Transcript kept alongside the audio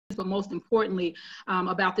but most importantly,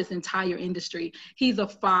 about this entire industry. He's a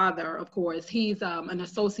father, of course. He's an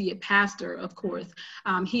associate pastor, of course.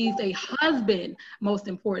 He's a husband, most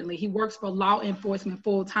importantly. He works for law enforcement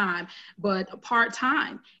full time, but part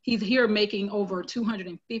time. He's here making over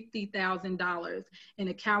 $250,000 in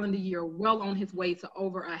a calendar year, well on his way to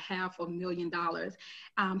over $500,000.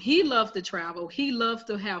 He loves to travel. He loves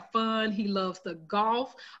to have fun. He loves to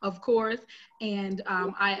golf, of course. And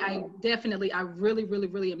I really, really,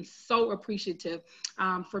 really am so appreciative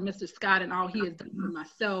for Mr. Scott and all he has done for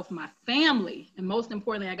myself, my family, and most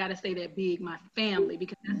importantly, I got to say that big, my family,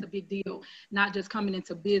 because that's a big deal, not just coming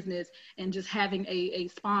into business and just having a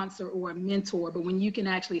sponsor or a mentor, but when you can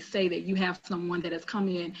actually say that you have someone that has come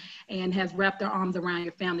in and has wrapped their arms around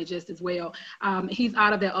your family just as well. He's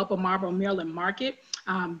out of the Upper Marlboro, Maryland market.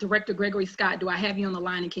 Director Gregory Scott, do I have you on the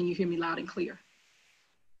line and can you hear me loud and clear?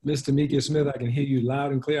 Miss Tamekia Smith, I can hear you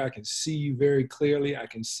loud and clear. I can see you very clearly. I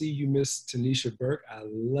can see you, Miss Tanisha Burke. I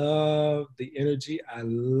love the energy. I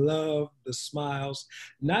love the smiles,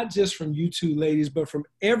 not just from you two ladies, but from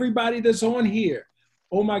everybody that's on here.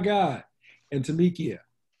 Oh my God. And Tamekia,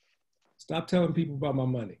 stop telling people about my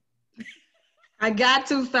money. I got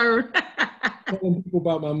to, sir. Telling people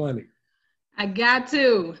about my money. I got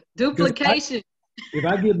to. Duplication. If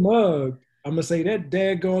I get mugged, I'm going to say that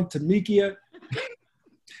daggone Tamekia.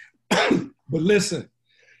 But listen,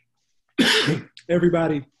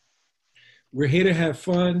 everybody, we're here to have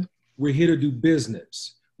fun. We're here to do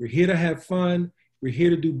business. We're here to have fun. We're here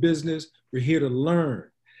to do business. We're here to learn.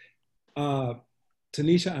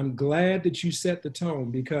 Tanisha, I'm glad that you set the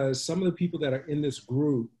tone because some of the people that are in this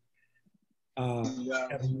group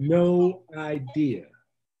have no idea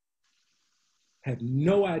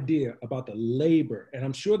about the labor. And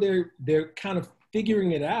I'm sure they're kind of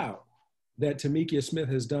figuring it out that Tamekia Smith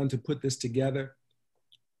has done to put this together.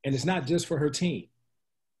 And it's not just for her team.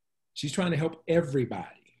 She's trying to help everybody.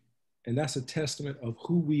 And that's a testament of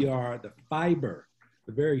who we are, the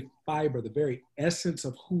very essence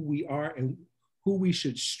of who we are and who we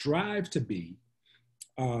should strive to be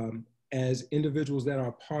as individuals that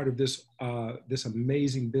are part of this, this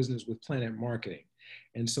amazing business with Planet Marketing.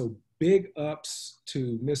 And so big ups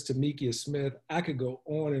to Miss Tamekia Smith. I could go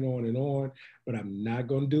on and on and on, but I'm not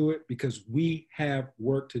going to do it because we have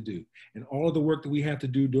work to do. And all of the work that we have to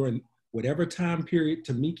do during whatever time period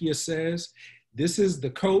Tamekia says, this is the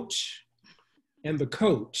coach and the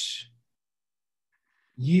coach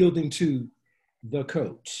yielding to the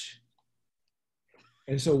coach.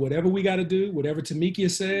 And so whatever we got to do, whatever Tamekia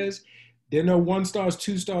says, there are no 1 stars,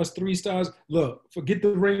 2 stars, 3 stars. Look, forget the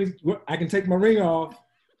ring. I can take my ring off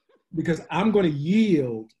because I'm going to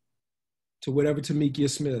yield to whatever Tamekia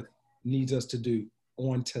Smith needs us to do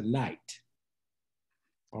on tonight.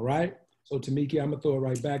 All right? So Tamekia, I'm going to throw it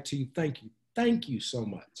right back to you. Thank you. Thank you so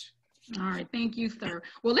much. All right. Thank you, sir.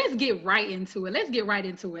 Well, let's get right into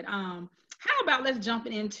it. How about let's jump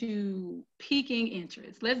into piquing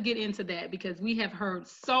interest? Let's get into that because we have heard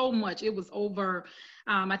so much. It was over,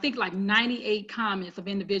 I think like 98 comments of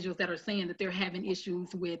individuals that are saying that they're having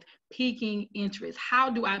issues with piquing interest. How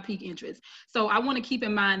do I pique interest? So I want to keep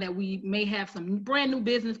in mind that we may have some brand new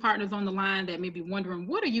business partners on the line that may be wondering,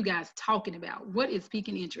 what are you guys talking about? What is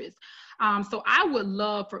piquing interest? So I would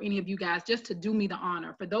love for any of you guys just to do me the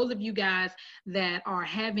honor. For those of you guys that are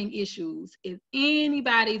having issues, if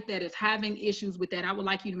anybody that is having issues with that, I would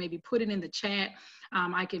like you to maybe put it in the chat.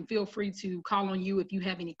 I can feel free to call on you if you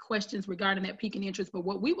have any questions regarding that piquing interest. But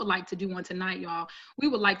what we would like to do on tonight, y'all, we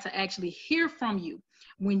would like to actually hear from you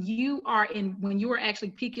when you are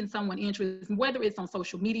actually piquing someone's interest, whether it's on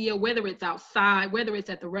social media, whether it's outside, whether it's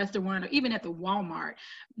at the restaurant or even at the Walmart.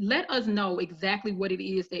 Let us know exactly what it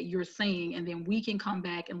is that you're saying, and then we can come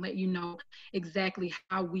back and let you know exactly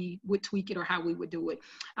how we would tweak it or how we would do it.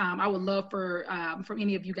 I would love for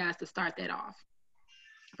any of you guys to start that off,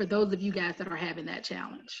 for those of you guys that are having that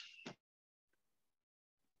challenge.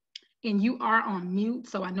 And you are on mute,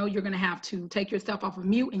 so I know you're going to have to take yourself off of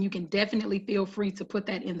mute, and you can definitely feel free to put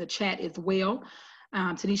that in the chat as well.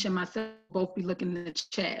 Tanisha and myself both be looking in the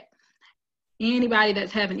chat. Anybody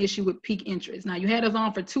that's having issue with pique interest. Now, you had us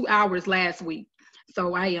on for 2 hours last week,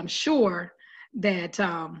 so I am sure that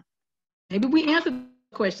maybe we answered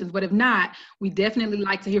questions, but if not, we definitely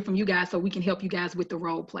like to hear from you guys so we can help you guys with the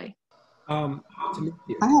role play. Okay.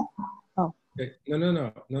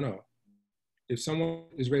 No. If someone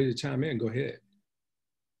is ready to chime in, go ahead.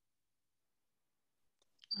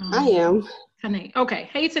 I am. Tanae. Okay.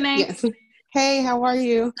 Hey, Tanae. Yes. Hey, how are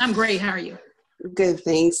you? I'm great. How are you? Good,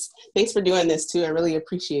 thanks. Thanks for doing this too. I really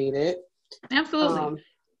appreciate it. Absolutely.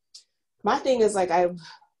 My thing is like I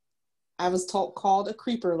was called a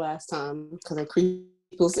creeper last time because I creep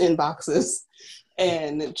people's inboxes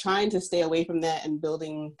and trying to stay away from that and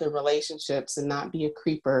building the relationships and not be a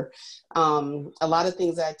creeper. A lot of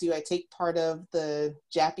things that I do, I take part of the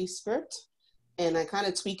Jappy script and I kind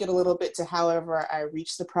of tweak it a little bit to however I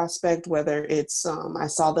reach the prospect, whether it's I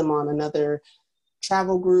saw them on another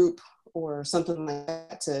travel group or something like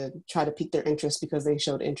that, to try to pique their interest because they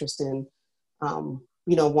showed interest in,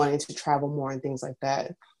 wanting to travel more and things like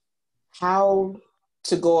that. How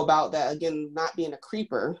to go about that, again, not being a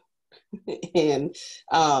creeper and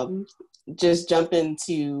just jump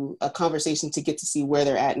into a conversation to get to see where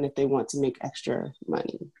they're at and if they want to make extra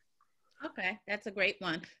money. Okay, that's a great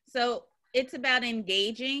one. So it's about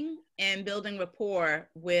engaging and building rapport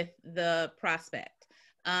with the prospect.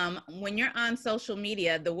 When you're on social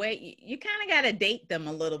media, the way you kind of got to date them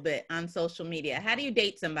a little bit on social media. How do you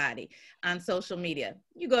date somebody on social media?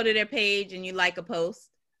 You go to their page and you like a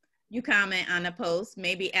post, you comment on a post,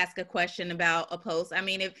 maybe ask a question about a post. I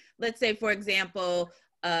mean, if let's say, for example,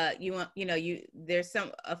 there's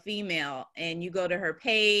a female and you go to her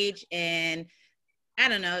page and I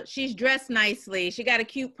don't know, she's dressed nicely, she got a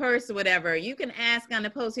cute purse or whatever. You can ask on the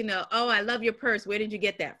post, oh, I love your purse. Where did you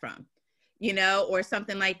get that from? Or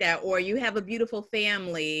something like that. Or you have a beautiful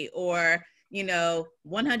family, or,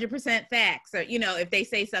 100% facts, or, if they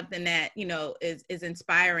say something that, is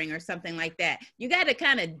inspiring or something like that. You got to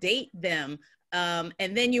kind of date them.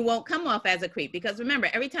 And then you won't come off as a creep, because remember,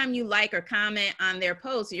 every time you like or comment on their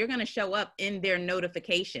post, you're going to show up in their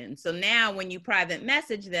notification. So now when you private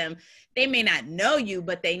message them, they may not know you,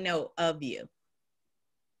 but they know of you.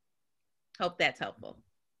 Hope that's helpful.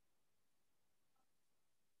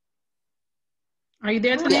 Are you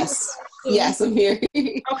there, Tanisha? Yes. Yes, I'm here.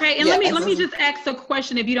 Okay, and let me just ask a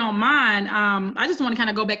question, if you don't mind. I just want to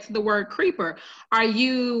kind of go back to the word creeper. Are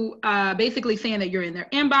you basically saying that you're in their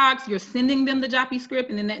inbox, you're sending them the Jappy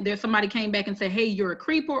script, and then there's somebody came back and said, hey, you're a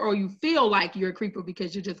creeper, or you feel like you're a creeper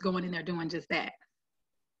because you're just going in there doing just that?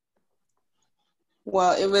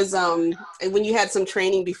 Well, it was when you had some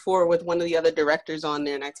training before with one of the other directors on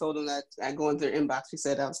there, and I told him that I go into their inbox. He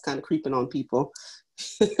said I was kind of creeping on people.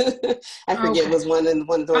 I forget, it was one during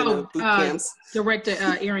the boot camps. Director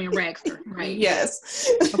Arian Raxter, right? Yes.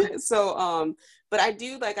 Okay. So, but I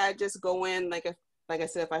do, I just go in, like I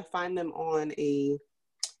said, if I find them on a,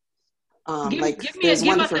 give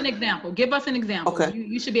us an example. Give us an example. Okay.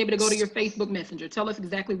 You should be able to go to your Facebook Messenger. Tell us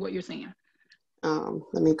exactly what you're saying.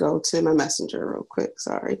 Let me go to my Messenger real quick.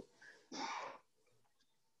 Sorry.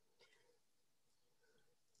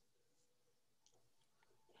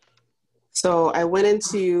 So I went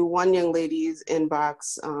into one young lady's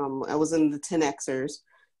inbox. I was in the 10Xers,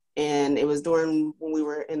 and it was during when we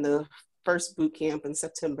were in the first boot camp in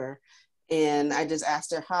September. And I just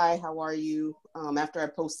asked her, hi, how are you? After I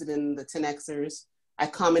posted in the 10Xers, I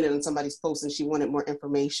commented on somebody's post and she wanted more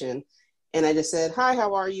information. And I just said, hi,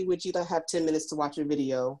 how are you? Would you have 10 minutes to watch a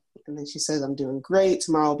video? And then she says, I'm doing great.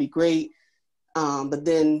 Tomorrow will be great. But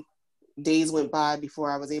then days went by before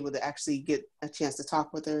I was able to actually get a chance to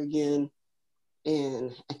talk with her again.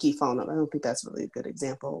 And I keep following up. I don't think that's really a good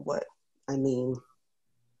example of what I mean.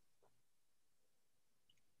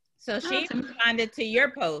 So she responded to your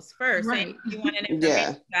post first, right? Saying you wanted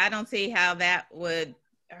information. Yeah. I don't see how that would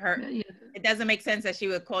hurt. Yeah. It doesn't make sense that she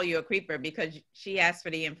would call you a creeper because she asked for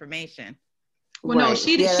the information. Well, right. No,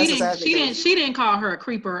 she didn't call her a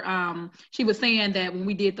creeper. She was saying that when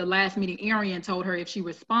we did the last meeting, Arian told her if she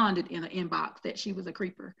responded in an inbox that she was a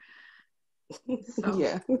creeper. So.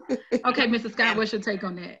 Yeah. Okay, Mrs. Scott, what's your take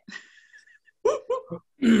on that?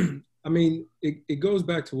 I mean, it goes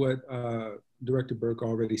back to what Director Burke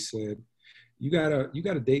already said. You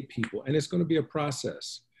gotta date people, and it's going to be a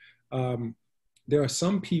process. There are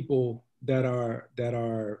some people that are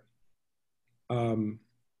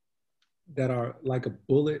like a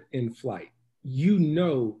bullet in flight. You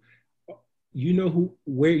know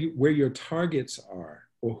where your targets are,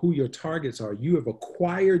 or who your targets are. You have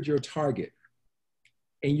acquired your target,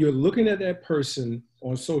 and you're looking at that person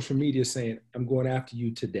on social media saying, I'm going after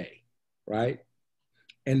you today, right?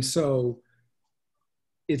 And so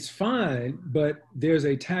it's fine, but there's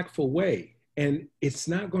a tactful way, and it's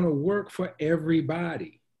not going to work for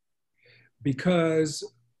everybody, because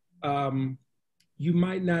you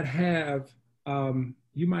might not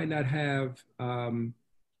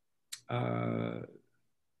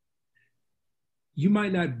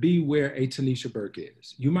be where a Tanisha Burke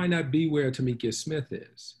is. You might not be where Tamekia Smith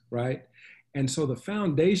is, right? And so the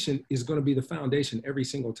foundation is going to be the foundation every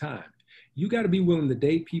single time. You got to be willing to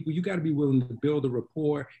date people. You got to be willing to build a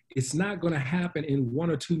rapport. It's not going to happen in one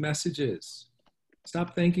or two messages.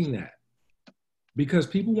 Stop thinking that. because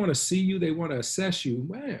people want to see you. They want to assess you.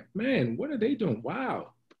 Man, what are they doing?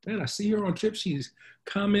 Wow, man, I see her on trip. She's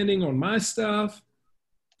commenting on my stuff.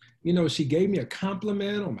 You know, she gave me a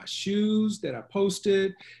compliment on my shoes that I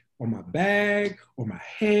posted, on my bag, or my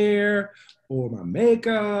hair, or my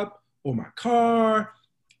makeup, or my car.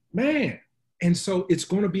 Man. And so it's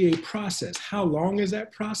going to be a process. How long is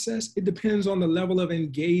that process? It depends on the level of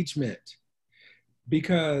engagement,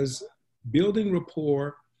 because building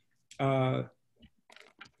rapport,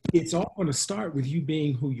 it's all going to start with you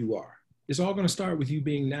being who you are. It's all going to start with you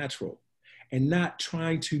being natural and not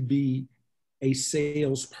trying to be a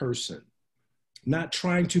salesperson, not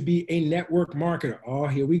trying to be a network marketer. Oh,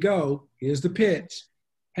 here we go. Here's the pitch.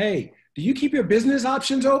 Hey, do you keep your business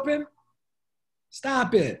options open?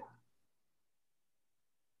 Stop it.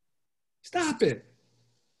 Stop it.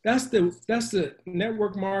 That's the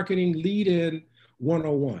network marketing lead-in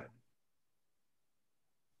 101.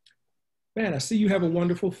 Man, I see you have a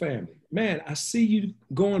wonderful family. Man, I see you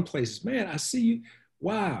going places. Man, I see you.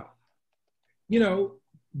 Wow. You know,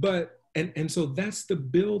 but, and so that's the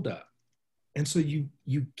buildup. And so you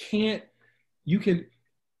can,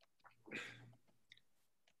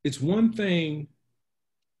 it's one thing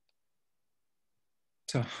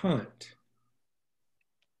to hunt.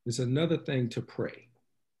 It's another thing to pray,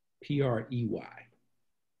 P-R-E-Y,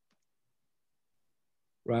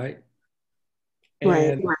 right?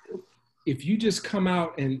 And Right. if you just come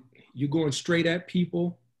out and you're going straight at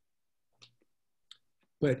people,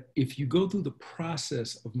 but if you go through the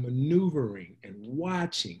process of maneuvering and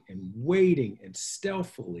watching and waiting and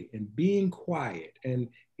stealthily and being quiet and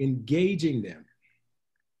engaging them,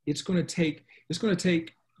 it's going to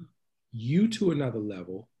take you to another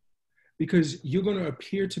level, because you're going to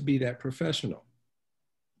appear to be that professional.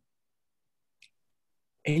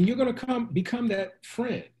 And you're going to become that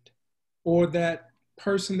friend or that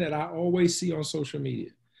person that I always see on social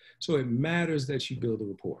media. So it matters that you build a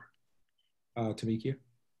rapport. Tamekia?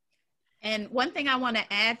 And one thing I want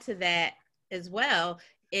to add to that as well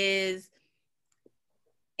is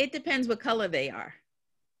it depends what color they are.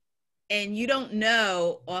 And you don't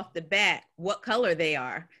know off the bat what color they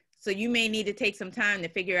are. So you may need to take some time to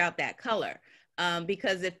figure out that color.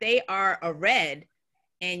 Because if they are a red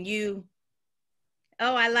and you,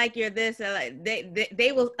 oh, I like your this,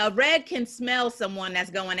 they will, a red can smell someone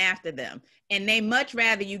that's going after them. And they much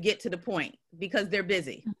rather you get to the point because they're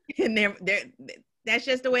busy. And that's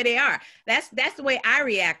just the way they are. That's the way I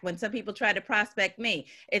react when some people try to prospect me.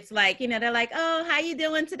 It's like, you know, they're like, oh, how you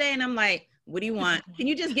doing today? And I'm like, what do you want? Can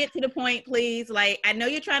you just get to the point, please? Like, I know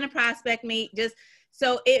you're trying to prospect me.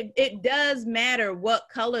 So it does matter what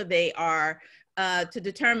color they are to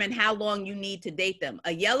determine how long you need to date them.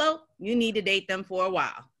 A yellow, you need to date them for a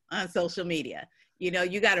while on social media. You know,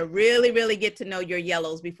 you got to really, really get to know your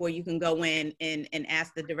yellows before you can go in and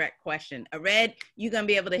ask the direct question. A red, you're going to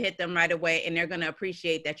be able to hit them right away, and they're going to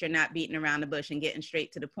appreciate that you're not beating around the bush and getting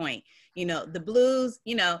straight to the point. You know, the blues,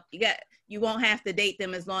 you know, you won't have to date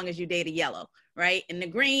them as long as you date a yellow, right? And the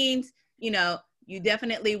greens, you know, you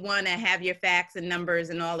definitely want to have your facts and numbers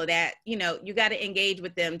and all of that. You know, you got to engage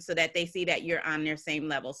with them so that they see that you're on their same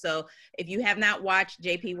level. So if you have not watched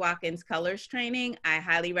JP Watkins' colors training, I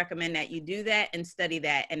highly recommend that you do that and study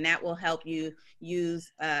that. And that will help you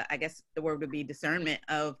use, I guess the word would be discernment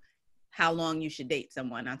of how long you should date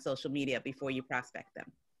someone on social media before you prospect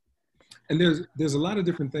them. And there's a lot of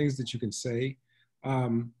different things that you can say.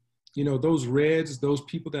 You know, those reds, those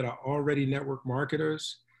people that are already network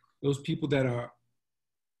marketers, those people that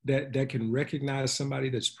can recognize somebody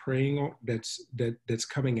that's preying on, that's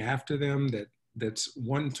coming after them, that's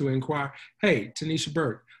wanting to inquire. Hey, Tanisha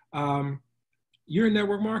Burke, you're in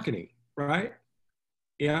network marketing, right?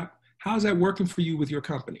 Yeah. How's that working for you with your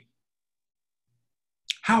company?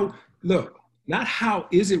 Look, not how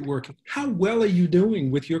is it working? How well are you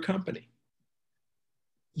doing with your company?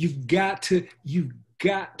 You've got to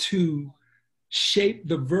shape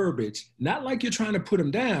the verbiage, not like you're trying to put them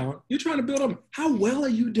down. You're trying to build them. How well are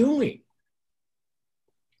you doing?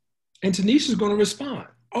 And Tanisha's going to respond.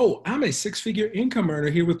 Oh, I'm a 6-figure income earner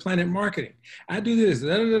here with Planet Marketing. I do this,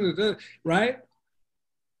 right?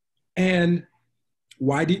 And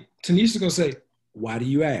Tanisha's going to say, why do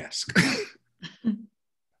you ask?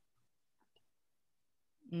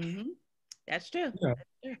 Mm-hmm. That's true. Yeah.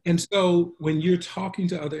 And so when you're talking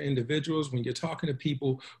to other individuals, when you're talking to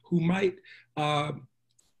people who might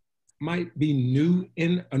be new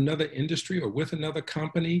in another industry or with another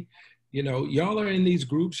company, you know, y'all are in these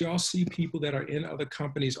groups, y'all see people that are in other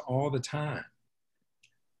companies all the time.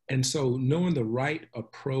 And so knowing the right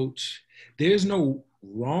approach, there's no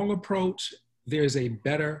wrong approach, there's a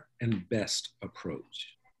better and best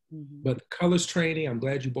approach. Mhm. But colors training, I'm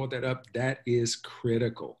glad you brought that up. That is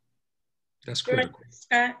critical. That's Sure. critical.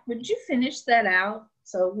 Scott, would you finish that out?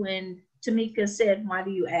 So when Tamekia said, "Why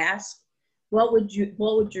do you ask?" What would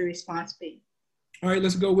your response be? All right,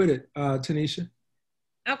 let's go with it, Tanisha.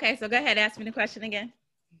 Okay, so go ahead, ask me the question again.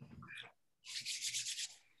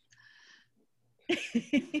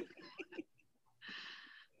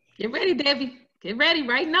 Get ready, Debbie. Get ready.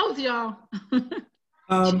 Write notes, y'all.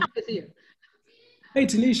 Is here. Hey,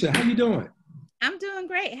 Tanisha, how you doing? I'm doing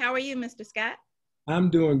great. How are you, Mr. Scott? I'm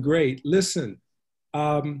doing great. Listen,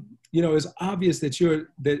 it's obvious that you're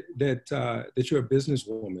you're a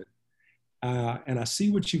businesswoman, and I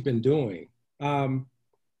see what you've been doing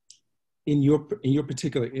in your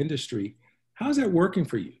particular industry. How's that working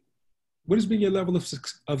for you? What has been your level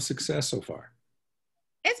of success so far?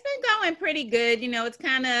 It's been going pretty good. It's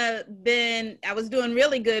kind of been, I was doing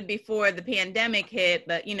really good before the pandemic hit,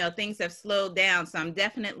 but, things have slowed down. So I'm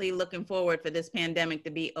definitely looking forward for this pandemic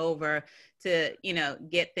to be over to,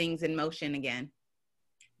 get things in motion again.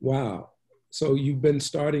 Wow. So you've been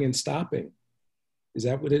starting and stopping. Is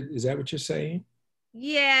that what you're saying?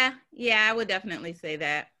 Yeah, I would definitely say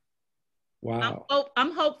that. Wow.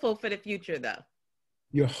 I'm hopeful for the future, though.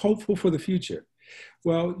 You're hopeful for the future.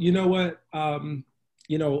 Well, you know what?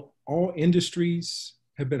 All industries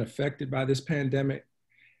have been affected by this pandemic.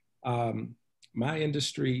 My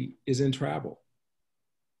industry is in travel,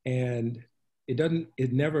 and it's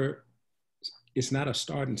not a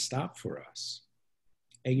start and stop for us.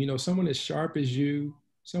 And, someone as sharp as you,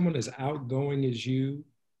 someone as outgoing as you,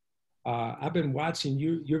 I've been watching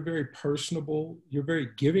you. You're very personable. You're very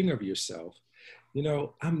giving of yourself.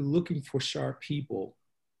 I'm looking for sharp people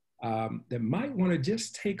that might want to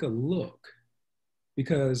just take a look,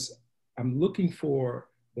 because I'm looking for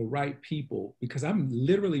the right people, because I'm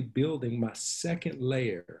literally building my second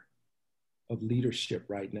layer of leadership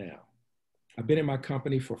right now. I've been in my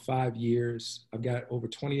company for 5 years. I've got over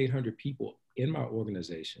 2,800 people in my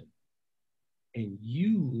organization. And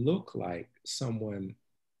you look like someone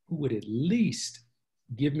who would at least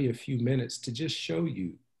give me a few minutes to just show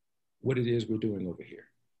you what it is we're doing over here.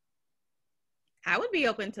 I would be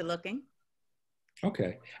open to looking.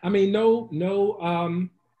 Okay. I mean, no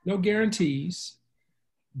guarantees,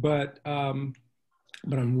 but I'm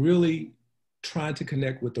really trying to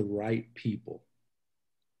connect with the right people.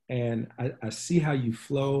 And I see how you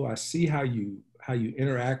flow. I see how you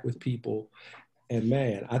interact with people. And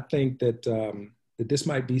man, I think that this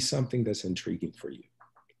might be something that's intriguing for you.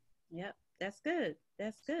 Yep, that's good.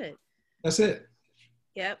 That's good. That's it.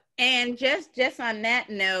 Yep. And just on that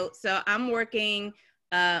note, so I'm working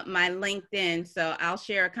my LinkedIn. So I'll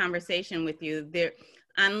share a conversation with you there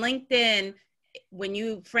on LinkedIn. When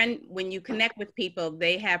you connect with people,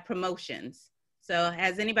 they have promotions. So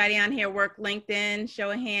has anybody on here worked LinkedIn?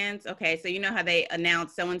 Show of hands. Okay. So you know how they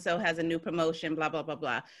announce so-and-so has a new promotion, blah, blah, blah,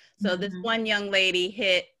 blah. So this one young lady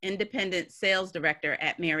hit independent sales director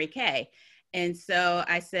at Mary Kay. And so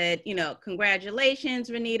I said, congratulations,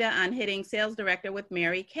 Renita, on hitting sales director with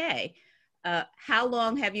Mary Kay. How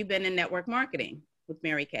long have you been in network marketing with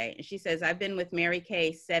Mary Kay? And she says, I've been with Mary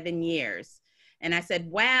Kay 7 years. And I said,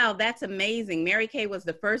 wow, that's amazing. Mary Kay was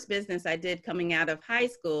the first business I did coming out of high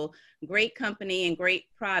school. Great company and great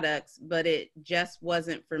products, but it just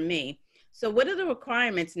wasn't for me. So what are the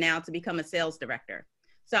requirements now to become a sales director?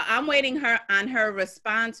 So I'm waiting on her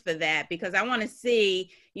response for that, because I want to see,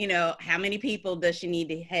 how many people does she need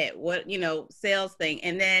to hit? What, sales thing.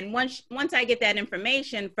 And then once I get that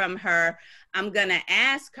information from her, I'm going to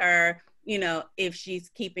ask her, if she's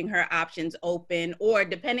keeping her options open, or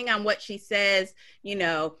depending on what she says,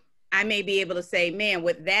 I may be able to say, man,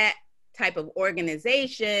 with that type of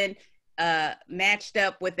organization, matched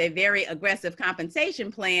up with a very aggressive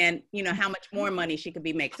compensation plan, how much more money she could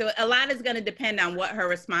be making. So a lot is going to depend on what her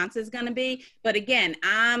response is going to be. But again,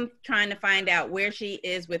 I'm trying to find out where she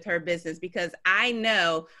is with her business, because I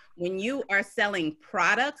know when you are selling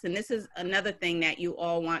products, and this is another thing that you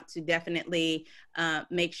all want to definitely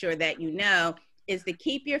make sure that is to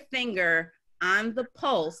keep your finger on the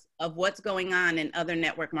pulse of what's going on in other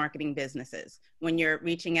network marketing businesses when you're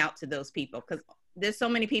reaching out to those people. Because there's so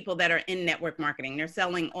many people that are in network marketing. They're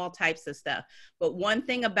selling all types of stuff. But one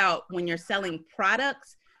thing about when you're selling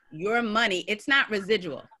products, your money, it's not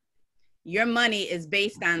residual. Your money is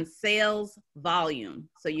based on sales volume.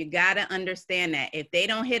 So you got to understand that if they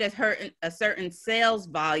don't hit a certain sales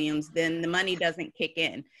volumes, then the money doesn't kick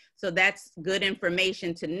in. So that's good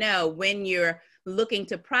information to know when you're looking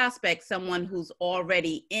to prospect someone who's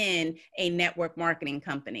already in a network marketing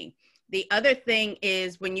company. The other thing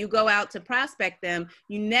is when you go out to prospect them,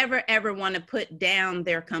 you never, ever want to put down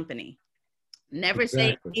their company. Never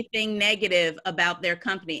say anything negative about their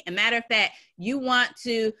company. As a matter of fact, you want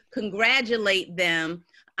to congratulate them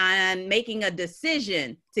on making a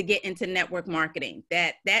decision to get into network marketing.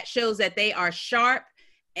 That shows that they are sharp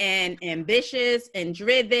and ambitious and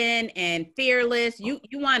driven and fearless. You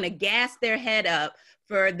want to gas their head up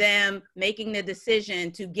for them making the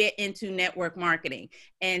decision to get into network marketing,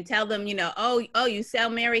 and tell them, oh, you sell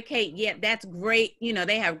Mary Kate. Yeah, that's great.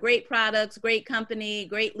 They have great products, great company,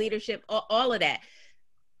 great leadership, all of that.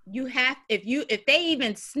 You have, if they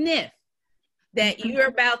even sniff that you're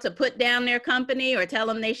about to put down their company or tell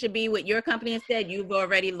them they should be with your company instead, you've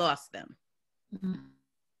already lost them.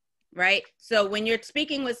 Right? So when you're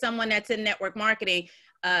speaking with someone that's in network marketing,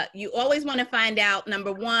 you always want to find out,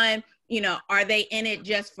 number one, are they in it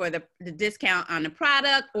just for the discount on the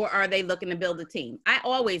product, or are they looking to build a team? I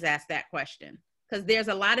always ask that question, because there's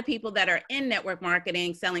a lot of people that are in network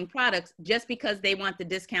marketing selling products just because they want the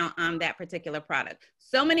discount on that particular product.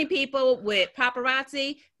 So many people with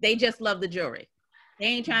paparazzi, they just love the jewelry. They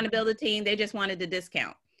ain't trying to build a team. They just wanted the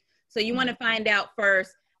discount. So you want to find out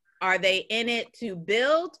first, are they in it to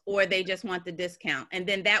build, or they just want the discount? And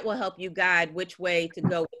then that will help you guide which way to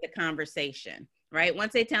go with the conversation, right?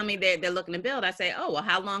 Once they tell me they're looking to build, I say, oh, well,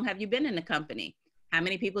 how long have you been in the company? How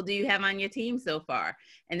many people do you have on your team so far?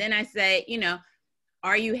 And then I say,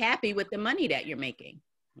 are you happy with the money that you're making?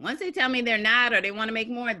 Once they tell me they're not, or they want to make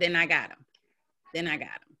more, then I got them.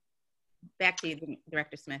 Back to you,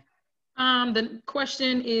 Director Smith. The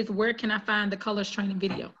question is, where can I find the colors training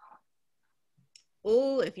video?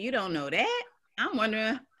 Oh, if you don't know that, I'm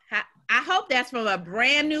wondering how. I hope that's from a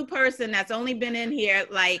brand new person that's only been in here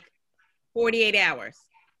like 48 hours.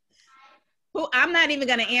 I'm not even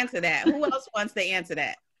going to answer that. Who else wants to answer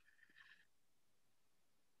that?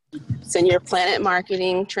 It's in your Planet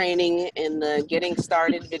Marketing training in the Getting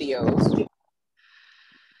Started videos.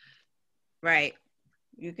 Right.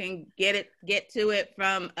 You can get to it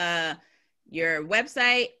from your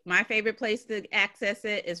website. My favorite place to access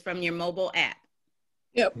it is from your mobile app.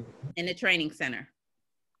 Yep. In the training center.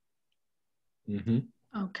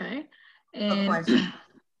 Okay. A And question.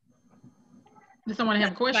 does someone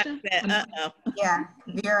have a question? Yeah,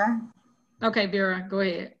 Vera. Okay, Vera, go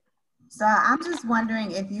ahead. So I'm just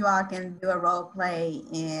wondering if you all can do a role play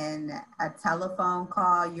in a telephone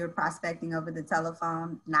call. You're prospecting over the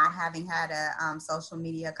telephone, not having had a social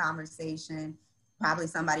media conversation, probably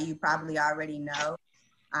somebody you probably already know,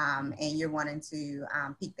 and you're wanting to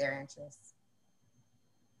pique their interest.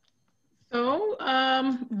 So,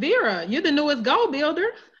 Vera, you're the newest goal builder.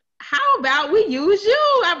 How about we use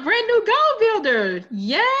you, a brand new goal builder?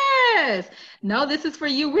 Yes. No, this is for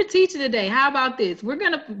you. We're teaching today. How about this?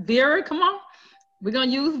 Vera, come on. We're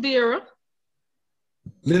going to use Vera.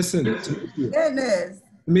 Listen, Goodness.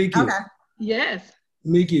 Tamekia. Okay. Yes.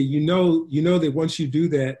 Tamekia, you know that once you do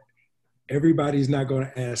that, everybody's not going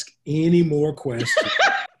to ask any more questions.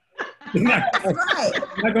 They're not going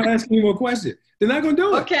to ask any more questions. They're not going to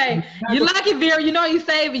do it. Okay. You like it, Vera. You know he's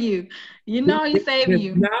saving you. You know he's saving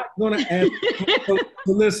you. Not going to ask. So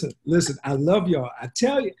listen. I love y'all. I'm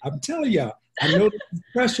telling y'all. I know this is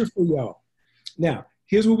pressure for y'all. Now,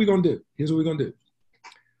 here's what we're going to do.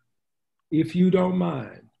 If you don't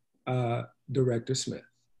mind, Director Smith,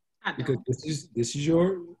 because this is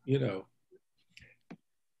your,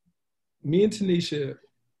 me and Tanisha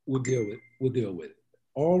will deal with it.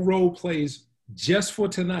 All role plays just for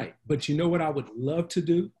tonight. But you know what I would love to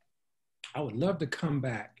do? I would love to come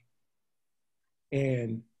back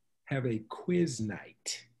and have a quiz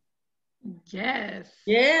night. Yes.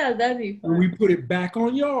 Yeah, that'd be fun. We put it back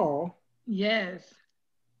on y'all. Yes.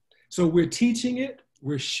 So we're teaching it,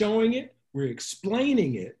 we're showing it, we're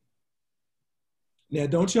explaining it. Now,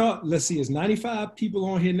 don't y'all, let's see, it's 95 people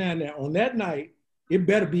on here now. Now, on that night, it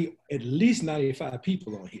better be at least 95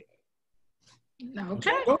 people on here.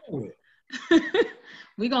 Okay.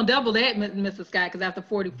 We're going to double that, Mr. Scott, because after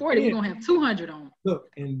 40, we're going to have 200 on. Look,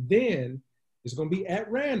 and then it's going to be at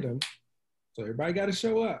random. So everybody got to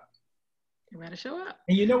show up. Everybody show up.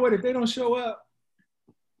 And you know what? If they don't show up,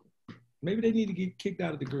 maybe they need to get kicked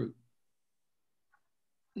out of the group.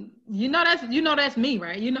 You know that's me,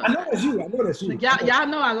 right? I know that's you. Y'all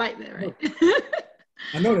know I like that, right?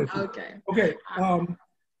 I know that's you. Okay.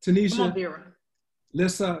 Tanisha. Come on, Vera.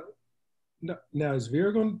 Let's now is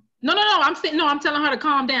Vera going to? No, I'm telling her to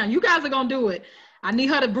calm down. You guys are gonna do it. I need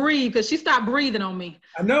her to breathe because she stopped breathing on me.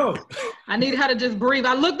 I know. I need her to just breathe.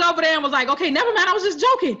 I looked over there and was like, okay, never mind. I was just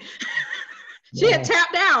joking. She had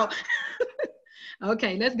tapped out.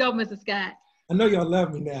 Okay, let's go, Mr. Scott. I know y'all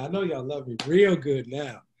love me now. I know y'all love me real good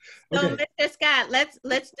now. Okay. So, Mr. Scott,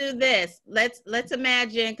 let's do this. Let's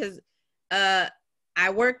imagine, because I I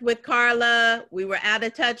worked with Carla. We were out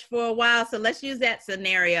of touch for a while. So let's use that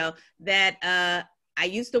scenario that I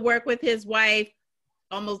used to work with his wife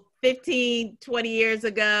almost 15, 20 years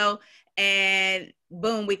ago. And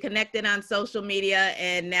boom, we connected on social media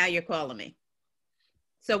and now you're calling me.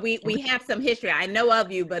 So we have some history. I know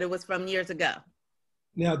of you, but it was from years ago.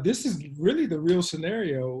 Now, this is really the real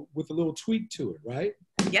scenario with a little tweak to it, right?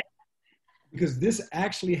 Yep. Because this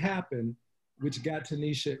actually happened, which got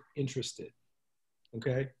Tanisha interested.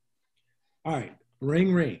 Okay. All right.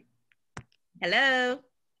 Ring, ring. Hello.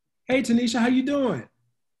 Hey, Tanisha, how you doing?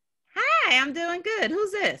 Hi, I'm doing good.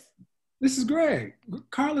 Who's this? This is Greg,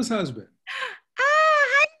 Carla's husband. Oh,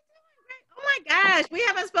 how you doing, Greg? Oh my gosh, we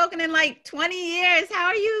haven't spoken in like 20 years. How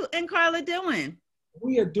are you and Carla doing?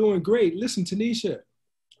 We are doing great. Listen, Tanisha,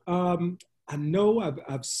 I know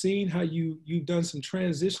I've seen how you've done some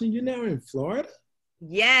transitioning. You're now in Florida?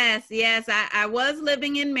 Yes. I was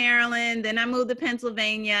living in Maryland, then I moved to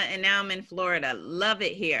Pennsylvania, and now I'm in Florida. Love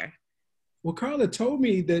it here. Well, Carla told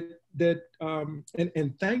me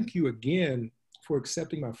and thank you again for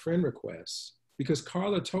accepting my friend request, because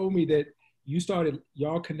Carla told me that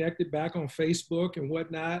y'all connected back on Facebook and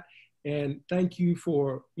whatnot. And thank you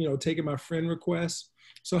for, taking my friend request.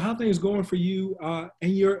 So how things going for you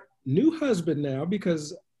and your new husband now?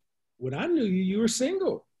 Because when I knew you, you were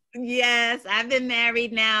single. Yes, I've been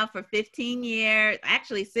married now for 15 years,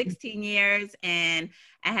 actually 16 years, and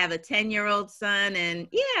I have a 10-year-old son, and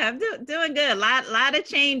yeah, I'm doing good. A lot of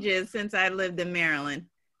changes since I lived in Maryland.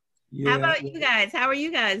 Yeah. How about you guys? How are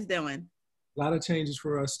you guys doing? A lot of changes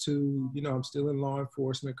for us too. I'm still in law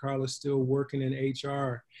enforcement. Carla's still working in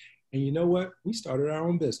HR. And you know what? We started our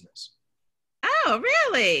own business. Oh,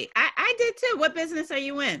 really? I did too. What business are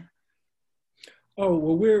you in? Oh,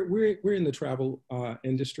 well, we're in the travel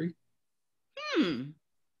industry. Tell me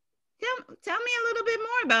a little bit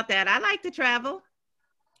more about that. I like to travel.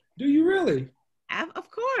 Do you really? Of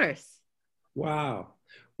course. Wow.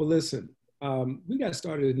 Well, listen, we got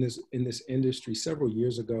started in this industry several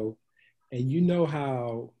years ago, and you know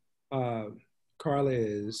how Carla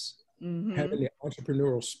is, having the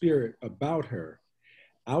entrepreneurial spirit about her.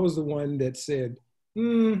 I was the one that said,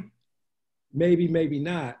 maybe, maybe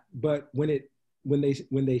not. But when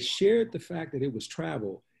they shared the fact that it was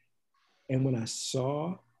travel, and when I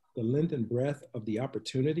saw the length and breadth of the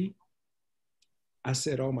opportunity, I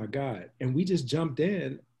said, oh my God. And we just jumped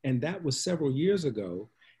in, and that was several years ago.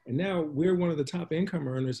 And now we're one of the top income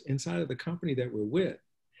earners inside of the company that we're with.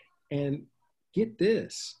 And get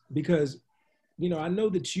this, because, I know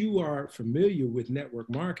that you are familiar with network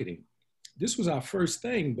marketing. This was our first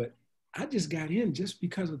thing, but I just got in just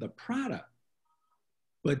because of the product.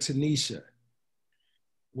 But Tanisha,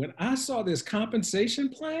 when I saw this compensation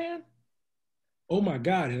plan, oh my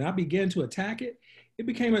God, and I began to attack it, it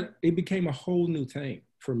became a whole new thing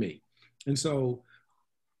for me. And so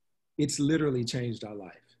it's literally changed our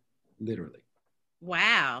life, literally.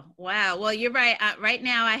 Wow. Well, you're right. Right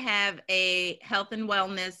now I have a health and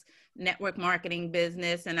wellness network marketing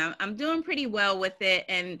business, and I'm doing pretty well with it.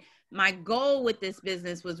 And my goal with this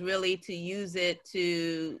business was really to use it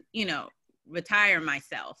to, retire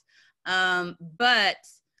myself. But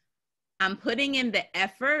I'm putting in the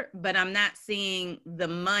effort, but I'm not seeing the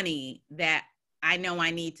money that I know I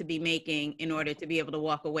need to be making in order to be able to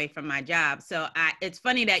walk away from my job. So it's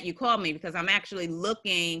funny that you called me, because I'm actually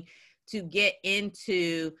looking to get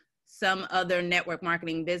into some other network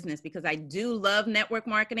marketing business, because I do love network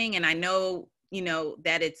marketing, and I know,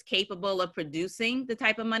 that it's capable of producing the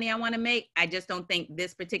type of money I want to make. I just don't think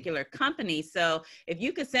this particular company. So if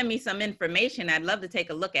you could send me some information, I'd love to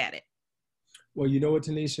take a look at it. Well, you know what,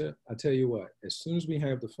 Tanisha, I tell you what, as soon as we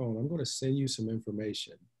have the phone, I'm going to send you some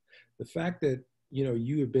information. The fact that,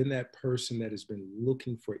 you have been that person that has been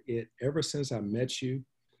looking for it ever since I met you,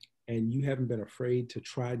 and you haven't been afraid to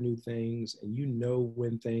try new things, and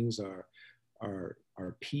when things are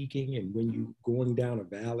peaking and when you're going down a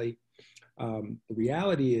valley. The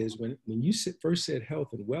reality is when you first said health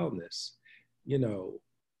and wellness,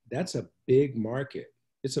 that's a big market.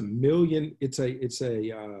 It's a million. It's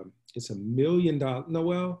 $1 million. No,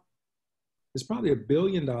 well, it's probably $1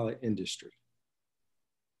 billion industry.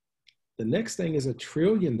 The next thing is $1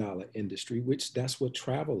 trillion industry, which that's what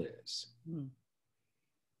travel is.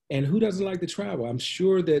 And who doesn't like to travel? I'm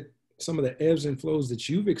sure that some of the ebbs and flows that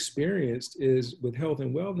you've experienced is with health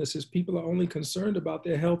and wellness is people are only concerned about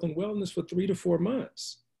their health and wellness for 3 to 4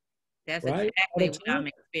 months. That's right? Exactly what I'm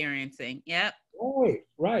experiencing. Yep.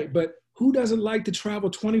 Right. But who doesn't like to travel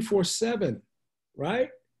 24/7, right?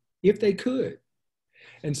 If they could.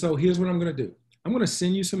 And so here's what I'm going to do. I'm going to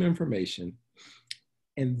send you some information.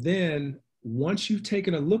 And then once you've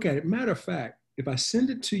taken a look at it, matter of fact, if I send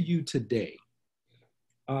it to you today,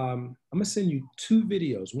 I'm gonna send you 2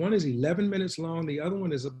 videos. One is 11 minutes long. The other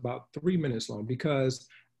one is about 3 minutes long, because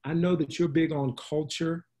I know that you're big on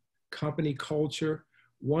culture, company culture.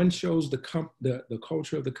 One shows the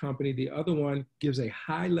culture of the company. The other one gives a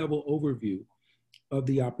high level overview of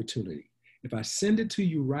the opportunity. If I send it to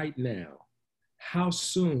you right now, how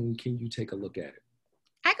soon can you take a look at it?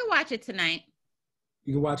 I can watch it tonight.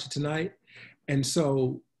 You can watch it tonight. And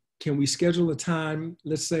so can we schedule a time,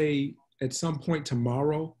 let's say at some point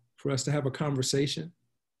tomorrow, for us to have a conversation?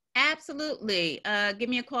 Absolutely. Give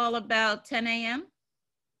me a call about 10 a.m.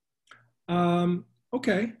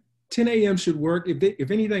 Okay. 10 a.m. should work.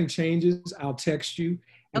 If anything changes, I'll text you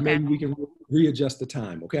and Okay. maybe we can readjust the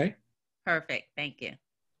time, okay? Perfect. Thank you.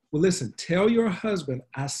 Well, listen, tell your husband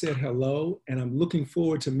I said hello and I'm looking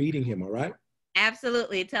forward to meeting him, all right?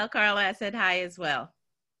 Absolutely. Tell Carla I said hi as well.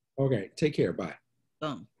 Okay, take care, bye.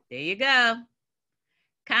 Boom. There you go.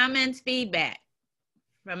 Comments, feedback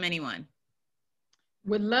from anyone.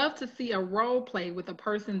 Would love to see a role play with a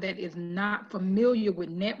person that is not familiar with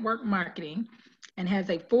network marketing and has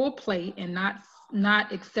a full plate and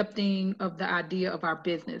not accepting of the idea of our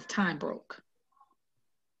business. Time broke.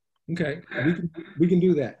 Okay, we can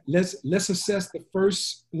do that. Let's assess the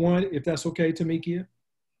first one, if that's okay, Tamekia,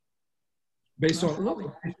 based Absolutely.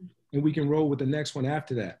 on, and we can roll with the next one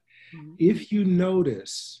after that. Mhm. If you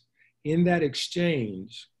notice in that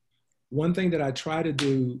exchange, one thing that I try to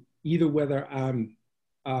do, either whether I'm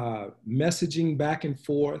messaging back and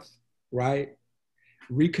forth, right?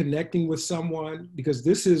 Reconnecting with someone, because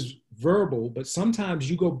this is verbal, but sometimes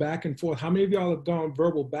you go back and forth. How many of y'all have gone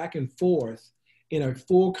verbal back and forth in a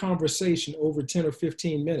full conversation over 10 or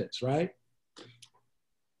 15 minutes, right?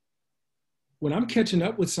 When I'm catching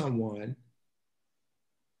up with someone,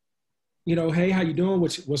 you know, hey, how you doing?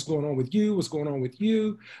 What's going on with you? What's going on with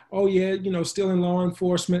you? Oh yeah, you know, still in law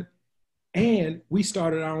enforcement. And we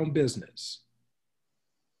started our own business.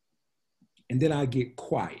 And then I get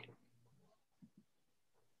quiet.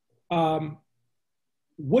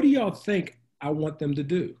 What do y'all think I want them to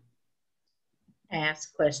do?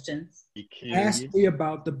 Ask questions. Ask me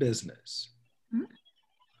about the business.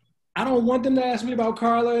 I don't want them to ask me about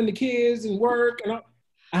Carla and the kids and work. And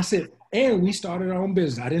I said, and we started our own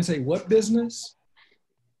business. I didn't say what business.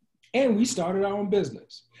 And we started our own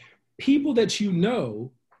business. People that you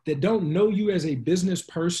know that don't know you as a business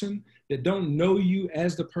person, that don't know you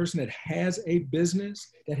as the person that has a business,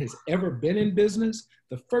 that has ever been in business,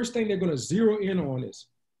 the first thing they're going to zero in on is,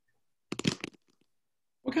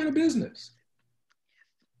 what kind of business?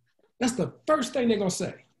 That's the first thing they're going to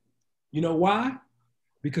say. You know why?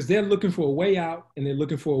 Because they're looking for a way out and they're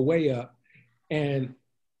looking for a way up. And,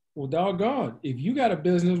 well, doggone, if you got a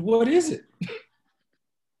business, what is it?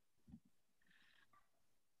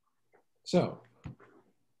 So,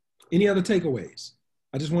 any other takeaways?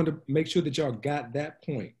 I just wanted to make sure that y'all got that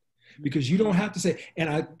point, because you don't have to say, and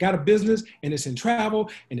I got a business and it's in travel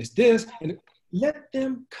and it's this, and let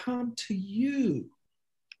them come to you.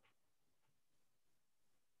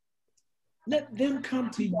 Let them come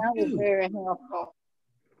to you. That was very helpful.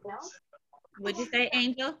 What'd you say,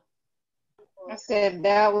 Angel? I said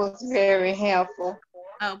that was very helpful.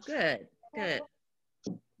 Oh, good, good.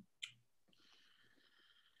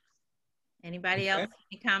 Anybody else?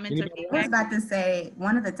 Any comments or Anybody I was feedback? about to say,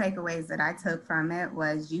 one of the takeaways that I took from it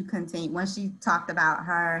was you continue, when she talked about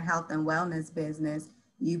her health and wellness business,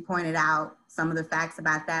 you pointed out some of the facts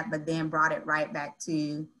about that, but then brought it right back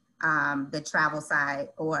to the travel side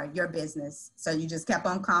or your business. So you just kept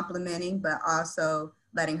on complimenting, but also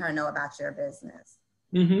letting her know about your business.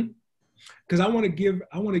 Mm-hmm. Because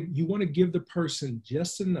you want to give the person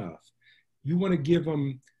just enough. You want to give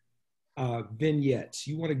them vignettes.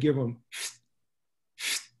 You want to give them,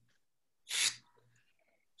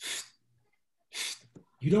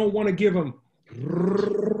 you don't want to give them,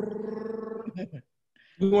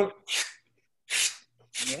 you want,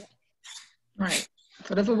 Yeah. Right.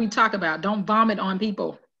 So that's what we talk about. Don't vomit on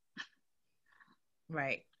people.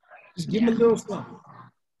 Right. just give them a little something.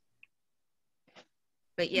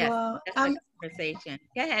 But yes, Well, that's the conversation.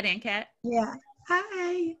 Go ahead, Kat. yeah.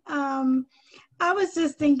 Hi. I was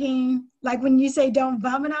just thinking, like when you say don't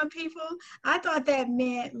vomit on people, I thought that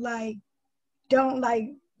meant like don't like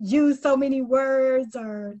use so many words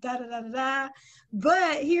or da da da da da.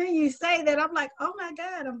 But hearing you say that, I'm like, oh my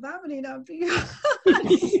God, I'm vomiting on people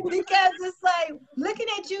because it's like looking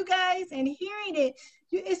at you guys and hearing it,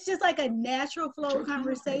 it's just like a natural flow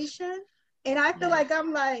conversation, and I feel like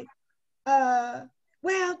I'm like,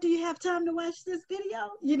 well, do you have time to watch this video?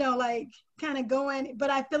 You know, like kind of going, but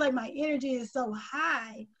I feel like my energy is so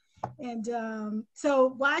high And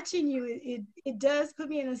so watching you, it does put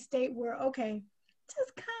me in a state where, okay,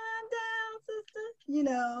 just calm down, sister,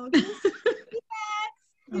 just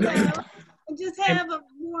relax, and just have a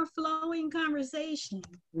more flowing conversation.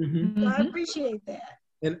 So I appreciate that.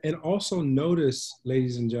 And also notice,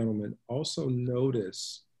 ladies and gentlemen, also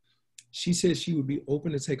notice, she said she would be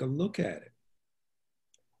open to take a look at it.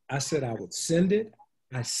 I said I would send it.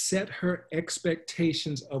 I set her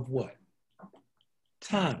expectations of what?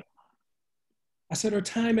 Time. I set her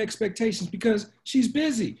time expectations because she's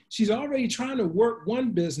busy. She's already trying to work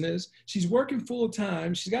one business. She's working full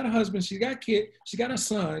time. She's got a husband. She's got a kid. She's got a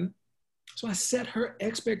son. So I set her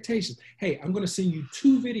expectations. Hey, I'm going to send you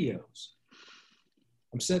 2 videos.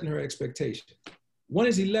 I'm setting her expectations. One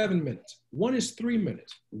is 11 minutes. One is 3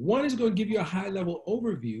 minutes. One is going to give you a high level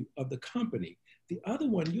overview of the company. The other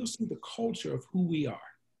one, you'll see the culture of who we are.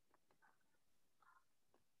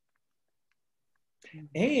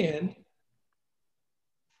 And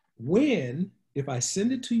when, if I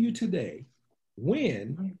send it to you today,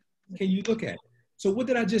 when can you look at it? So what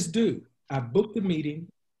did I just do? I booked the meeting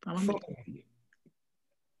for you.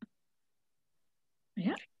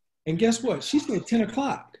 Yeah. And guess what? She said 10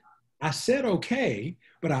 o'clock. I said, okay,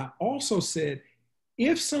 but I also said,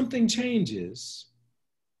 if something changes,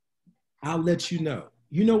 I'll let you know.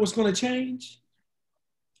 You know what's going to change?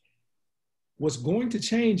 What's going to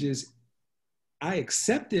change is I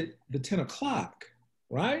accepted the 10 o'clock,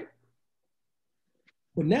 right?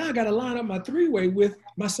 But now I got to line up my 3-way with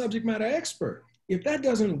my subject matter expert. If that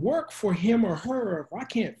doesn't work for him or her, if I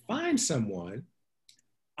can't find someone,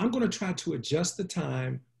 I'm going to try to adjust the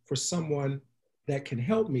time for someone that can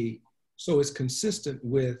help me so it's consistent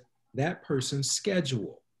with that person's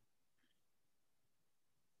schedule.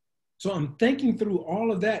 So I'm thinking through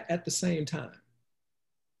all of that at the same time.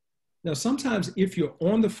 Now, sometimes if you're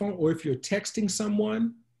on the phone or if you're texting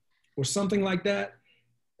someone or something like that,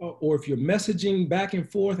 or if you're messaging back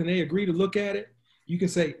and forth and they agree to look at it, you can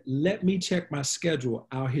say, let me check my schedule.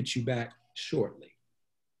 I'll hit you back shortly.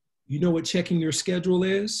 You know what checking your schedule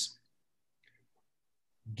is?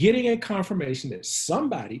 Getting a confirmation that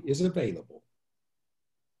somebody is available.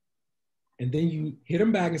 And then you hit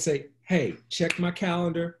them back and say, hey, check my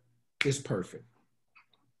calendar. It's perfect.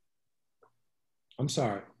 I'm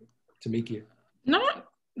sorry, Tamekia. No,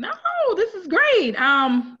 this is great.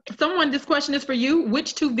 This question is for you.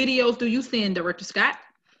 Which 2 videos do you send, Director Scott?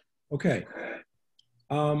 Okay.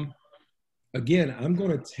 Again, I'm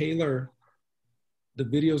going to tailor the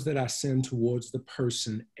videos that I send towards the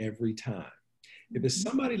person every time. If it's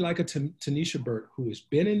somebody like a Tanisha Burke who has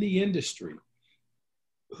been in the industry,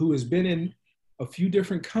 who has been in a few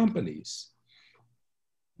different companies,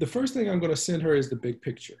 the first thing I'm going to send her is the big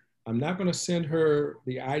picture. I'm not going to send her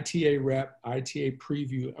the ITA rep, ITA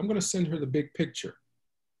preview. I'm going to send her the big picture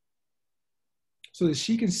so that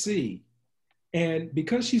she can see. And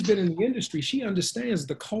because she's been in the industry, she understands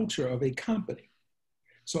the culture of a company.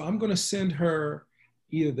 So I'm going to send her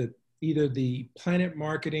either the Planet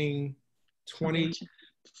Marketing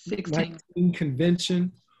 2016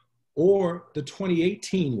 convention or the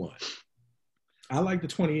 2018 one. I like the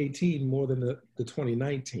 2018 more than the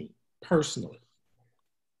 2019, personally.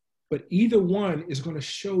 But either one is going to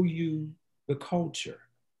show you the culture.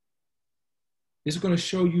 It's going to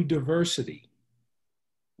show you diversity,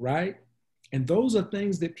 right? And those are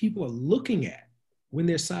things that people are looking at when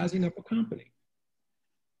they're sizing up a company.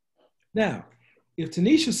 Now, if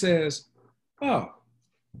Tanisha says, oh,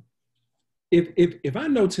 if I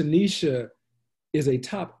know Tanisha is a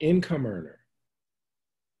top income earner,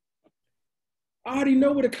 I already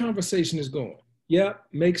know where the conversation is going. Yep,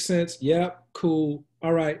 makes sense. Yep, cool.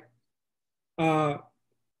 All right. How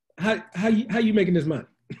you making this money?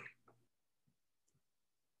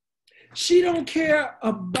 She don't care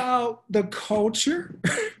about the culture.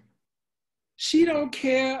 She don't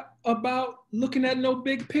care about looking at no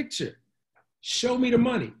big picture. Show me the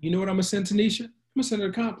money. You know what I'm gonna send Tanisha? I'm gonna send her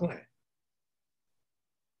a comp plan.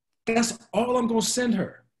 That's all I'm gonna send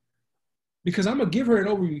her. Because I'm gonna give her an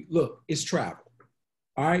overview. Look, it's travel.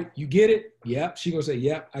 All right, you get it? Yep. She's gonna say,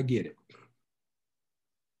 yep, I get it.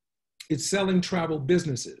 It's selling travel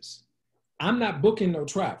businesses. I'm not booking no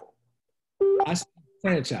travel. I sell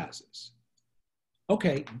franchises.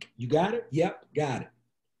 Okay, you got it? Yep, got it.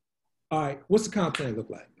 All right, what's the comp plan look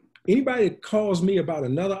like? Anybody that calls me about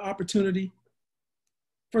another opportunity,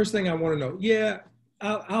 first thing I want to know, yeah,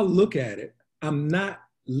 I'll look at it. I'm not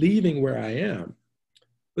leaving where I am,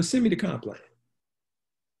 but send me the comp plan.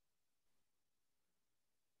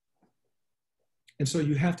 And so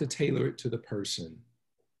you have to tailor it to the person.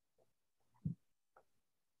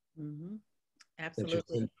 Mm-hmm.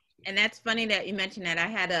 Absolutely. And that's funny that you mentioned that. I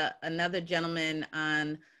had another gentleman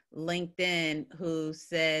on LinkedIn who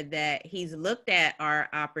said that he's looked at our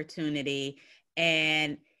opportunity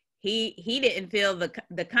and he didn't feel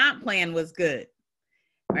the comp plan was good.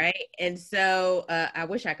 Right. And so I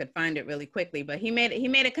wish I could find it really quickly, but he made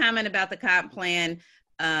a comment about the comp plan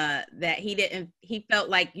that he felt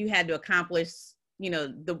like you had to accomplish, you know,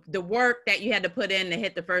 the work that you had to put in to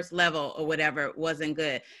hit the first level or whatever wasn't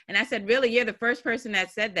good. And I said, really, you're the first person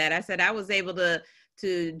that said that. I said, I was able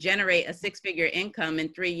to generate a 6-figure income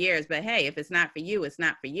in 3 years, but hey, if it's not for you, it's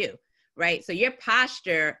not for you. Right. So your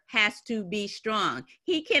posture has to be strong.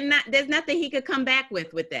 There's nothing he could come back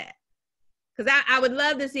with that. Because I would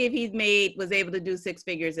love to see if he was able to do 6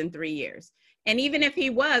 figures in 3 years. And even if he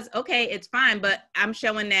was, okay, it's fine. But I'm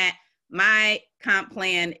showing that my comp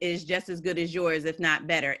plan is just as good as yours, if not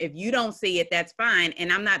better. If you don't see it, that's fine.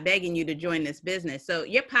 And I'm not begging you to join this business. So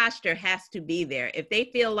your posture has to be there. If they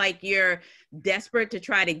feel like you're desperate to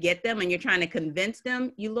try to get them and you're trying to convince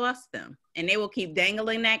them, you lost them. And they will keep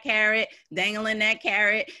dangling that carrot.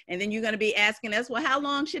 And then you're going to be asking us, well, how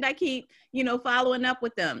long should I keep, following up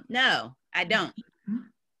with them? No, I don't.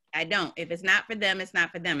 If it's not for them, it's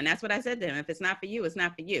not for them. And that's what I said to him. If it's not for you, it's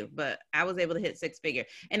not for you. But I was able to hit 6 figures.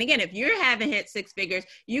 And again, if you haven't hit 6 figures,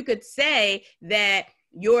 you could say that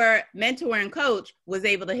your mentor and coach was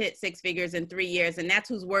able to hit 6 figures in 3 years. And that's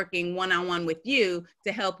who's working one-on-one with you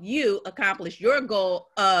to help you accomplish your goal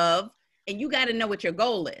and you got to know what your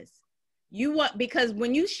goal is. Because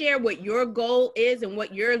when you share what your goal is and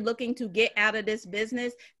what you're looking to get out of this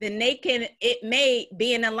business, then it may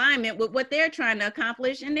be in alignment with what they're trying to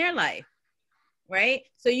accomplish in their life. Right.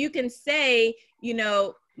 So you can say,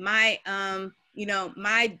 my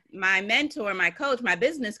mentor, my coach, my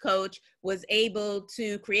business coach was able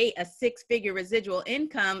to create a 6-figure residual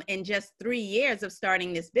income in just 3 years of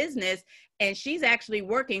starting this business. And she's actually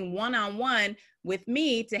working one-on-one with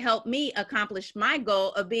me to help me accomplish my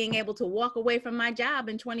goal of being able to walk away from my job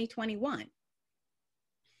in 2021.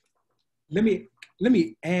 Let me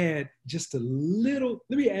add just let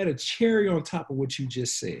me add a cherry on top of what you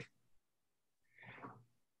just said.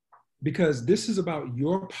 Because this is about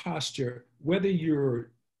your posture, whether you're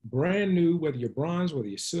brand new, whether you're bronze, whether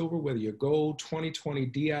you're silver, whether you're gold, 2020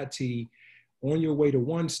 DIT, on your way to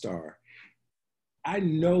 1-star. I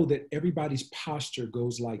know that everybody's posture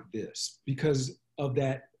goes like this because of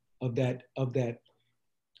that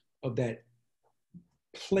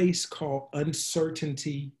place called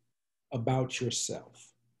uncertainty about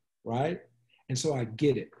yourself, right? And so I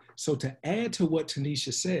get it. So to add to what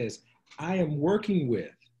Tanisha says, I am working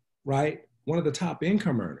with, right, one of the top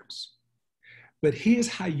income earners. But here's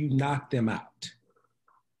how you knock them out.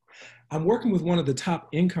 I'm working with one of the top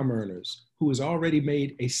income earners who has already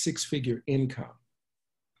made a 6-figure income.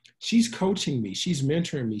 She's coaching me, she's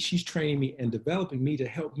mentoring me, she's training me and developing me to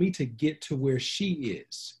help me to get to where she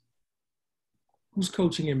is. Who's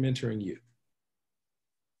coaching and mentoring you?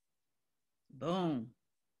 Boom.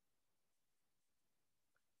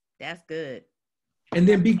 That's good. And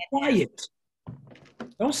then be quiet.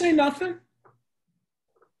 Don't say nothing.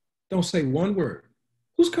 Don't say one word.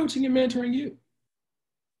 Who's coaching and mentoring you?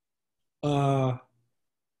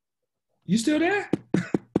 You still there?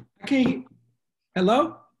 I can't.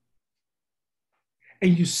 Hello?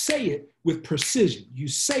 And you say it with precision. You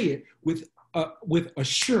say it with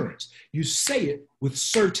assurance. You say it with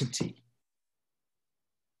certainty.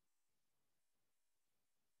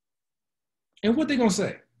 And what they gonna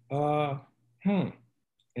say? Ain't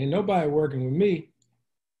nobody working with me.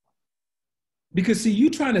 Because see, you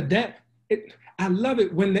trying to I love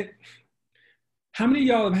it when how many of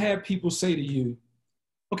y'all have had people say to you,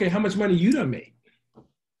 okay, how much money you done made?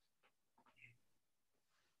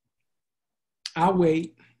 I'll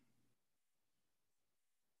wait.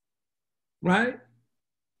 Right?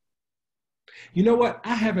 You know what?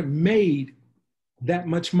 I haven't made that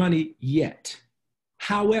much money yet.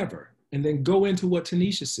 However, and then go into what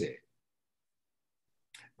Tanisha said.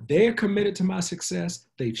 They're committed to my success.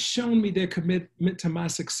 They've shown me their commitment to my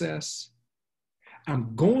success.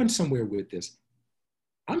 I'm going somewhere with this.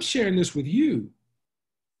 I'm sharing this with you,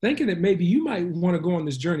 thinking that maybe you might want to go on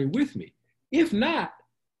this journey with me. If not,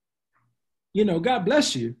 God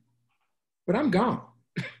bless you, but I'm gone.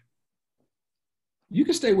 You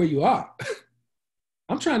can stay where you are.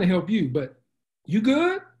 I'm trying to help you, but you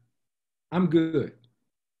good? I'm good.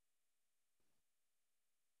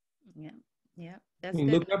 Yeah. That's you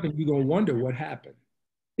look up and you're going to wonder what happened.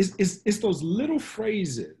 It's those little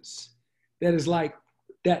phrases that is like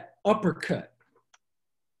that uppercut,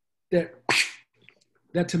 that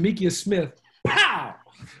Tamekia Smith, pow!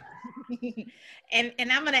 And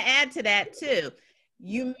I'm going to add to that too.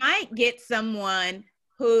 You might get someone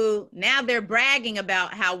who now they're bragging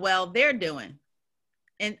about how well they're doing.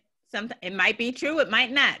 And sometimes it might be true, it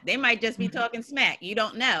might not. They might just be talking smack. You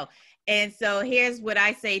don't know. And so here's what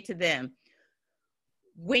I say to them.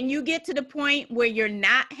 When you get to the point where you're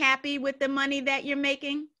not happy with the money that you're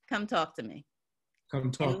making, come talk to me.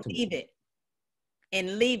 Come talk to me. Leave it.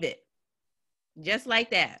 And leave it. Just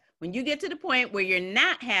like that. When you get to the point where you're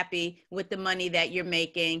not happy with the money that you're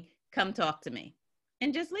making, come talk to me.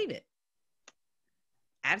 And just leave it.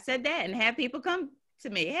 I've said that and have people come to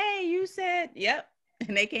me. Hey, you said, yep.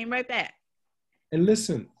 And they came right back. And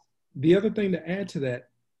listen, the other thing to add to that,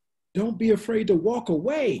 don't be afraid to walk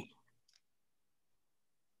away.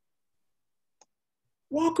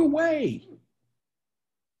 Walk away.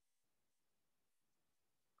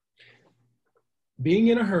 Being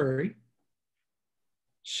in a hurry,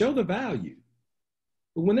 show the value.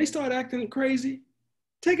 But when they start acting crazy,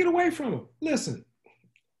 take it away from them. Listen,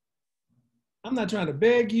 I'm not trying to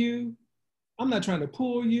beg you. I'm not trying to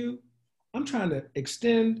pull you. I'm trying to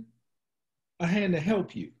extend a hand to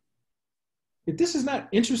help you. If this is not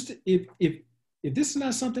interested, if this is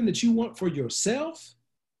not something that you want for yourself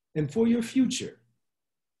and for your future,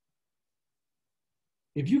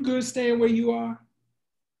 if you're good staying where you are,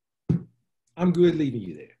 I'm good leaving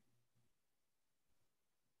you there.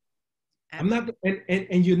 I'm not,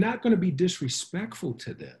 and you're not going to be disrespectful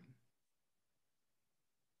to them.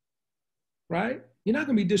 Right? You're not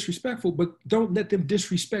going to be disrespectful, but don't let them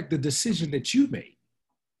disrespect the decision that you made.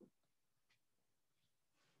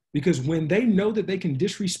 Because when they know that they can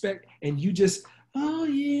disrespect and you just, oh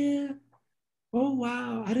yeah, oh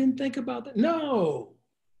wow, I didn't think about that. No.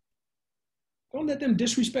 Don't let them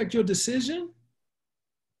disrespect your decision.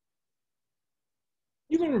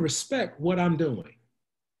 You're going to respect what I'm doing.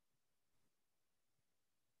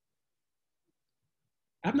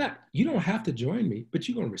 You don't have to join me, but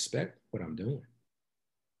you're going to respect what I'm doing.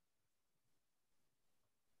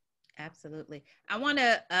 Absolutely. I want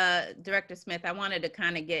to, Director Smith, I wanted to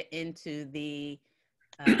kind of get into the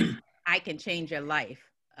I can change your life.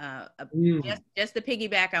 Just to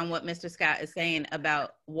piggyback on what Mr. Scott is saying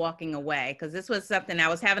about walking away, because this was something I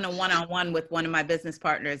was having a one-on-one with one of my business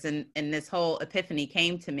partners, and this whole epiphany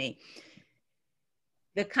came to me.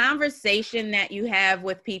 The conversation that you have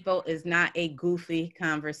with people is not a goofy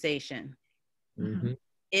conversation. Mm-hmm.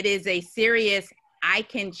 It is a serious, I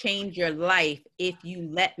can change your life if you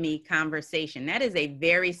let me conversation. That is a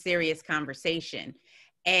very serious conversation.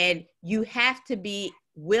 And you have to be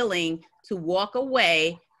willing to walk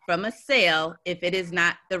away from a sale if it is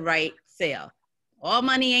not the right sale. All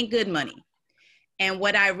money ain't good money. And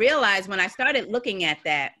what I realized when I started looking at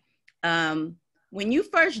that, when you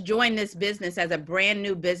first join this business as a brand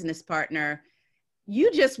new business partner,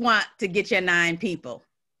 you just want to get your 9 people,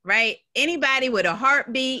 right? Anybody with a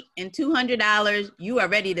heartbeat and $200, you are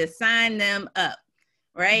ready to sign them up,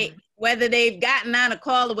 right? Mm-hmm. Whether they've gotten on a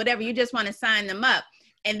call or whatever, you just want to sign them up.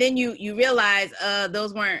 And then you realize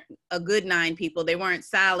those weren't a good 9 people. They weren't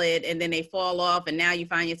solid. And then they fall off. And now you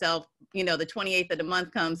find yourself, the 28th of the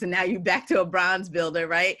month comes and now you're back to a bronze builder,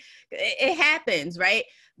 right? It happens, right?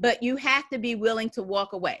 But you have to be willing to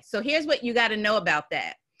walk away. So here's what you got to know about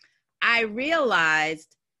that. I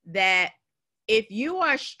realized that if you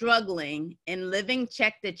are struggling and living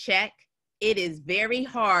check to check, it is very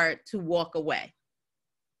hard to walk away.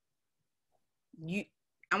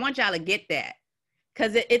 I want y'all to get that.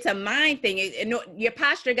 Because it's a mind thing. Your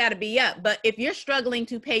posture got to be up. But if you're struggling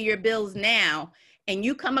to pay your bills now and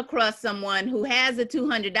you come across someone who has the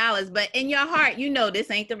 $200, but in your heart, this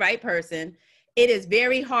ain't the right person, it is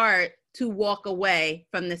very hard to walk away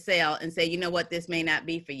from the sale and say, you know what, this may not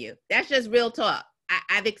be for you. That's just real talk.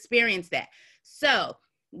 I've experienced that. So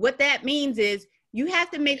what that means is you have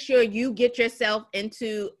to make sure you get yourself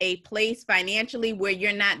into a place financially where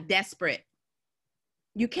you're not desperate.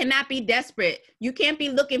 You cannot be desperate. You can't be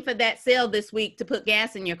looking for that sale this week to put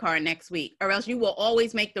gas in your car next week, or else you will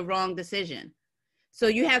always make the wrong decision. So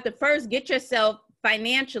you have to first get yourself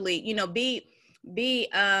financially, be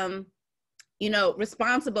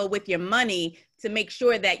responsible with your money to make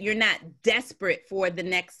sure that you're not desperate for the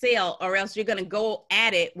next sale, or else you're going to go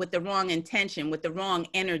at it with the wrong intention, with the wrong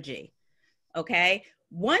energy. Okay.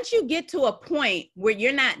 Once you get to a point where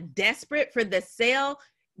you're not desperate for the sale,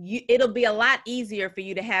 it'll be a lot easier for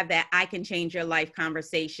you to have that I can change your life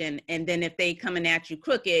conversation. And then if they coming at you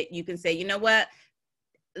crooked, you can say, you know what,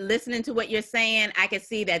 listening to what you're saying, I can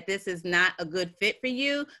see that this is not a good fit for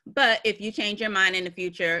you. But if you change your mind in the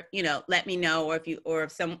future, let me know. Or if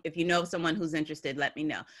you know someone who's interested, let me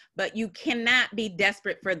know. But you cannot be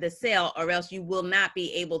desperate for the sale, or else you will not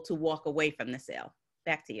be able to walk away from the sale.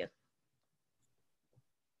 Back to you.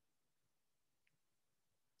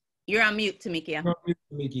 You're on mute, Tamekia.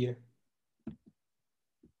 Tamekia.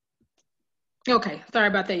 Okay, sorry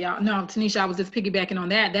about that, y'all. No, Tanisha, I was just piggybacking on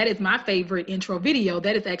that. That is my favorite intro video.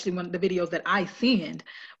 That is actually one of the videos that I send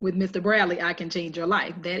with Mr. Bradley, I Can Change Your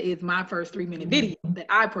Life. That is my first 3-minute video that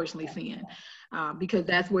I personally send because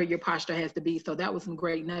that's where your posture has to be. So that was some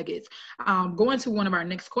great nuggets. Going to one of our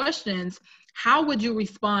next questions, how would you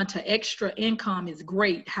respond to extra income is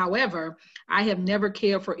great. However, I have never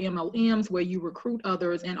cared for MLMs where you recruit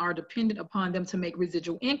others and are dependent upon them to make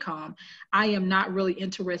residual income. I am not really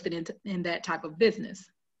interested in that type of business.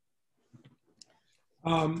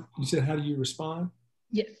 You said, how do you respond?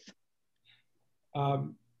 Yes.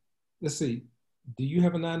 Let's see. Do you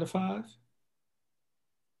have a 9-to-5?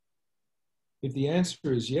 If the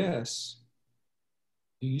answer is yes,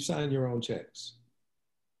 do you sign your own checks?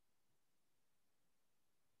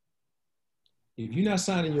 If you're not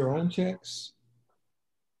signing your own checks,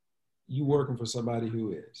 you're working for somebody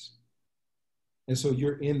who is. And so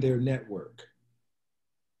you're in their network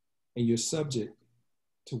and you're subject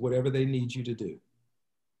to whatever they need you to do.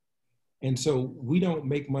 And so we don't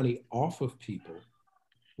make money off of people.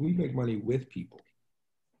 We make money with people.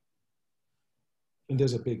 And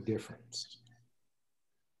there's a big difference.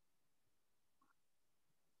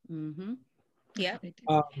 Mm-hmm. Yeah.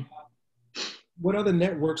 What other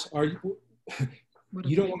networks are you?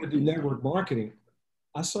 You don't want to do network marketing.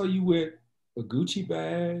 I saw you with a Gucci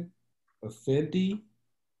bag, a Fendi.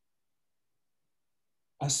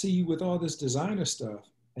 I see you with all this designer stuff.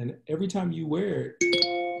 And every time you wear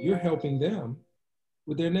it, you're helping them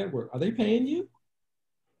with their network. Are they paying you?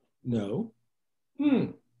 No.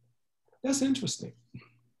 That's interesting.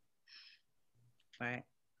 Right.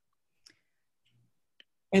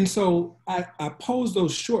 And so I pose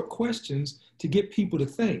those short questions to get people to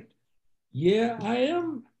think, yeah, I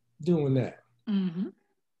am doing that. Mm-hmm.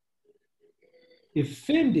 If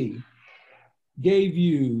Fendi gave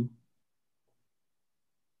you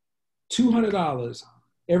 $200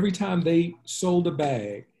 every time they sold a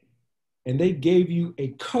bag, and they gave you a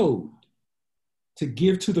code to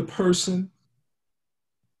give to the person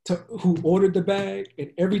who ordered the bag,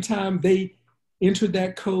 and every time they entered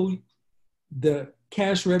that code, the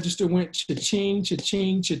cash register went cha-ching,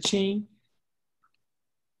 cha-ching, cha-ching.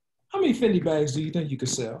 How many Fendi bags do you think you could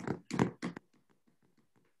sell?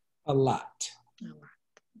 A lot.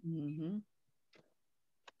 Mm-hmm.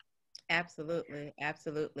 Absolutely,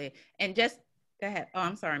 absolutely. And just go ahead. Oh,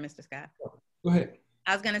 I'm sorry, Mr. Scott. Go ahead.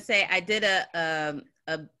 I was going to say I did a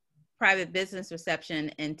private business reception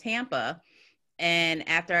in Tampa, and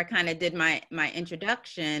after I kind of did my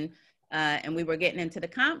introduction, and we were getting into the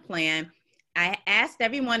comp plan, I asked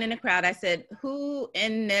everyone in the crowd. I said, "Who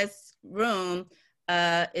in this room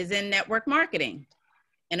is in network marketing?"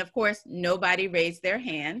 And of course, nobody raised their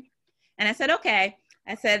hand. And I said, "Okay."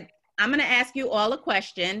 I said, "I'm going to ask you all a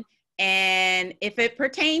question, and if it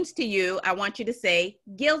pertains to you, I want you to say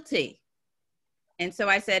guilty." And so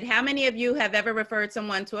I said, "How many of you have ever referred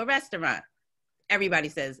someone to a restaurant?" Everybody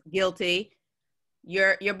says guilty.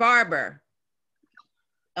 Your barber,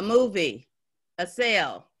 a movie, a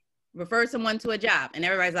sale, refer someone to a job. And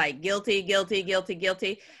everybody's like, guilty, guilty, guilty,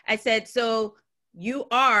 guilty. I said, so you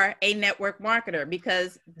are a network marketer,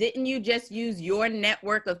 because didn't you just use your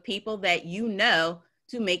network of people that you know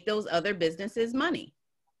to make those other businesses money?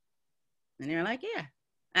 And they're like, yeah.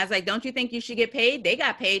 I was like, don't you think you should get paid? They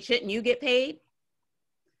got paid. Shouldn't you get paid?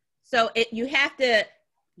 So you have to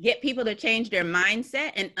get people to change their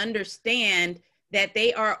mindset and understand that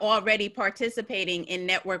they are already participating in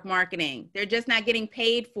network marketing. They're just not getting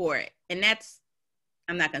paid for it. And that's,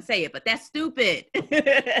 I'm not gonna say it, but that's stupid,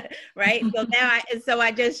 right? So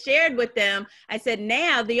I just shared with them, I said,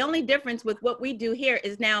 now the only difference with what we do here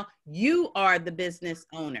is now you are the business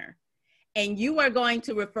owner, and you are going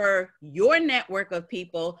to refer your network of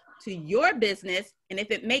people to your business. And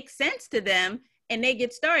if it makes sense to them and they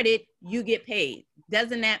get started, you get paid.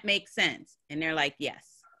 Doesn't that make sense? And they're like,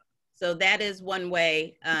 yes. So that is one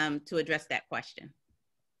way to address that question.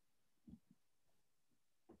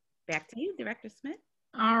 Back to you, Director Smith.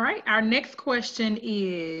 All right, our next question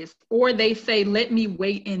is, or they say, let me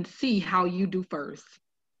wait and see how you do first.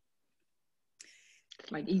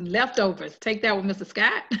 It's like eating leftovers. Take that one, Mr.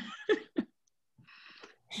 Scott.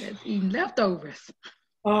 That's eating leftovers.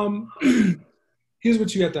 Here's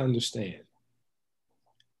what you have to understand.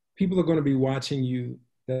 People are going to be watching you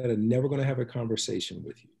that are never going to have a conversation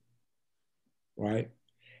with you, right?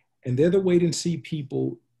 And they're the wait and see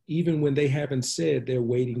people, even when they haven't said they're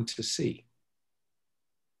waiting to see.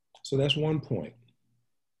 So that's one point.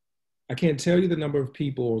 I can't tell you the number of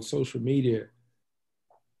people on social media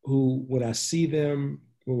who, when I see them,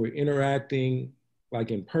 when we're interacting,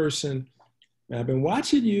 like in person. And I've been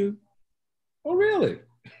watching you. Oh, really?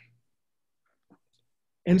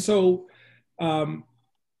 And so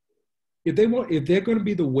if they're going to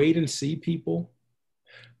be the wait and see people,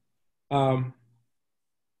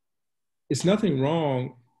 it's nothing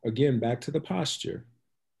wrong, again, back to the posture.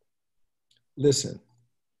 Listen,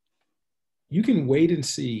 you can wait and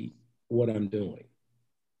see what I'm doing.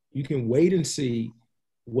 You can wait and see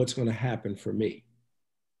what's going to happen for me.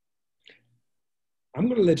 I'm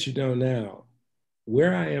going to let you know now,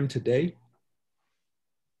 where I am today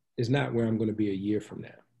is not where I'm going to be a year from now.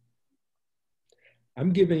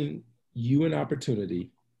 I'm giving you an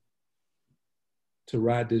opportunity to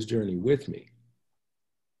ride this journey with me.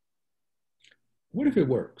 What if it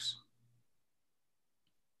works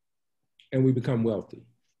and we become wealthy?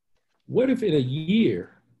 What if in a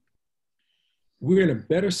year we're in a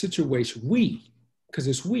better situation? We, because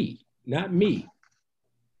it's we, not me.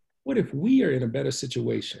 What if we are in a better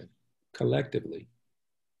situation collectively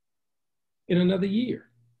in another year?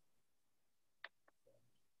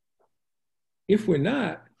 If we're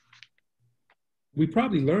not, we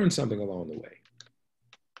probably learned something along the way.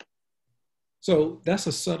 So that's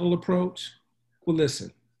a subtle approach. Well,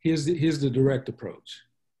 listen, here's the direct approach.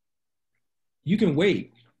 You can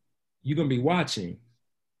wait. You're going to be watching.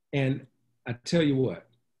 And I tell you what,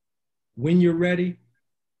 when you're ready,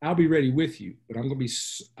 I'll be ready with you, but I'm going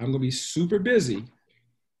to be super busy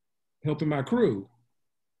helping my crew.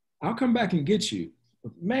 I'll come back and get you.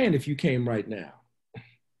 But man, if you came right now.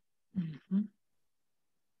 Mm-hmm.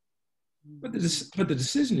 But the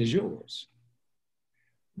decision is yours.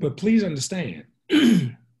 But please understand,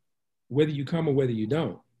 whether you come or whether you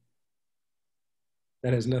don't,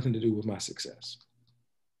 that has nothing to do with my success.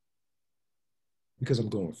 Because I'm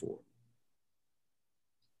going for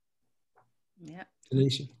it. Yeah.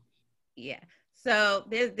 Tanisha? Yeah. So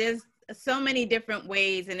there's so many different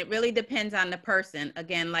ways, and it really depends on the person.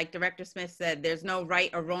 Again, like Director Smith said, there's no right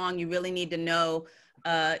or wrong. You really need to know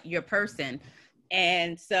your person.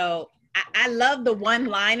 And so I love the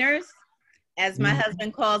one-liners, as my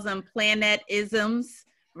husband calls them, planet-isms,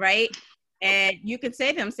 right? And you could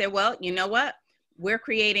say to them, say, well, you know what? We're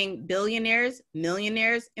creating billionaires,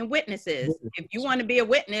 millionaires, and witnesses. If you want to be a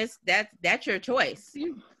witness, that's your choice.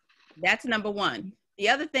 That's number one. The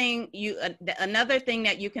other thing another thing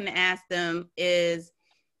that you can ask them is,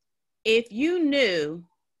 if you knew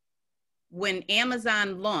when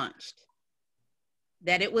Amazon launched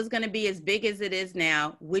that it was going to be as big as it is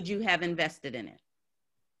now, would you have invested in it?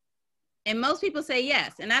 And most people say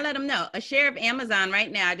yes. And I let them know a share of Amazon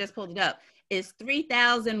right now, I just pulled it up, is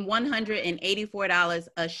 $3,184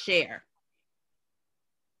 a share.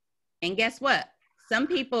 And guess what? Some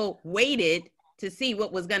people waited to see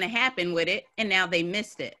what was going to happen with it, and now they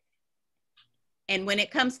missed it. And when it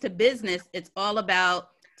comes to business, it's all about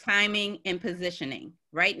timing and positioning.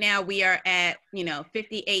 Right now we are at,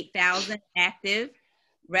 58,000 active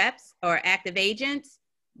reps or active agents.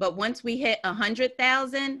 But once we hit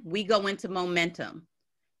 100,000, we go into momentum.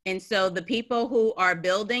 And so the people who are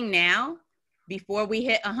building now, before we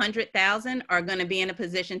hit 100,000, are going to be in a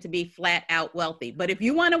position to be flat out wealthy. But if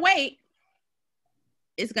you want to wait,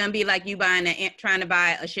 it's going to be like you trying to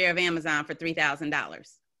buy a share of Amazon for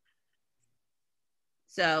 $3,000.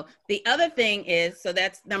 So the other thing is, so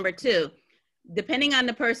that's number two, depending on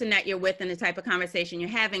the person that you're with and the type of conversation you're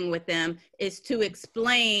having with them, is to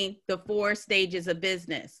explain the 4 stages of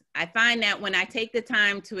business. I find that when I take the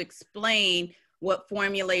time to explain what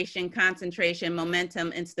formulation, concentration,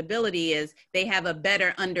 momentum, and stability is, they have a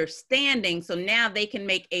better understanding. So now they can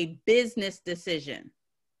make a business decision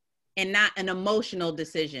and not an emotional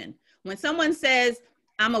decision. When someone says,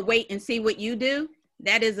 I'm gonna wait and see what you do,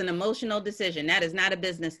 that is an emotional decision. That is not a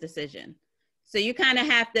business decision. So you kind of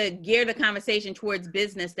have to gear the conversation towards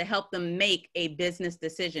business to help them make a business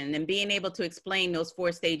decision. And being able to explain those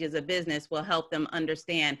 4 stages of business will help them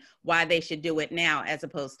understand why they should do it now as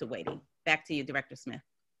opposed to waiting. Back to you, Director Smith.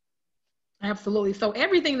 Absolutely. So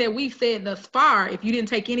everything that we've said thus far, if you didn't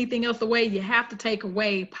take anything else away, you have to take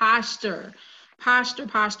away posture. Posture,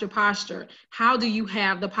 posture, posture. How do you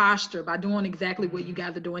have the posture? By doing exactly what you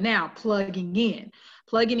guys are doing now, plugging in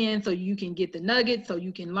so you can get the nuggets, so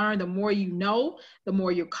you can learn. The more you know, the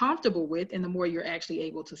more you're comfortable with, and the more you're actually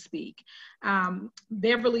able to speak.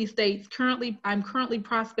 Beverly states, I'm currently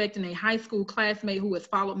prospecting a high school classmate who has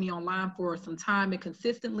followed me online for some time and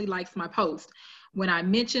consistently likes my post. When I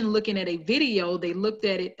mentioned looking at a video, they looked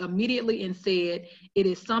at it immediately and said it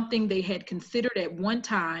is something they had considered at one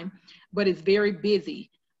time, but it's very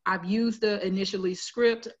busy. I've used the initially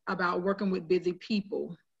script about working with busy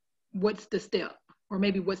people. What's the step? Or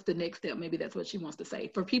maybe what's the next step? Maybe that's what she wants to say.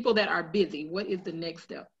 For people that are busy, what is the next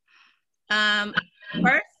step?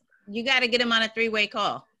 First, you got to get them on a 3-way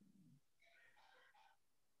call.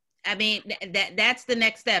 I mean, that's the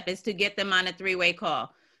next step, is to get them on a 3-way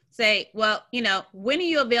call. Say, well, you know, when are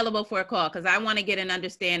you available for a call? Because I want to get an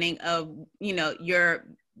understanding of, you know, your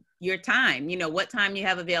time, you know, what time you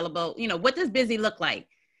have available, you know, what does busy look like?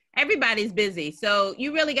 Everybody's busy. So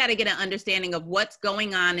you really got to get an understanding of what's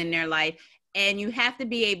going on in their life. And you have to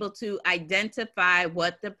be able to identify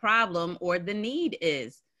what the problem or the need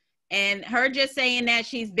is. And her just saying that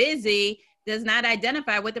she's busy does not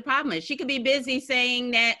identify what the problem is. She could be busy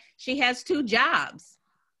saying that she has 2 jobs.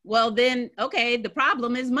 Well, then, okay, the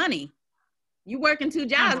problem is money. You working 2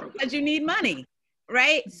 jobs because you need money,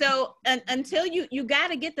 right? So until you got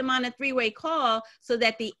to get them on a 3-way call so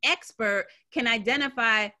that the expert can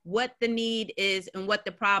identify what the need is and what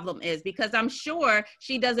the problem is, because I'm sure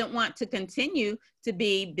she doesn't want to continue to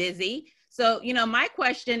be busy. So, you know, my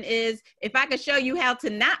question is, if I could show you how to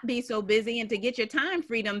not be so busy and to get your time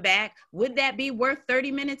freedom back, would that be worth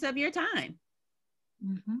 30 minutes of your time?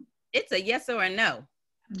 Mm-hmm. It's a yes or a no.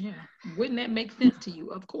 Yeah. Wouldn't that make sense to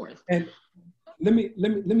you? Of course. And let me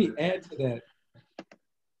add to that.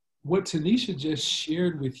 What Tanisha just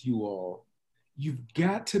shared with you all, you've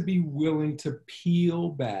got to be willing to peel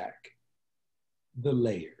back the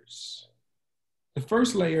layers. The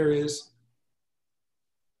first layer is,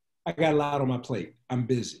 I got a lot on my plate. I'm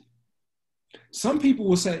busy. Some people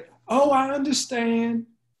will say, oh, I understand.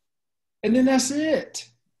 And then that's it.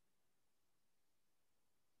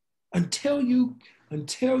 Until you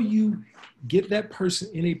get that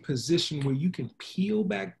person in a position where you can peel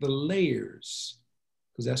back the layers,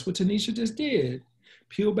 because that's what Tanisha just did,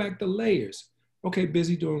 peel back the layers. Okay,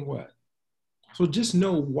 busy doing what? So just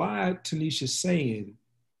know why Tanisha's saying,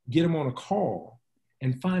 get them on a call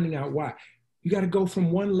and finding out why. You got to go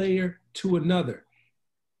from one layer to another.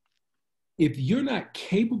 If you're not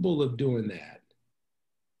capable of doing that,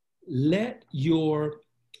 let your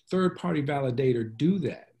third-party validator do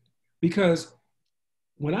that. Because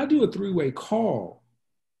when I do a 3-way call,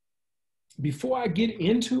 before I get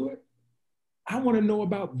into it, I want to know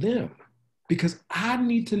about them, because I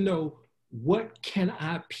need to know, what can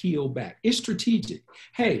I peel back? It's strategic.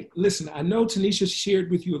 Hey, listen, I know Tanisha shared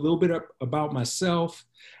with you a little bit about myself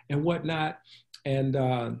and whatnot.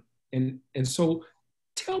 And so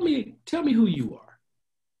tell me who you are.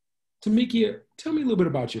 Tamekia, tell me a little bit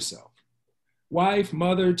about yourself. Wife,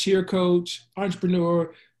 mother, cheer coach,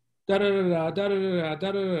 entrepreneur, da-da-da-da, da-da-da-da,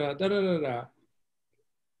 da-da-da-da, da-da-da-da,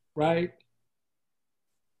 right?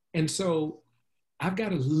 And so I've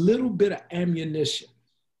got a little bit of ammunition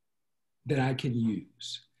that I can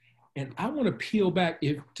use. And I want to peel back.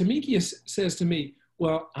 If Tamekia says to me,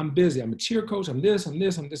 well, I'm busy, I'm a cheer coach, I'm this, I'm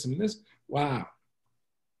this, I'm this, I'm this. Wow.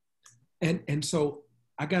 And so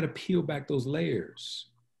I got to peel back those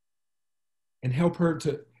layers and help her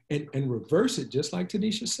to, and reverse it, just like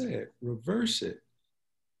Tanisha said, reverse it.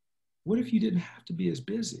 What if you didn't have to be as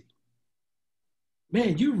busy?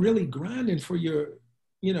 Man, you're really grinding for your,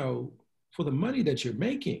 you know, for the money that you're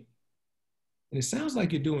making. And it sounds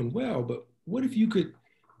like you're doing well, but what if you could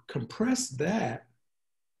compress that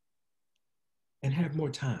and have more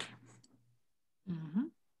time? Mm-hmm.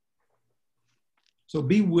 So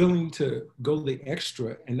be willing to go the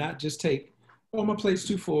extra and not just take, oh, my plate's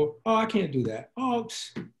too full. Oh, I can't do that. Oh,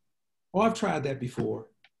 I've tried that before.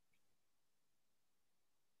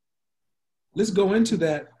 Let's go into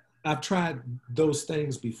that. I've tried those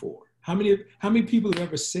things before. How many people have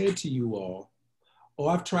ever said to you all, oh,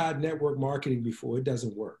 I've tried network marketing before, it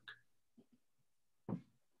doesn't work?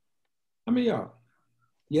 How many of y'all?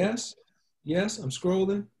 Yes, yes, I'm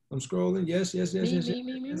scrolling, yes, yes, yes, yes, yes.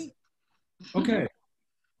 Me. Okay.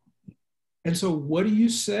 And so what do you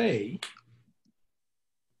say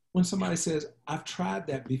when somebody says, I've tried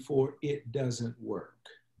that before, it doesn't work?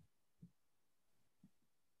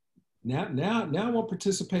 Now I want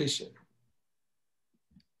participation.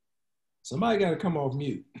 Somebody got to come off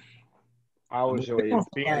mute. How was your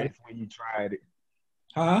experience when you tried it?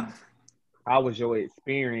 Huh? How was your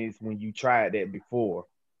experience when you tried that before?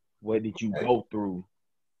 What did you go through?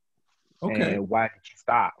 Okay. And why did you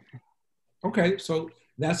stop? Okay, so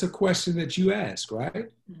that's a question that you ask, right?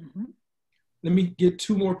 Mm-hmm. Let me get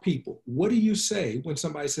 2 more people. What do you say when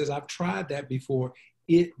somebody says, I've tried that before,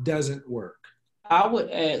 it doesn't work? I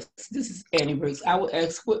would ask, this is Annie Briggs, I would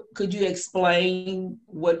ask, could you explain,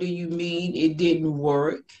 what do you mean it didn't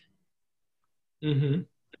work? Mm-hmm.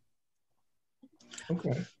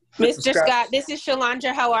 Okay. Mr. Scott, this is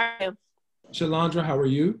Shalandra. How are you? Shalandra, how are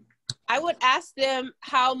you? I would ask them,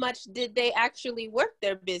 how much did they actually work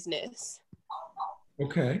their business?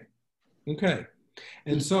 Okay. Okay.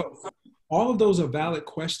 And so all of those are valid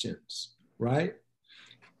questions, right?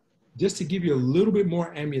 Just to give you a little bit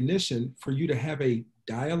more ammunition for you to have a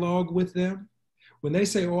dialogue with them. When they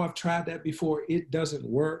say, oh, I've tried that before, it doesn't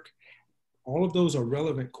work, all of those are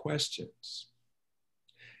relevant questions.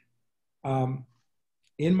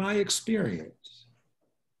 In my experience,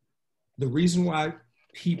 the reason why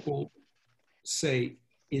people say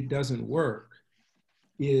it doesn't work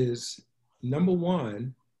is, number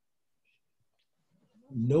one,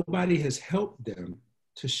 nobody has helped them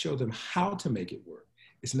to show them how to make it work.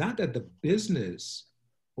 It's not that the business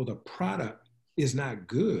or the product is not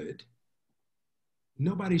good.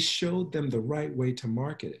 Nobody showed them the right way to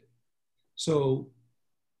market it. So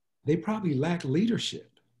they probably lack leadership.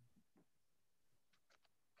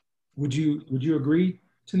 Would you agree,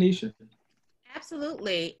 Tanisha?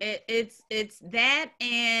 Absolutely. It's that,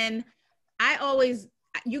 and I always,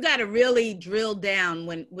 you got to really drill down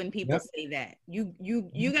when people say that.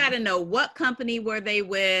 You got to know what company were they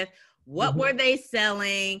with, what were they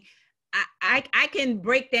selling. I can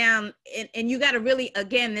break down, and you got to really,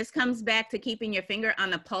 again, this comes back to keeping your finger on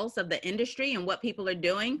the pulse of the industry and what people are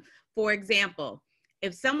doing. For example,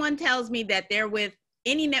 if someone tells me that they're with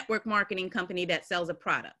any network marketing company that sells a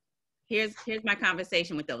product, here's my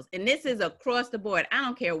conversation with those. And this is across the board. I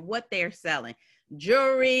don't care what they're selling.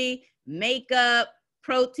 Jewelry, makeup,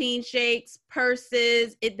 protein shakes,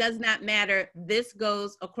 purses, it does not matter. This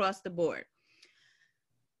goes across the board.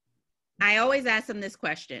 I always ask them this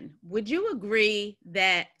question. Would you agree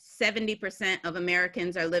that 70% of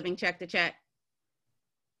Americans are living check to check?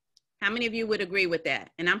 How many of you would agree with that?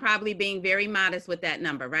 And I'm probably being very modest with that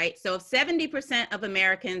number, right? So if 70% of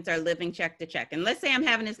Americans are living check to check, and let's say I'm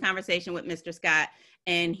having this conversation with Mr. Scott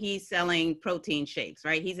and he's selling protein shakes,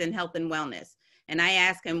 right? He's in health and wellness. And I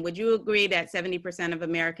ask him, would you agree that 70% of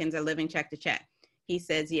Americans are living check to check? He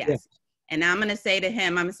says yes. Yes. And I'm gonna say to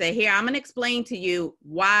him, I'm gonna say, here, I'm gonna explain to you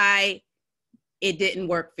why it didn't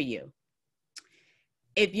work for you.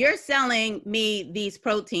 If you're selling me these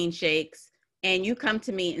protein shakes and you come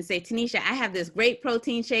to me and say, Tanisha, I have this great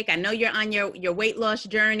protein shake. I know you're on your weight loss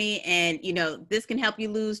journey and you know, this can help you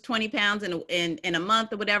lose 20 pounds in a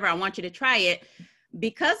month or whatever. I want you to try it.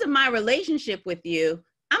 Because of my relationship with you,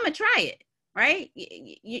 I'm gonna try it, right?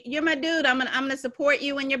 You're my dude. I'm gonna support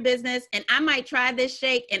you in your business, and I might try this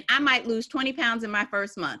shake and I might lose 20 pounds in my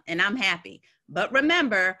first month and I'm happy. But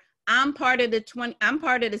remember, I'm part of the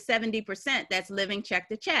 70% that's living check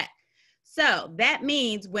to check. So that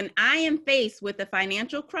means when I am faced with a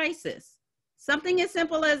financial crisis, something as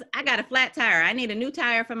simple as I got a flat tire, I need a new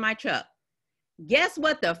tire for my truck. Guess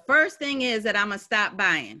what the first thing is that I'm gonna stop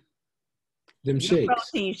buying? Them shakes.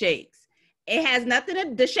 Protein shakes. It has nothing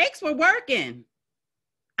to, the shakes were working.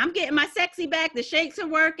 I'm getting my sexy back. The shakes are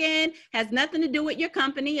working. Has nothing to do with your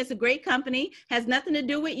company. It's a great company. Has nothing to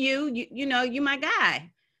do with you. You know, you my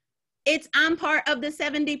guy. I'm part of the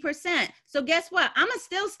 70%. So guess what? I'm gonna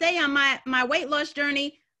still stay on my weight loss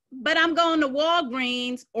journey, but I'm going to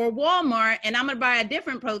Walgreens or Walmart and I'm gonna buy a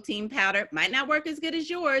different protein powder. Might not work as good as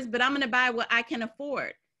yours, but I'm gonna buy what I can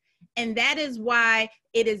afford. And that is why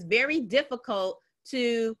it is very difficult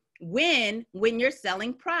to win when you're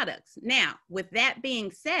selling products. Now, with that being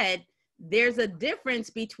said, there's a difference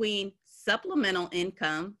between supplemental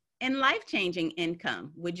income and life-changing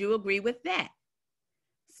income. Would you agree with that?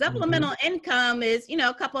 Supplemental income is, you know,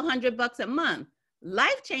 a couple $100 a month.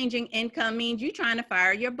 Life-changing income means you trying to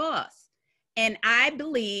fire your boss. And I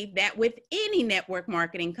believe that with any network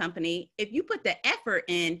marketing company, if you put the effort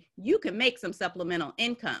in, you can make some supplemental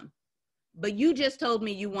income. But you just told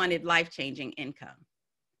me you wanted life-changing income.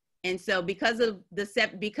 And so because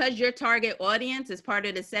your target audience is part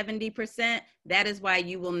of the 70%, that is why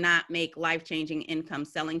you will not make life-changing income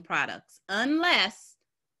selling products unless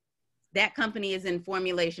that company is in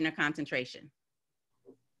formulation or concentration,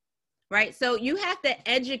 right? So you have to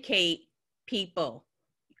educate people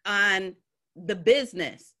on the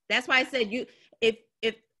business. That's why I said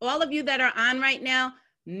if all of you that are on right now,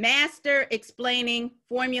 master explaining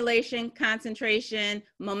formulation, concentration,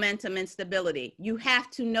 momentum, and stability. You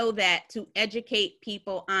have to know that to educate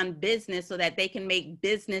people on business so that they can make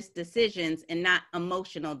business decisions and not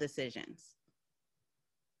emotional decisions.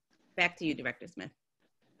 Back to you, Director Smith.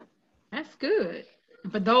 That's good.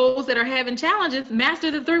 And for those that are having challenges,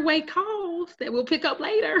 master the three-way calls that we'll pick up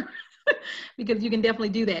later because you can definitely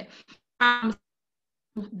do that.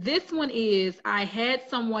 This one is, I had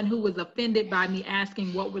someone who was offended by me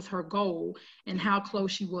asking what was her goal and how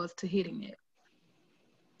close she was to hitting it.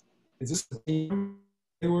 Is this a team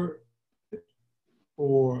viewer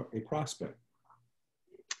or a prospect?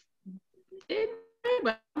 It might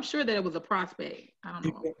but I'm sure that it was a prospect. I don't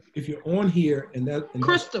know. If you're on here and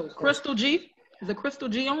Crystal G. Is it Crystal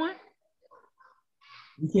G on?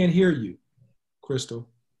 We can't hear you, Crystal.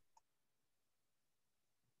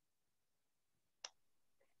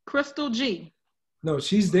 Crystal G. No,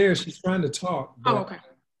 she's there. She's trying to talk. Oh, okay.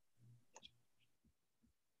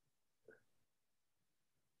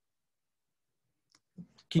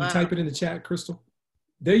 Can you type it in the chat, Crystal?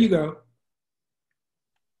 There you go.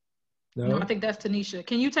 No, I think that's Tanisha.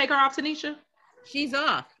 Can you take her off, Tanisha? She's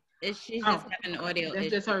off. She's just having an audio issue.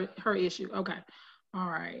 That's just her issue. Okay. All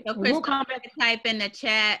right. So Crystal, we'll come back. Type in the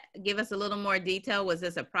chat. Give us a little more detail. Was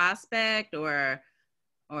this a prospect or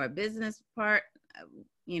a business part?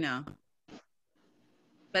 You know.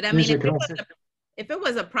 But I mean, if it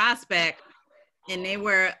was a prospect and they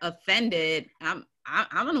were offended, I'm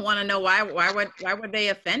gonna want to know why were they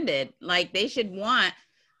offended? Like they should want.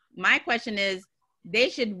 My question is, they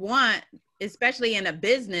should want, especially in a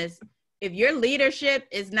business, if your leadership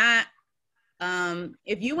is not,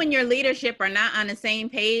 if you and your leadership are not on the same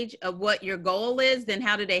page of what your goal is, then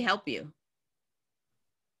how do they help you?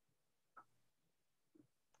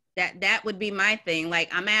 That would be my thing.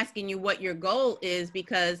 Like, I'm asking you what your goal is,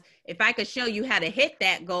 because if I could show you how to hit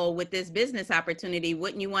that goal with this business opportunity,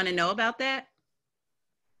 wouldn't you want to know about that?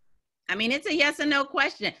 I mean, it's a yes or no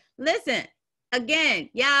question. Listen,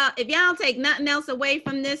 again, y'all, if y'all don't take nothing else away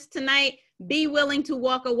from this tonight, be willing to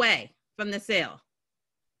walk away from the sale.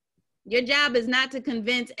 Your job is not to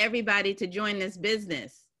convince everybody to join this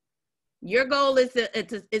business. Your goal is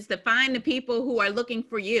to find the people who are looking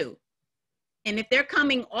for you. And if they're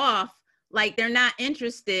coming off like they're not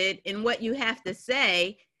interested in what you have to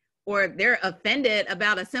say, or they're offended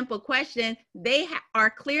about a simple question, they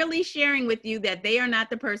are clearly sharing with you that they are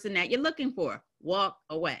not the person that you're looking for. Walk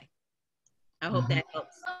away. I hope that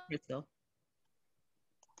helps, Crystal.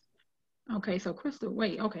 Okay, so Crystal,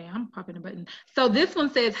 wait, okay, I'm popping the button. So this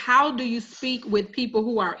one says, how do you speak with people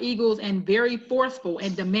who are egos and very forceful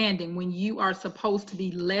and demanding when you are supposed to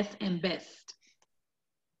be less and best?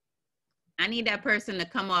 I need that person to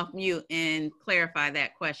come off mute and clarify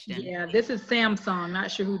that question. Yeah, this is Samsung. Not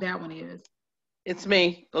sure who that one is. It's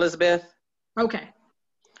me, Elizabeth. Okay.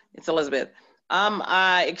 It's Elizabeth.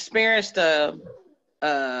 I experienced I'm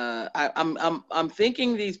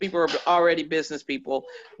thinking these people are already business people,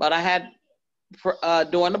 but I had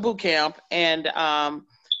during the boot camp, and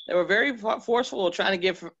they were very forceful trying to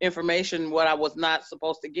give information what I was not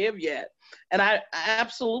supposed to give yet, and I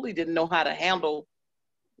absolutely didn't know how to handle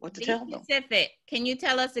what to tell them. Specific. Can you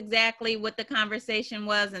tell us exactly what the conversation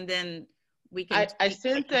was, and then we can. I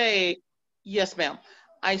sent a yes, ma'am.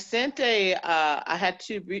 I sent a I had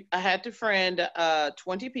to friend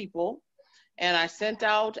 20 people. And I sent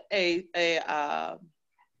out a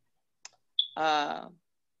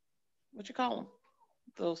what you call them?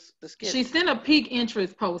 The skits. She sent a peak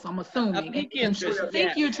interest post, I'm assuming. A peak interest. I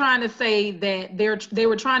think you're trying to say that they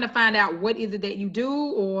were trying to find out what is it that you do,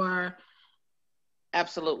 or.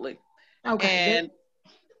 Absolutely. Okay. And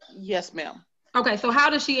yes, ma'am. Okay, so how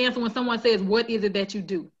does she answer when someone says, what is it that you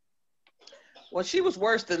do? Well, she was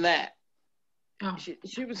worse than that. Oh.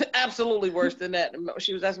 She was absolutely worse than that.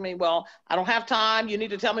 She was asking me, well, I don't have time. You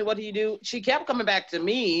need to tell me what do you do. She kept coming back to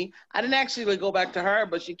me. I didn't actually go back to her,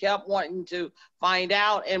 but she kept wanting to find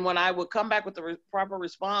out. And when I would come back with the proper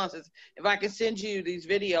responses, if I can send you these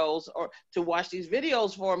videos or to watch these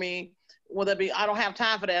videos for me, will that be, I don't have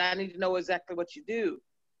time for that. I need to know exactly what you do.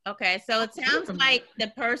 Okay, so it sounds like the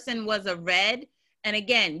person was a red. And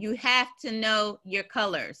again, you have to know your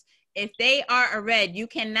colors. If they are a red, you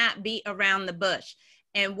cannot be around the bush.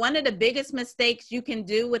 And one of the biggest mistakes you can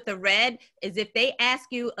do with a red is if they ask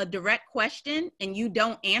you a direct question and you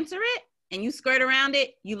don't answer it and you skirt around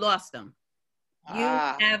it, you lost them. You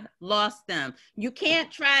have lost them. You can't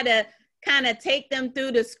try to kind of take them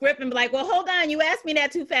through the script and be like, well, hold on, you asked me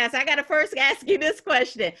that too fast. I got to first ask you this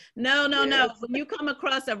question. No. When you come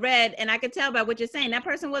across a red, and I can tell by what you're saying, that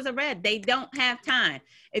person was a red. They don't have time.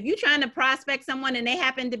 If you're trying to prospect someone and they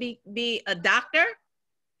happen to be a doctor,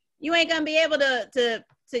 you ain't going to be able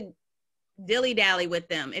to dilly-dally with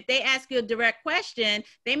them. If they ask you a direct question,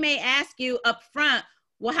 they may ask you up front,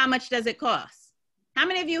 well, how much does it cost? How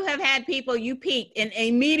many of you have had people you peak and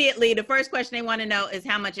immediately the first question they want to know is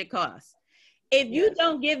how much it costs? If you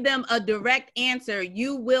don't give them a direct answer,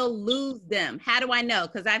 you will lose them. How do I know?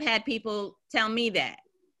 Because I've had people tell me that.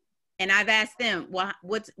 And I've asked them, well,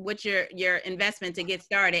 what's your investment to get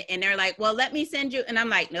started? And they're like, well, let me send you. And I'm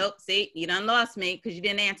like, nope, see, you done lost me because you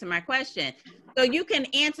didn't answer my question. So you can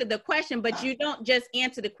answer the question, but you don't just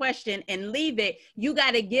answer the question and leave it. You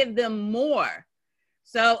got to give them more.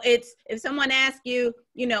 So it's, if someone asks you,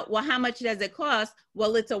 you know, well, how much does it cost?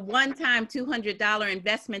 Well, it's a one-time $200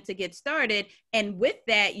 investment to get started. And with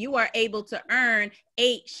that, you are able to earn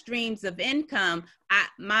 8 streams of income.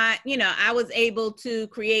 I was able to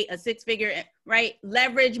create a 6-figure, right?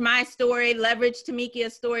 Leverage my story, leverage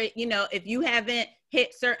Tamekia's story. You know, if you haven't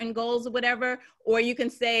hit certain goals or whatever, or you can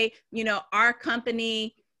say, you know, our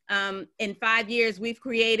company, in 5 years, we've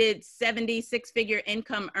created 70 6-figure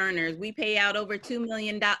income earners. We pay out over $2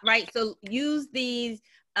 million, right? So use these,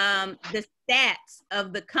 the stats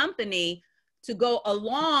of the company to go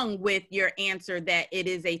along with your answer that it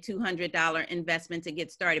is a $200 investment to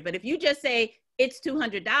get started. But if you just say it's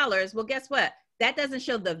 $200, well, guess what? That doesn't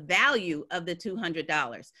show the value of the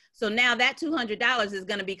 $200. So now that $200 is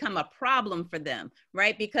going to become a problem for them,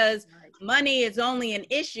 right? Because money is only an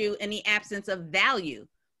issue in the absence of value.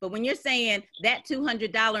 But when you're saying that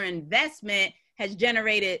 $200 investment has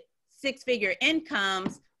generated 6-figure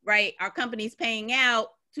incomes, right? Our company's paying out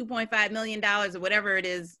 $2.5 million or whatever it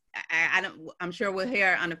is. I'm sure we'll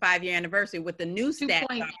hear on the 5-year anniversary with the new stats.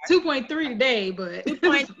 2.3 today, but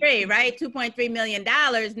 2.3, right? $2.3 million.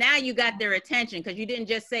 Now you got their attention because you didn't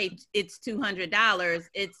just say it's $200.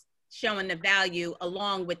 It's showing the value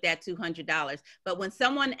along with that $200. But when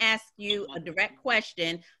someone asks you a direct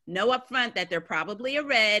question, know upfront that they're probably a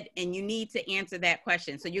red and you need to answer that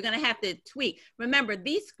question. So you're going to have to tweak. Remember,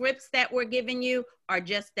 these scripts that we're giving you are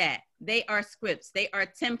just that. They are scripts. They are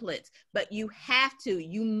templates, but you have to,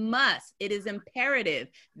 you must, it is imperative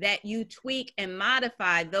that you tweak and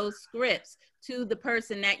modify those scripts to the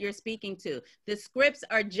person that you're speaking to. The scripts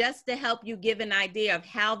are just to help you give an idea of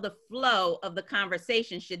how the flow of the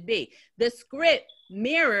conversation should be. The script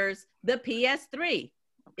mirrors the PS3.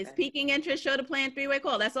 It's piquing interest, show the plan, 3-way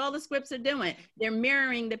call. That's all the scripts are doing. They're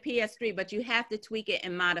mirroring the PS3, but you have to tweak it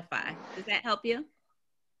and modify. Does that help you?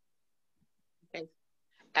 Okay.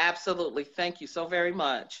 Absolutely. Thank you so very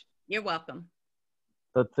much. You're welcome.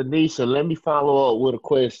 So Tanisha, let me follow up with a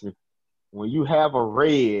question. When you have a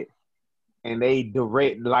red and they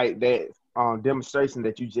direct like that demonstration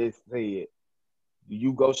that you just said, do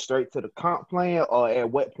you go straight to the comp plan, or at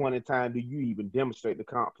what point in time do you even demonstrate the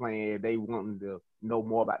comp plan if they wanting to know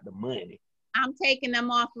more about the money? I'm taking them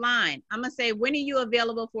offline. I'm gonna say, when are you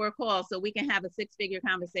available for a call so we can have a 6-figure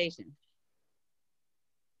conversation?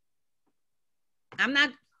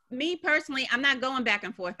 Me personally, I'm not going back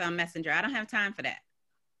and forth on Messenger. I don't have time for that.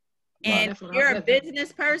 And if you're a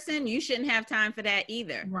business person, you shouldn't have time for that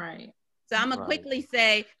either. Right. So I'm gonna quickly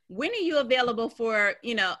say, when are you available for,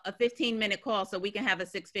 you know, a 15-minute call so we can have a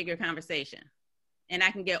 6-figure conversation and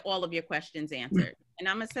I can get all of your questions answered? And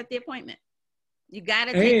I'm gonna set the appointment. You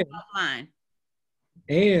gotta take them offline.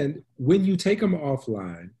 And when you take them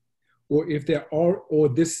offline, or if there are, or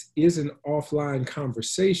this is an offline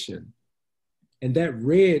conversation, and that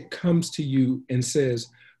red comes to you and says,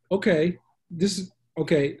 okay,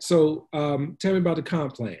 so tell me about the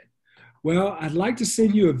comp plan. Well, I'd like to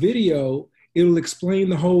send you a video. It'll explain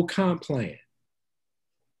the whole comp plan.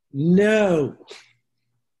 No.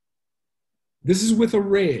 This is with a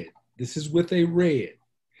red. This is with a red.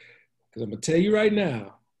 Because I'm going to tell you right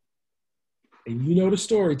now, and you know the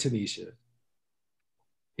story, Tanisha,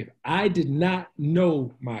 if I did not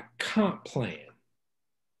know my comp plan,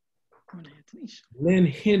 Lynn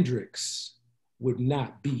Hendricks would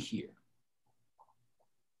not be here.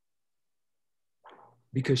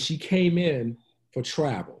 Because she came in for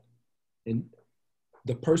travel. And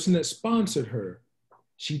the person that sponsored her,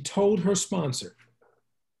 she told her sponsor,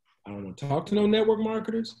 I don't want to talk to no network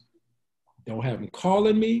marketers. Don't have them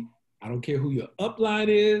calling me. I don't care who your upline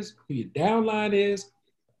is, who your downline is.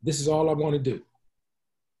 This is all I want to do.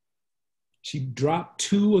 She dropped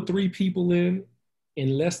 2 or 3 people in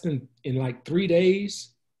like 3 days.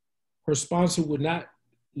 Her sponsor would not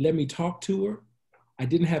let me talk to her. I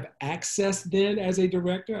didn't have access then as a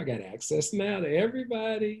director. I got access now to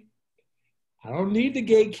everybody. I don't need the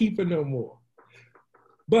gatekeeper no more.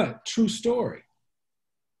 But true story,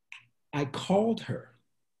 I called her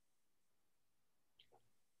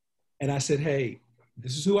and I said, hey,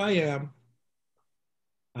 this is who I am.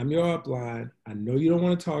 I'm your upline. I know you don't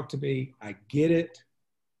want to talk to me. I get it.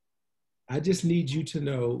 I just need you to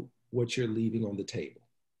know what you're leaving on the table.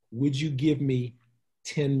 Would you give me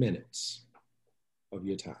 10 minutes of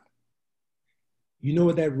your time? You know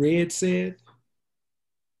what that red said?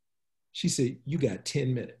 She said, you got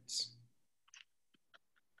 10 minutes.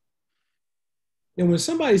 And when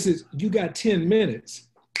somebody says, you got 10 minutes,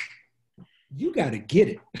 you got to get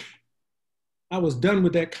it. I was done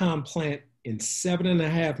with that comp plan in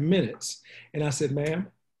 7.5 minutes. And I said, ma'am,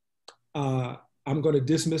 I'm going to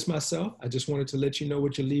dismiss myself. I just wanted to let you know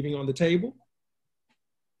what you're leaving on the table.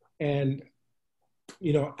 and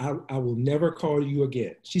I will never call you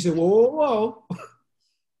again. She said, whoa, whoa, whoa.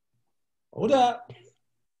 Hold up.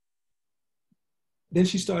 Then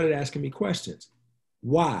she started asking me questions.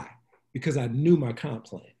 Why? Because I knew my comp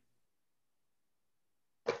plan.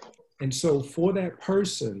 And so for that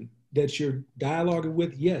person that you're dialoguing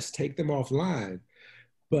with, yes, take them offline,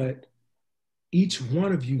 but each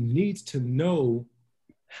one of you needs to know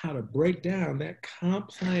how to break down that comp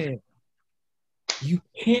plan. You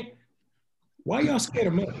can't, why y'all scared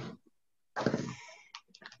of money?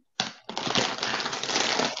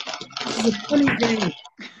 This is a funny game.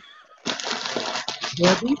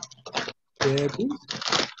 Debbie.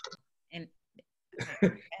 And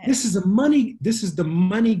this is the money game. This is the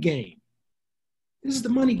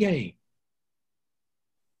money game.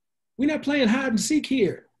 We're not playing hide and seek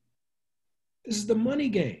here. This is the money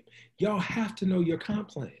game. Y'all have to know your comp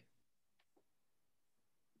plan.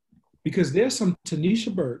 Because there's some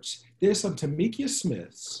Tanisha Burks, there's some Tamekia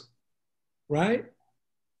Smiths, right?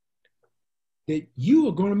 That you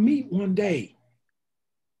are going to meet one day.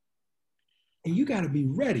 And you got to be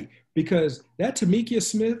ready, because that Tamekia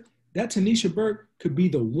Smith, that Tanisha Burke could be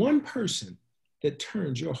the one person that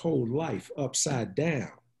turns your whole life upside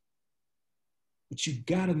down. But you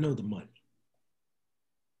got to know the money.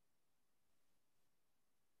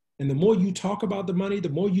 And the more you talk about the money, the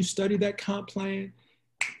more you study that comp plan.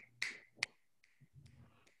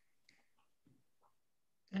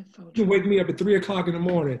 That's so true. You can wake me up at 3 o'clock in the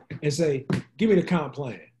morning and say, give me the comp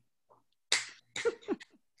plan.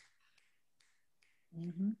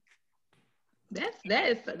 Mm-hmm.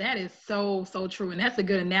 That is so true, and that's a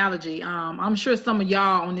good analogy. I'm sure some of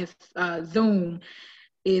y'all on this Zoom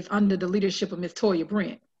is under the leadership of Miss Toya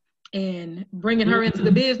Brent, and bringing her into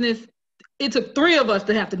the business. It took 3 of us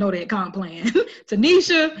to have to know that comp plan.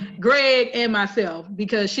 Tanisha, Greg, and myself,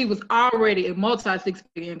 because she was already a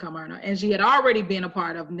multi-six-figure income earner, and she had already been a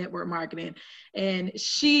part of network marketing, and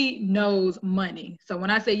she knows money. So when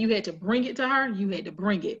I say you had to bring it to her, you had to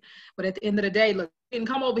bring it. But at the end of the day, look, you didn't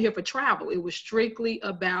come over here for travel. It was strictly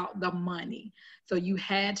about the money. So you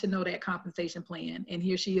had to know that compensation plan. And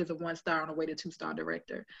here she is, a 1-star on the way to 2-star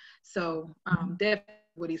director. So definitely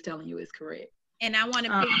what he's telling you is correct. And I want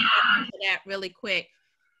to piggyback into that really quick.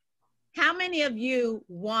 How many of you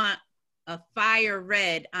want a fire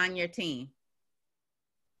red on your team?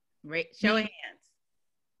 Right, show of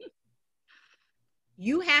hands.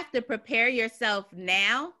 You have to prepare yourself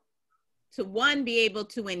now to, 1, be able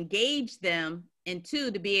to engage them, and 2,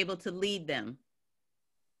 to be able to lead them.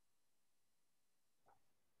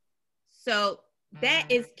 So that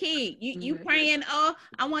is key. You praying, oh,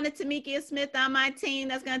 I want a Tamekia Smith on my team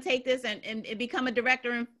that's going to take this and become a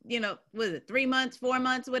director in, what is it, 3 months, 4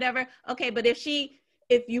 months, whatever. Okay, but if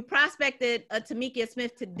you prospected a Tamekia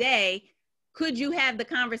Smith today, could you have the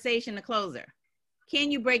conversation to close her?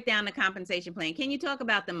 Can you break down the compensation plan? Can you talk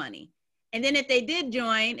about the money? And then if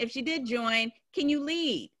she did join, can you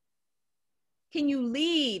lead? Can you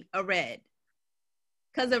lead a red?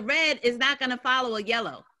 Because a red is not going to follow a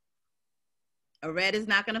yellow. A red is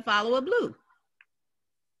not going to follow a blue.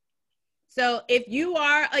 So if you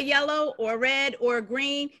are a yellow or red or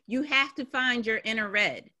green, you have to find your inner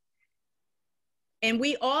red. And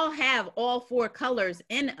we all have all 4 colors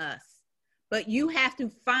in us, but you have to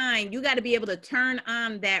you got to be able to turn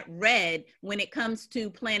on that red when it comes to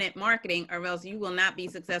planet marketing, or else you will not be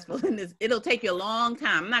successful in this. It'll take you a long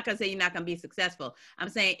time. I'm not going to say you're not going to be successful. I'm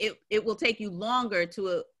saying it will take you longer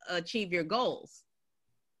to achieve your goals.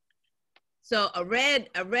 So a red,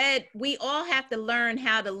 we all have to learn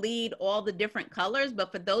how to lead all the different colors.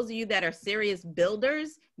 But for those of you that are serious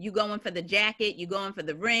builders, you going for the jacket, you going for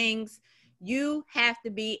the rings, you have to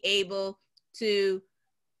be able to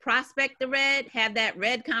prospect the red, have that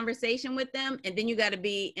red conversation with them, and then you got to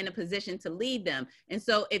be in a position to lead them. And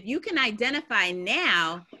so if you can identify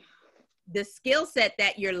now the skill set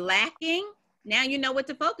that you're lacking, now you know what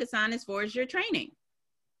to focus on as far as your training,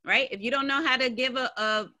 right? If you don't know how to give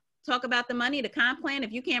talk about the money, the comp plan,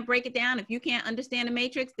 if you can't break it down, if you can't understand the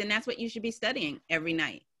matrix, then that's what you should be studying every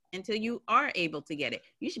night until you are able to get it.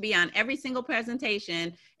 You should be on every single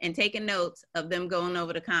presentation and taking notes of them going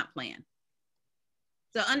over the comp plan.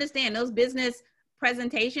 So understand, those business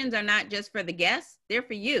presentations are not just for the guests, they're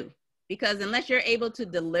for you. Because unless you're able to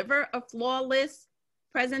deliver a flawless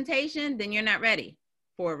presentation, then you're not ready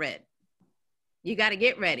for a red. You got to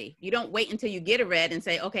get ready. You don't wait until you get a red and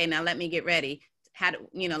say, okay, now let me get ready.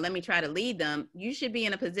 Let me try to lead them. You should be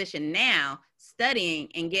in a position now studying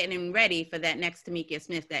and getting ready for that next Tamekia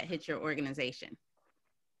Smith that hits your organization.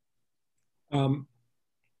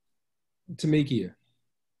 Tamekia.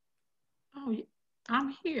 Oh,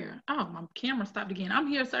 I'm here. Oh, my camera stopped again. I'm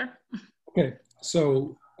here, sir. Okay,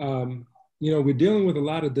 so we're dealing with a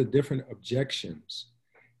lot of the different objections,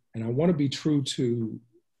 and I want to be true to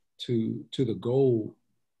the goal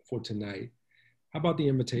for tonight. How about the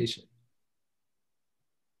invitation?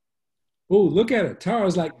 Oh, look at it.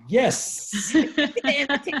 Tara's like, yes.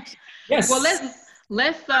 Yes. Well,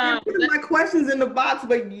 let's put my questions in the box,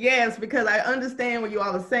 but yes, because I understand what you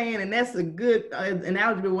all are saying, and that's a good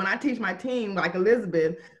analogy. But when I teach my team, like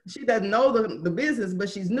Elizabeth, she doesn't know the business, but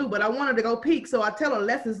she's new. But I wanted to go peek, so I tell her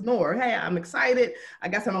less is more. Hey, I'm excited. I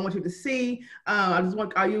got something I want you to see. I just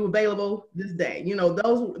want. Are you available this day?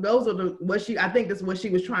 Those are I think that's what she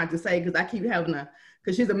was trying to say, because I keep having to.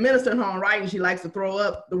 Because she's a minister in her own right, and she likes to throw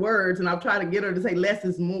up the words, and I'll try to get her to say less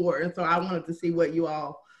is more. And so I wanted to see what you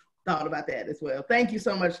all thought about that as well. Thank you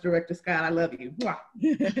so much, Director Scott. I love you.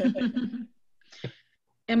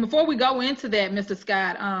 And before we go into that, Mr.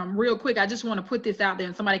 Scott, real quick, I just want to put this out there,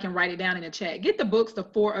 and somebody can write it down in the chat. Get the books, The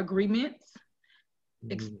 4 Agreements.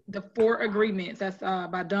 The 4 Agreements. That's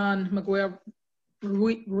by Don Miguel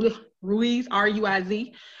Ruiz,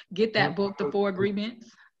 R-U-I-Z. Get that book, The 4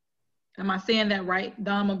 Agreements. Am I saying that right?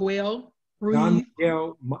 Don Miguel Ruiz?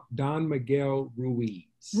 Don Miguel Ruiz.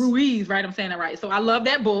 Ruiz, right? I'm saying that right. So I love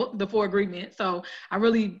that book, The 4 Agreements. So I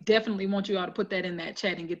really definitely want you all to put that in that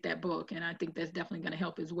chat and get that book. And I think that's definitely going to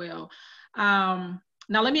help as well. Now,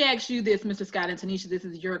 let me ask you this, Mr. Scott and Tanisha, this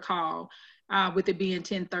is your call. With it being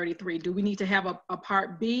 10:33, do we need to have a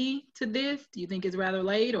part B to this? Do you think it's rather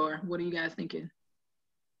late, or what are you guys thinking?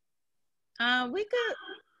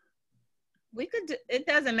 We could, it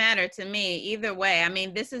doesn't matter to me either way. I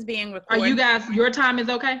mean, this is being recorded. Are you guys, your time is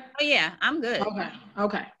okay? Oh yeah, I'm good.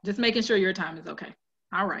 Okay. Just making sure your time is okay.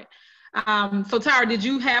 All right. So Tara, did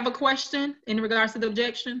you have a question in regards to the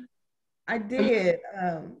objection? I did.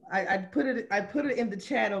 I put it in the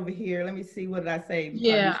chat over here. Let me see, what did I say?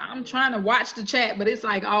 Yeah, I'm trying to watch the chat, but it's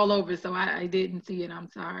like all over, so I didn't see it. I'm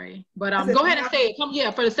sorry. But go ahead and say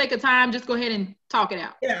it. For the sake of time, just go ahead and talk it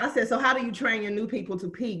out. Yeah, I said, so how do you train your new people to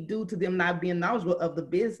peak due to them not being knowledgeable of the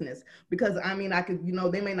business? Because I mean, I could,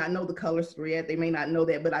 they may not know the colors yet, they may not know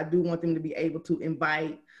that, but I do want them to be able to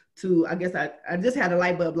invite to, I guess I just had a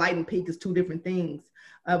light bulb. Light and peak is 2 different things.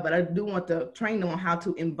 But I do want to train them on how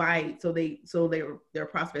to invite so their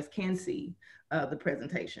prospects can see the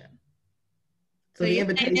presentation. So the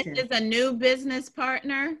invitation. This is a new business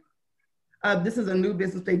partner? This is a new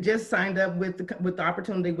business. They just signed up with the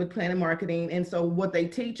opportunity with Planet Marketing. And so what they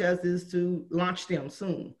teach us is to launch them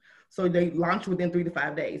soon. So they launch within 3 to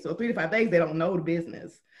 5 days. So 3 to 5 days, they don't know the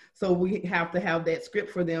business. So we have to have that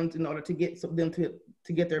script for them in order to get them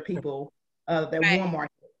to get their people that warm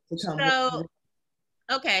market to come.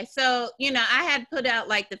 Okay, so, I had put out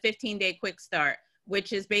like the 15-day quick start,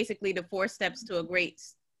 which is basically the 4 steps to a great,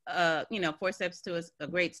 4 steps to a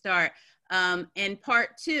great start. And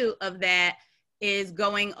part 2 of that is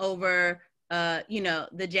going over,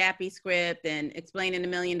 the JAPI script and explaining the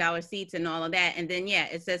 $1 million seats and all of that. And then,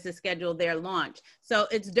 it says to schedule their launch. So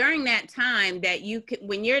it's during that time that you can,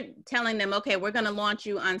 when you're telling them, okay, we're going to launch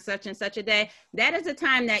you on such and such a day, that is a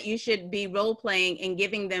time that you should be role playing and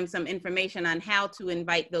giving them some information on how to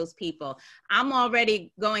invite those people. I'm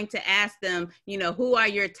already going to ask them, who are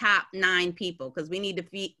your top 9 people? Because we need to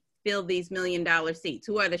fill these $1 million seats.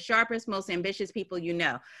 Who are the sharpest, most ambitious people you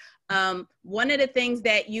know? One of the things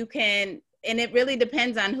that you can, and it really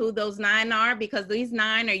depends on who those 9 are, because these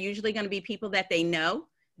 9 are usually going to be people that they know.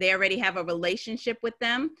 They already have a relationship with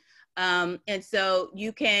them. And so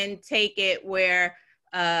you can take it where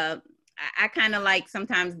I kind of like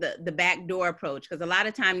sometimes the backdoor approach, because a lot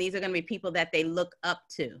of time these are going to be people that they look up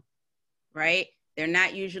to, right? They're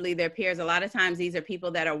not usually their peers. A lot of times these are people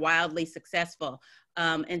that are wildly successful.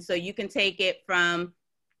 And so you can take it from,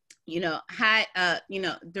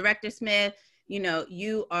 Director Smith,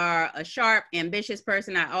 you are a sharp, ambitious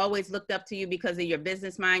person. I always looked up to you because of your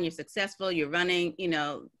business mind. You're successful. You're running,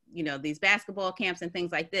 these basketball camps and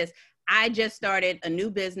things like this. I just started a new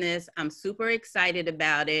business. I'm super excited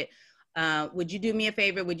about it. Would you do me a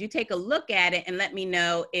favor? Would you take a look at it and let me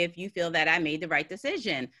know if you feel that I made the right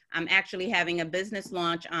decision? I'm actually having a business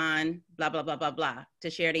launch on blah, blah, blah, blah, blah, to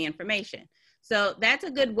share the information. So that's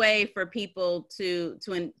a good way for people to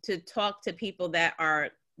talk to people that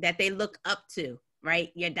they look up to,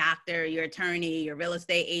 right? Your doctor, your attorney, your real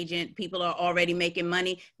estate agent, people are already making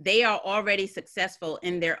money. They are already successful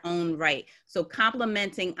in their own right. So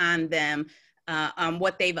complimenting on them, on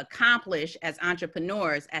what they've accomplished as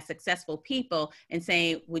entrepreneurs, as successful people, and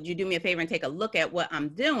saying, would you do me a favor and take a look at what I'm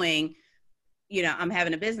doing? I'm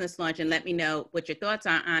having a business launch, and let me know what your thoughts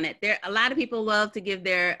are on it. A lot of people love to give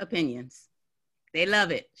their opinions. They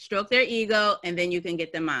love it. Stroke their ego, and then you can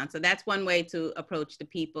get them on. So that's one way to approach the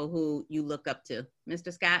people who you look up to.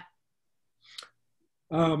 Mr. Scott?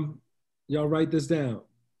 Y'all write this down.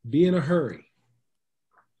 Be in a hurry.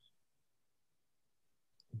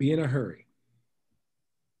 Be in a hurry.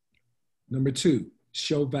 Number 2,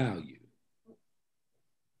 show value.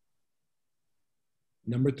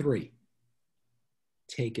 Number 3,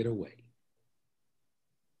 take it away.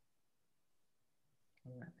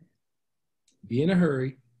 Be in a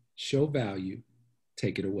hurry, show value,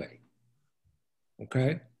 take it away.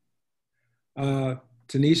 Okay?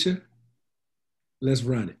 Tanisha, let's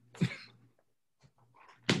run it.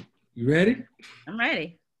 You ready? I'm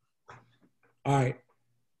ready. All right.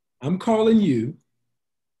 I'm calling you.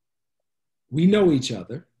 We know each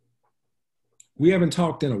other. We haven't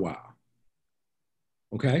talked in a while.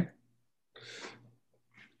 Okay?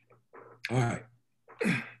 All right.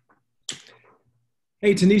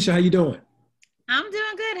 Hey, Tanisha, how you doing? I'm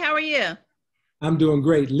doing good. How are you? I'm doing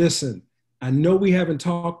great. Listen, I know we haven't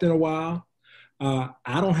talked in a while. I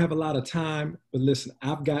don't have a lot of time, but listen,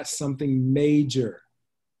 I've got something major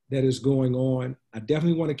that is going on. I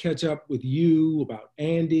definitely want to catch up with you about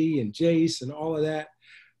Andy and Jace and all of that.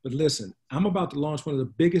 But listen, I'm about to launch one of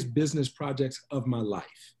the biggest business projects of my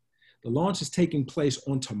life. The launch is taking place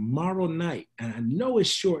on tomorrow night, and I know it's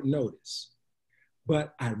short notice,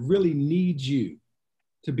 but I really need you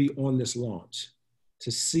to be on this launch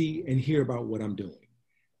to see and hear about what I'm doing.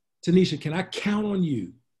 Tanisha, can I count on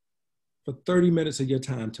you for 30 minutes of your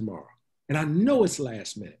time tomorrow? And I know it's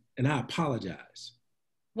last minute, and I apologize.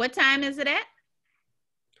 What time is it at?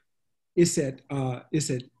 It's at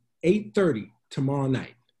 8:30 tomorrow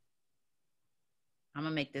night. I'm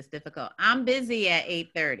gonna make this difficult. I'm busy at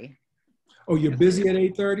 8:30. Oh, you're busy at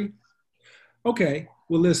 8:30? Okay,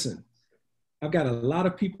 well listen, I've got a lot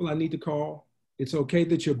of people I need to call. It's okay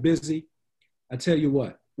that you're busy. I tell you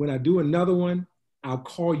what, when I do another one, I'll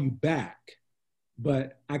call you back,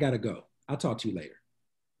 but I gotta go. I'll talk to you later.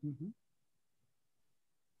 Mm-hmm.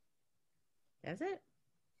 That's it.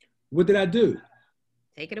 What did I do?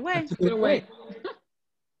 Take it away. I took it away.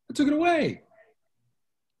 I took it away.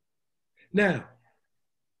 Now,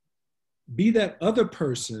 be that other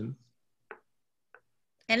person.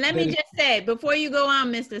 And let me just say, before you go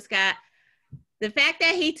on, Mr. Scott, the fact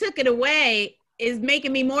that he took it away is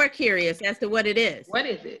making me more curious as to what it is. What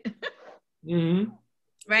is it? Mm-hmm.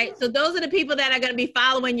 Right? So those are the people that are going to be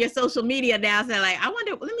following your social media now. So like, I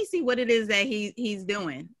wonder, let me see what it is that he's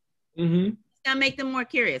doing. Mm-hmm. It's going to make them more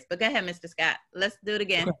curious. But go ahead, Mr. Scott. Let's do it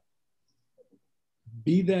again. Okay.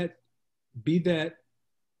 Be that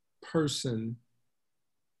person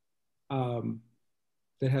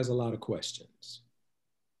that has a lot of questions.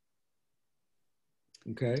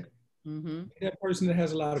 Okay? Mm-hmm. Be that person that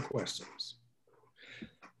has a lot of questions.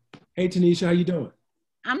 Hey, Tanisha, how you doing?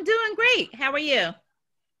 I'm doing great. How are you?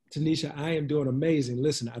 Tanisha, I am doing amazing.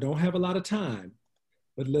 Listen, I don't have a lot of time,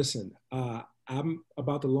 but listen, I'm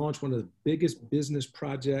about to launch one of the biggest business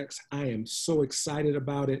projects. I am so excited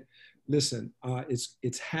about it. Listen,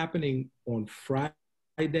 it's happening on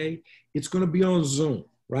Friday. It's going to be on Zoom,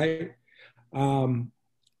 right?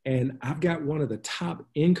 And I've got one of the top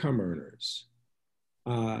income earners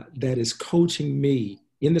that is coaching me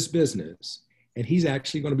in this business. And he's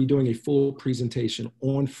actually going to be doing a full presentation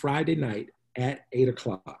on Friday night at 8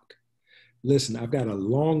 o'clock. Listen, I've got a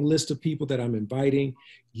long list of people that I'm inviting.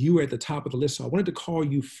 You are at the top of the list. So I wanted to call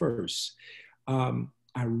you first. I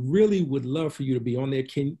really would love for you to be on there.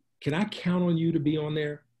 Can I count on you to be on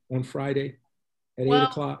there on Friday at 8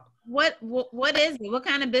 o'clock? What is it? What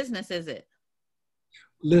kind of business is it?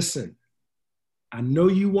 Listen, I know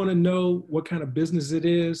you want to know what kind of business it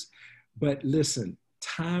is, but listen,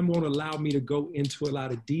 time won't allow me to go into a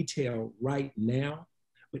lot of detail right now.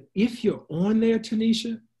 But if you're on there,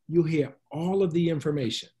 Tanisha, you'll hear all of the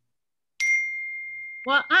information.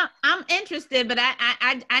 Well, I'm interested, but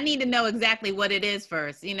I need to know exactly what it is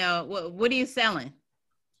first. You know, what are you selling?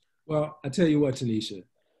 Well, I tell you what, Tanisha,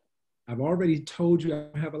 I've already told you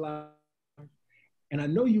I have a lot, and I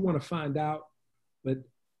know you want to find out, but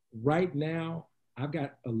right now I've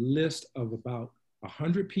got a list of about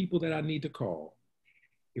 100 people that I need to call.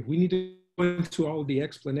 If we need to go into all the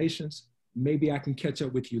explanations, maybe I can catch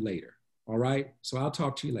up with you later. All right? So I'll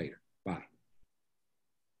talk to you later. Bye.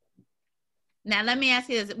 Now, let me ask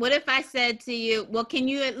you this. What if I said to you, well, can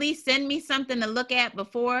you at least send me something to look at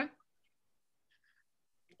before?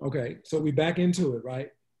 Okay. So we back into it,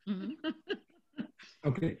 right? Mm-hmm.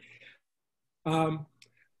 Okay.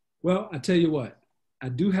 Well, I tell you what, I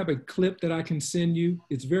do have a clip that I can send you.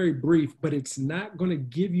 It's very brief, but it's not going to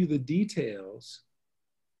give you the details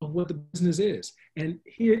of what the business is. And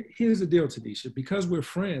here's the deal, Tanisha, because we're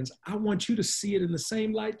friends, I want you to see it in the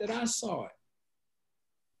same light that I saw it.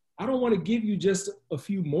 I don't want to give you just a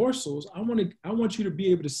few morsels. I want you to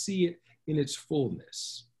be able to see it in its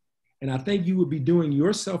fullness. And I think you would be doing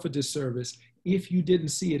yourself a disservice if you didn't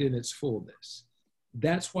see it in its fullness.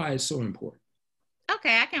 That's why it's so important.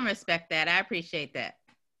 Okay, I can respect that. I appreciate that.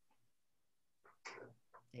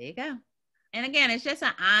 There you go. And again, it's just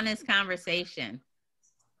an honest conversation.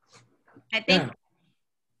 I think.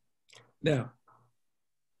 Now,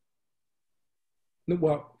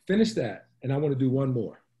 well, finish that. And I want to do one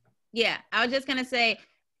more. Yeah, I was just going to say,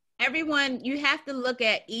 everyone, you have to look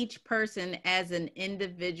at each person as an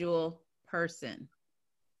individual person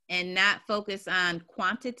and not focus on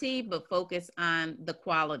quantity, but focus on the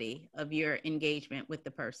quality of your engagement with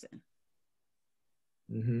the person.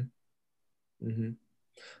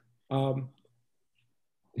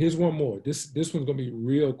 Here's one more. This one's going to be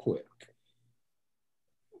real quick.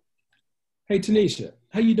 Hey, Tanisha,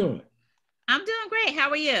 how you doing? I'm doing great. How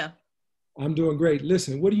are you? I'm doing great.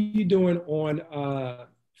 Listen, what are you doing on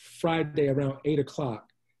Friday around 8 o'clock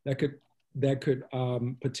that could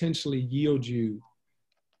potentially yield you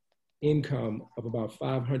income of about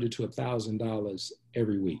 $500 to $1,000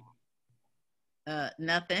 every week?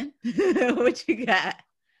 Nothing. What you got?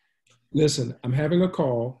 Listen, I'm having a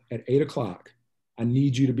call at 8 o'clock. I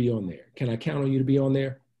need you to be on there. Can I count on you to be on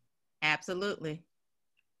there? Absolutely.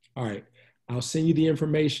 All right. I'll send you the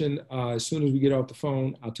information as soon as we get off the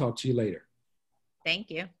phone. I'll talk to you later.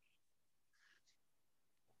 Thank you.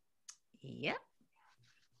 Yep.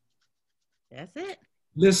 That's it.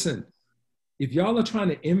 Listen, if y'all are trying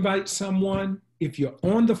to invite someone, if you're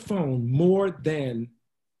on the phone more than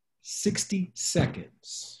 60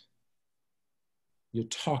 seconds, you're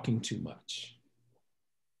talking too much.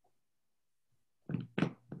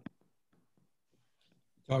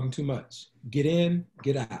 Talking too much. Get in,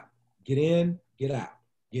 get out. Get in, get out.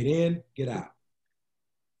 Get in, get out.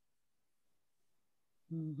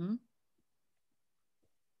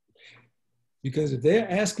 Because if they're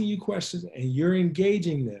asking you questions and you're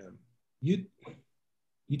engaging them, you're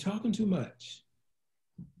talking too much.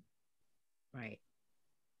 Right.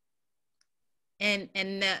 And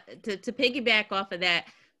to piggyback off of that,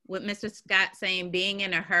 what Mr. Scott saying, being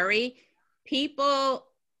in a hurry, people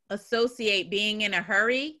associate being in a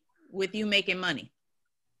hurry with you making money.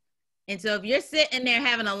 And so if you're sitting there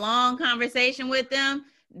having a long conversation with them,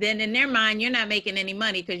 then in their mind, you're not making any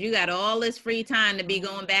money because you got all this free time to be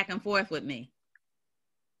going back and forth with me.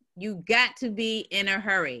 You got to be in a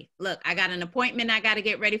hurry. Look, I got an appointment I got to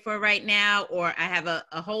get ready for right now, or I have a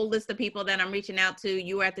whole list of people that I'm reaching out to.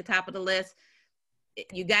 You are at the top of the list.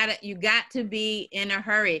 You got to be in a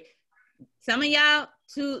hurry. Some of y'all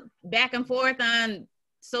too back and forth on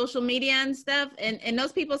social media and stuff, and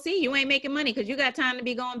those people see you ain't making money because you got time to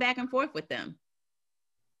be going back and forth with them.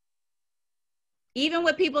 Even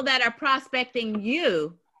with people that are prospecting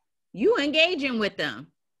you engaging with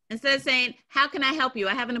them. Instead of saying, how can I help you?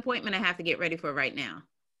 I have an appointment I have to get ready for right now.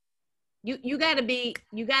 You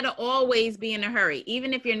gotta always be in a hurry.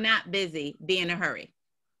 Even if you're not busy, be in a hurry.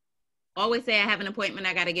 Always say, I have an appointment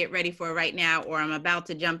I gotta get ready for right now, or I'm about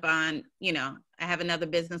to jump on, I have another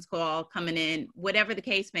business call coming in, whatever the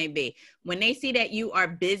case may be. When they see that you are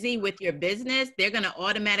busy with your business, they're gonna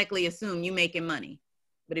automatically assume you making money.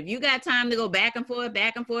 But if you got time to go back and forth,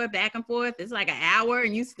 back and forth, back and forth, it's like an hour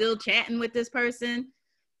and you still chatting with this person,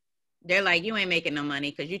 they're like, you ain't making no money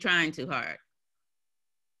because you're trying too hard.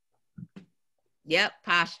 Yep,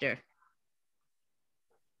 posture.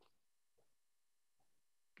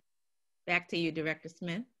 Back to you, Director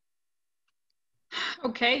Smith.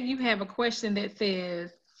 Okay, you have a question that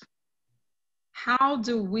says, how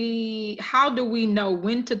do we know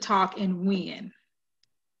when to talk and when?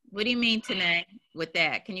 What do you mean, Tanae, with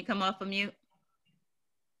that? Can you come off of mute?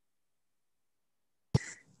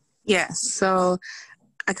 Yes, so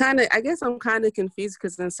I guess I'm kind of confused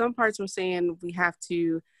because in some parts we're saying we have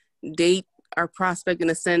to date our prospect in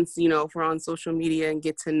a sense, if we're on social media and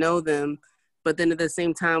get to know them, but then at the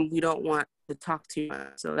same time, we don't want to talk too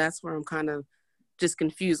much. So that's where I'm kind of just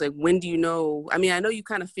confused. Like, when do you know? I mean, I know you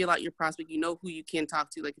kind of feel out your prospect, you know who you can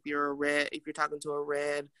talk to, like if you're talking to a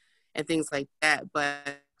red and things like that.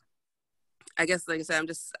 But I guess, like I said,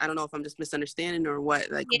 I don't know if I'm just misunderstanding or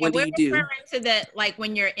what. Like, what do you do? Referring to that, like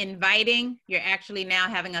when you're inviting, you're actually now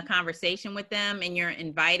having a conversation with them and you're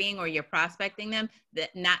inviting or you're prospecting them,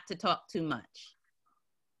 that not to talk too much.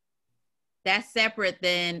 That's separate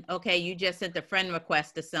than, okay, you just sent a friend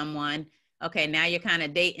request to someone. Okay, now you're kind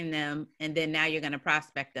of dating them and then now you're going to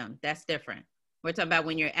prospect them. That's different. We're talking about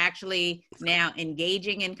when you're actually now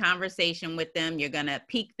engaging in conversation with them, you're going to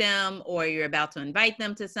pique them or you're about to invite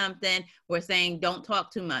them to something. We're saying don't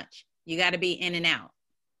talk too much. You got to be in and out,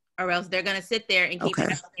 or else they're going to sit there and keep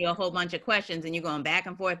asking you a whole bunch of questions and you're going back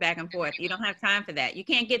and forth, back and forth. You don't have time for that. You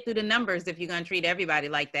can't get through the numbers if you're going to treat everybody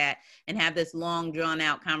like that and have this long drawn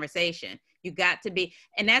out conversation. You got to be,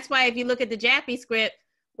 and that's why if you look at the Jappy script,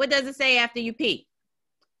 what does it say after you peak?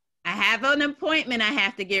 I have an appointment I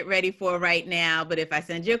have to get ready for right now, but if I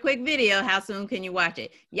send you a quick video, how soon can you watch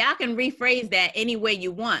it? Y'all can rephrase that any way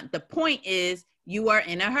you want. The point is you are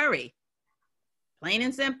in a hurry. Plain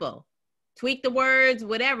and simple. Tweak the words,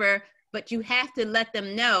 whatever, but you have to let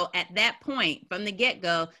them know at that point from the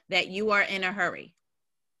get-go that you are in a hurry,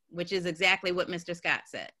 which is exactly what Mr. Scott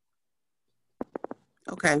said.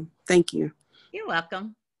 Okay, thank you. You're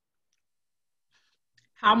welcome.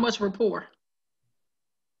 How much rapport?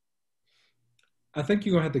 I think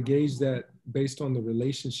you're gonna have to gauge that based on the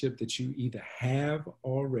relationship that you either have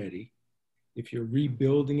already, if you're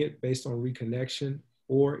rebuilding it based on reconnection,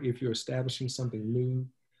 or if you're establishing something new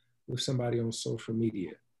with somebody on social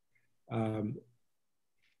media.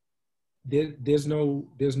 There's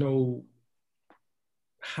no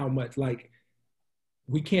how much, like,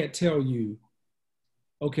 we can't tell you,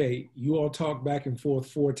 okay, you all talk back and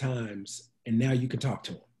forth 4 times and now you can talk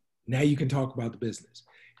to them. Now you can talk about the business.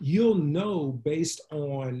 You'll know based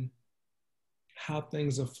on how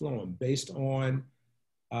things are flowing, based on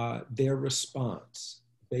their response,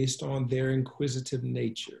 based on their inquisitive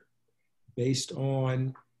nature, based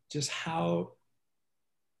on just how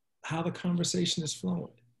the conversation is flowing.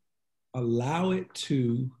 Allow it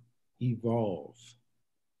to evolve.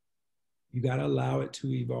 You got to allow it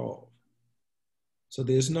to evolve. So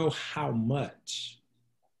there's no how much.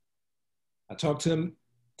 I talked to him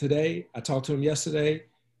today. I talked to him yesterday.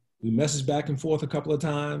 We messaged back and forth a couple of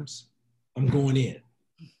times. I'm going in.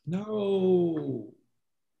 No,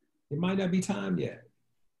 it might not be time yet,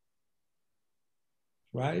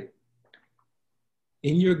 right?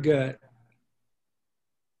 In your gut,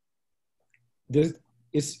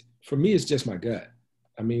 for me, it's just my gut.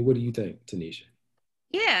 I mean, what do you think, Tanisha?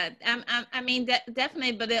 Yeah, I mean,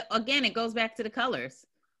 definitely, but again, it goes back to the colors.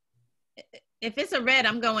 If it's a red,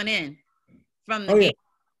 I'm going in from the gate.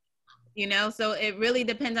 You know, so it really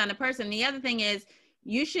depends on the person. The other thing is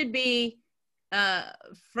you should be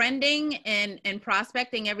friending and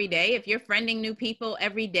prospecting every day. If you're friending new people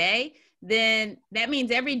every day, then that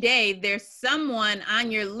means every day there's someone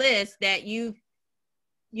on your list that you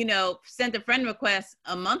sent a friend request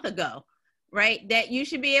a month ago, right? That you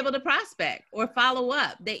should be able to prospect or follow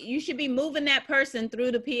up. That you should be moving that person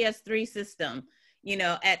through the PS3 system,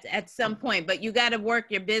 at some point. But you got to work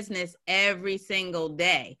your business every single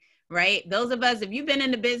day. Right? Those of us, if you've been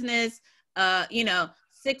in the business,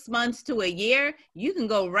 6 months to a year, you can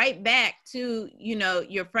go right back to,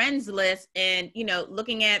 your friends list and,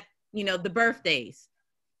 looking at, the birthdays.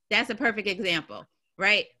 That's a perfect example,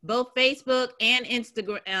 right? Both Facebook and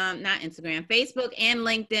Facebook and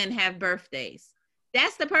LinkedIn have birthdays.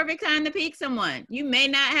 That's the perfect time to pique someone. You may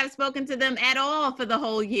not have spoken to them at all for the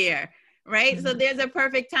whole year. Right? Mm-hmm. So there's a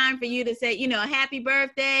perfect time for you to say, happy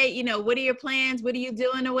birthday, what are your plans? What are you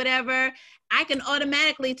doing or whatever? I can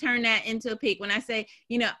automatically turn that into a pique when I say,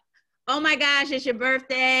 oh my gosh, it's your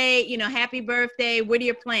birthday, happy birthday. What are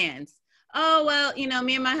your plans? Oh, well,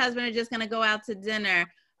 me and my husband are just going to go out to dinner.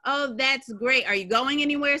 Oh, that's great. Are you going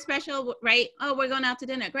anywhere special? Right? Oh, we're going out to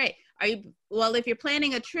dinner. Great. If you're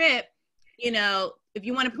planning a trip, if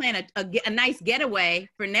you want to plan a nice getaway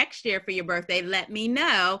for next year for your birthday, let me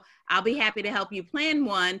know. I'll be happy to help you plan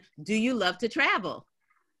one. Do you love to travel?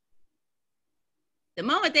 The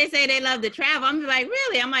moment they say they love to travel, I'm like,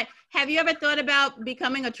 really? I'm like, have you ever thought about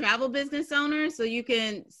becoming a travel business owner so you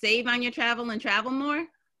can save on your travel and travel more?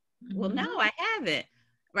 Mm-hmm. Well, no, I haven't.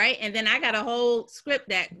 Right? And then I got a whole script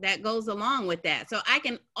that goes along with that. So I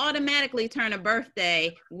can automatically turn a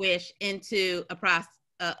birthday wish into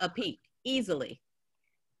a peak easily.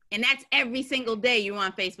 And that's every single day you're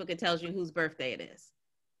on Facebook, it tells you whose birthday it is.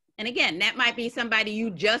 And again, that might be somebody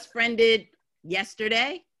you just friended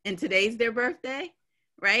yesterday and today's their birthday,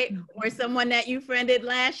 right? Or someone that you friended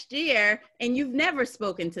last year and you've never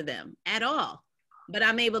spoken to them at all. But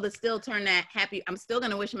I'm able to still turn that I'm still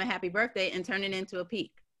going to wish them a happy birthday and turn it into a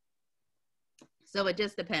peak. So it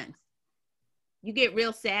just depends. You get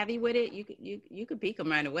real savvy with it, you could peak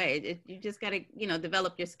them right away. You just got to,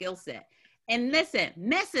 develop your skill set. And listen,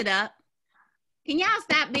 mess it up. Can y'all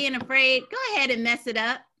stop being afraid? Go ahead and mess it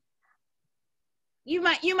up. You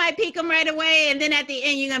might peak them right away, and then at the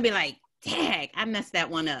end, you're going to be like, dang, I messed that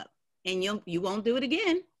one up. And you won't do it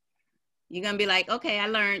again. You're going to be like, okay, I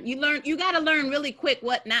learned. You got to learn really quick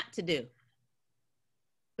what not to do.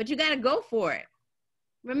 But you got to go for it.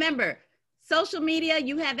 Remember, social media,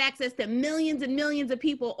 you have access to millions and millions of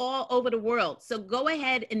people all over the world. So go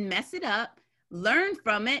ahead and mess it up, learn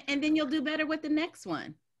from it, and then you'll do better with the next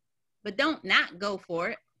one. But don't not go for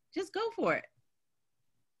it. Just go for it.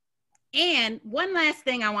 And one last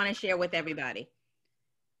thing I want to share with everybody.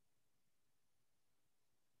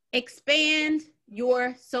 Expand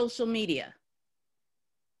your social media.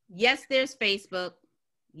 Yes, there's Facebook.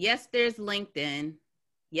 Yes, there's LinkedIn.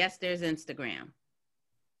 Yes, there's Instagram.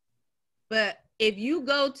 But if you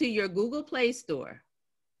go to your Google Play Store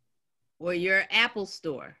or your Apple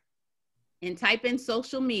Store and type in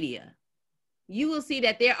social media, you will see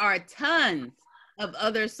that there are tons of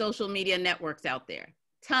other social media networks out there.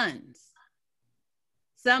 Tons.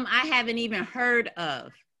 Some I haven't even heard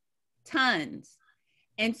of. Tons.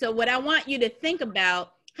 And so what I want you to think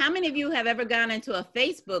about, how many of you have ever gone into a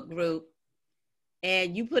Facebook group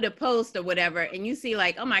and you put a post or whatever and you see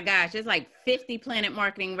like, oh my gosh, there's like 50 Planet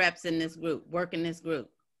Marketing reps in this group, work in this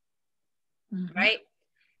group, right?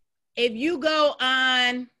 If you go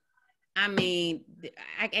on, I mean,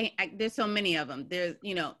 there's so many of them. There's,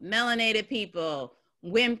 you know, Melanated People,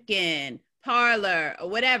 Wimpkin, Parlor, or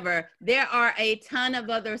whatever. There are a ton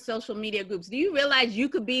of other social media groups. Do you realize you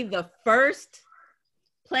could be the first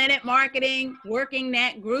Planet Marketing working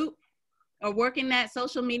that group or working that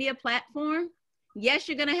social media platform? Yes,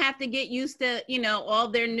 you're going to have to get used to, you know, all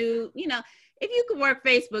their new, you know, if you could work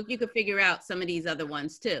Facebook, you could figure out some of these other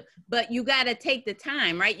ones too. But you got to take the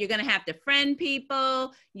time, right? You're going to have to friend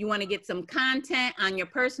people. You want to get some content on your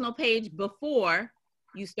personal page before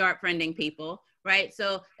you start friending people, right?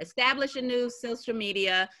 So establish a new social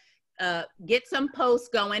media, get some posts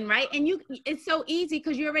going, right? And it's so easy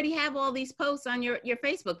because you already have all these posts on your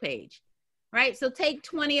Facebook page, right? So take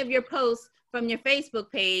 20 of your posts from your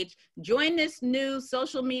Facebook page, join this new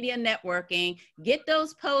social media networking, get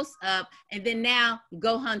those posts up, and then now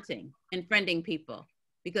go hunting and friending people.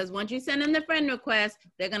 Because once you send them the friend request,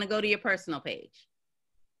 they're gonna go to your personal page.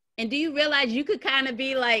 And do you realize you could kind of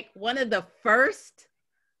be like one of the first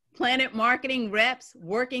Planet Marketing reps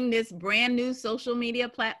working this brand new social media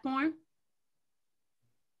platform?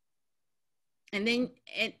 And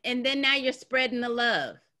then now you're spreading the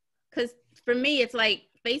love. Because for me, it's like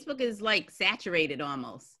Facebook is like saturated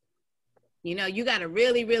almost. You know, you got to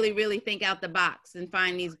really, really, really think out the box and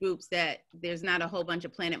find these groups that there's not a whole bunch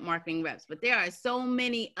of Planet Marketing reps, but there are so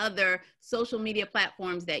many other social media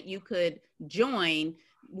platforms that you could join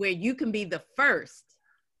where you can be the first.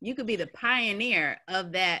 You could be the pioneer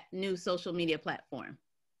of that new social media platform.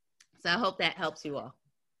 So I hope that helps you all.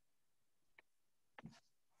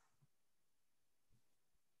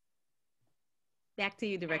 Back to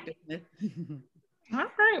you, Director Smith. All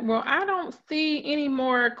right. Well, I don't see any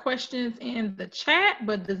more questions in the chat,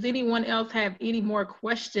 but does anyone else have any more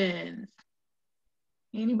questions?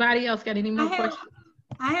 Anybody else got any more questions?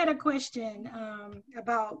 I had a question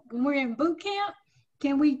about when we're in boot camp.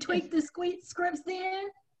 Can we tweak the scripts then?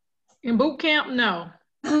 In boot camp, no.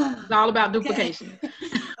 It's all about duplication.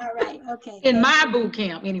 All right, okay. In my boot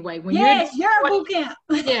camp, anyway. When yes, you're boot camp.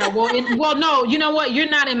 Yeah, well, no, you know what? You're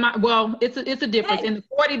not in my, well, it's a difference. Hey. In the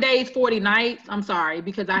 40 days, 40 nights, I'm sorry,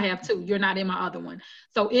 because I have two. You're not in my other one.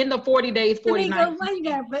 So in the 40 days, 40 nights. Why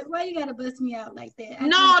you gotta bust me out like that?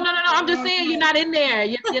 No. I'm just saying you're not in there.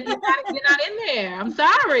 You're not in there. I'm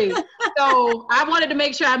sorry. So I wanted to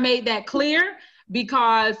make sure I made that clear.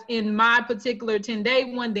 Because in my particular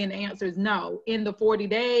 10-day one, then the answer is no. In the 40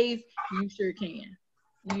 days, you sure can.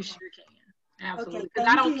 You sure can. Absolutely.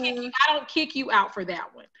 Because okay, I don't kick you out for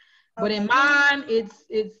that one. But in mine, it's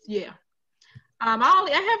yeah.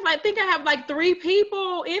 I think I have like 3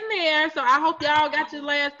 people in there. So I hope y'all got your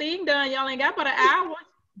last thing done. Y'all ain't got but an hour.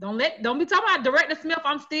 Don't be talking about Director Smith.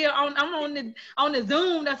 I'm on the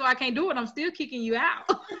Zoom. That's why I can't do it. I'm still kicking you out.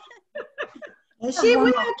 And she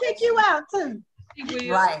will kick you out too.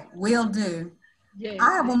 Right, will do. Yes.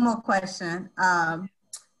 I have one more question. On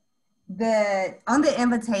the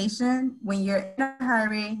invitation, when you're in a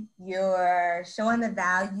hurry, you're showing the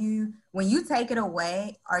value. When you take it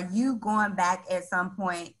away, are you going back at some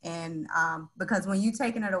point and because when you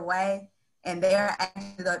taking it away and they're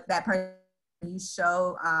actually that person you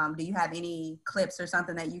show, do you have any clips or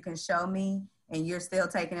something that you can show me and you're still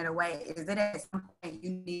taking it away? Is it at some point you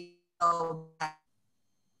need to go back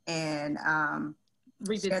and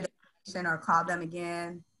share the information or call them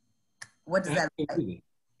again? What does that look like?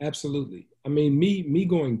 Absolutely. I mean, me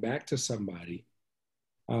going back to somebody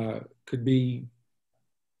could be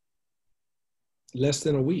less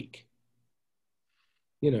than a week.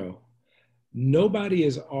 You know, Nobody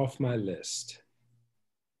is off my list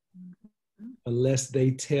unless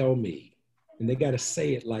they tell me, and they got to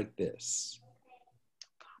say it like this.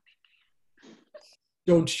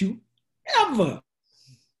 Don't you ever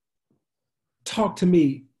talk to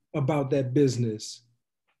me about that business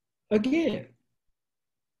again.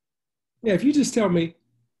 Yeah, if you just tell me,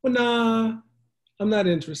 well, nah, I'm not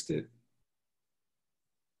interested.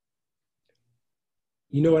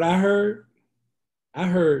 You know what I heard? I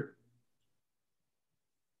heard,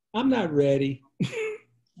 I'm not ready.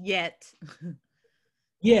 Yet.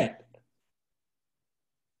 Yet.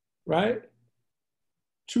 Right?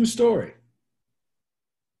 True story.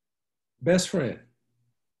 Best friend.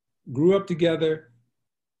 Grew up together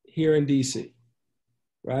here in DC,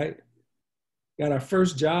 right? Got our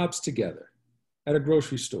first jobs together at a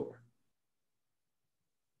grocery store.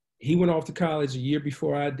 He went off to college a year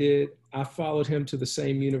before I did. I followed him to the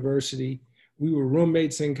same university. We were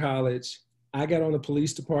roommates in college. I got on the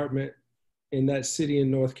police department in that city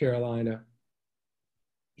in North Carolina.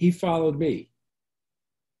 He followed me.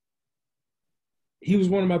 He was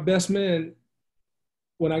one of my best men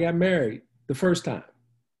when I got married the first time.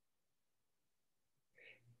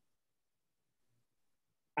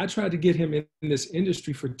 I tried to get him in this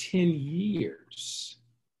industry for 10 years.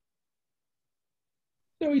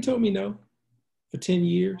 You know, he told me no for 10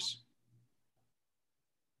 years.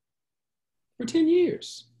 For 10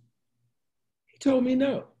 years. He told me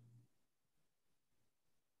no.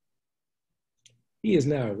 He is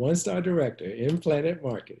now a one-star director in Planet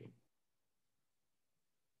Marketing.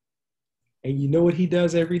 And you know what he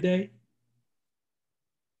does every day?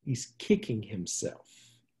 He's kicking himself.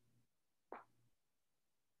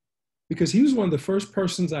 Because he was one of the first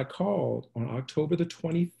persons I called on October the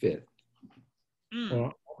 25th,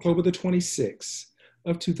 or October the 26th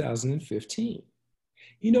of 2015.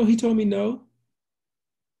 You know, he told me no.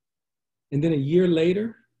 And then a year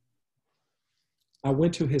later, I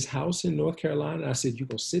went to his house in North Carolina and I said, you're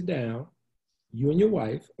gonna sit down, you and your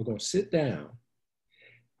wife are gonna sit down.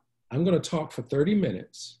 I'm gonna talk for 30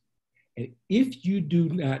 minutes. And if you do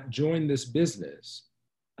not join this business,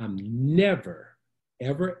 I'm never,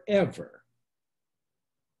 ever, ever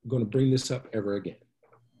gonna bring this up ever again.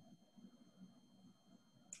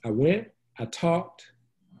 I went, I talked,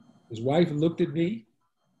 his wife looked at me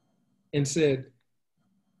and said,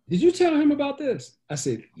 did you tell him about this? I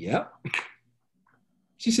said, yep.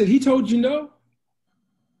 She said, he told you no?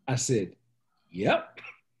 I said, yep.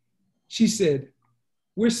 She said,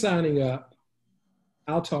 we're signing up.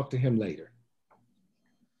 I'll talk to him later.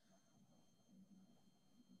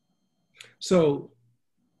 So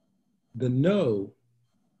the no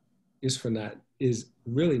is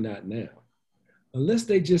really not now. Unless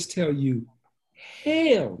they just tell you,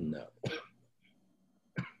 hell no.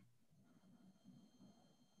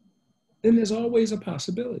 Then there's always a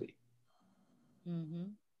possibility. Mm-hmm.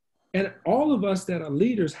 And all of us that are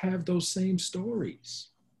leaders have those same stories.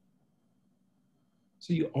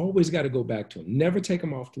 So you always got to go back to them. Never take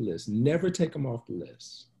them off the list. Never take them off the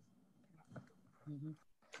list. Mm-hmm.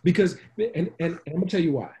 Because, and I'm going to tell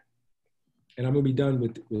you why. And I'm going to be done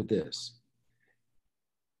with this.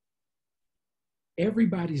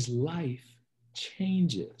 Everybody's life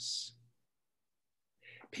changes.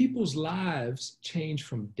 People's lives change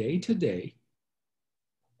from day to day,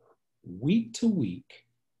 week to week,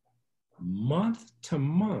 month to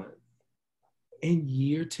month, and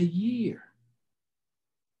year to year.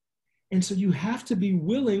 And so you have to be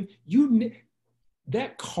willing,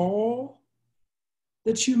 that call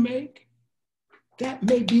that you make, that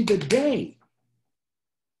may be the day.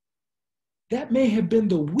 That may have been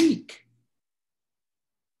the week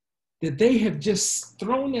that they have just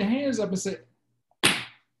thrown their hands up and said,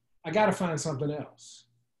 I got to find something else.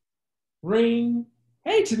 Ring.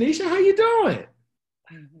 Hey, Tanisha, how you doing?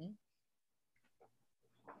 Mm-hmm.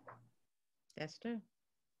 That's true.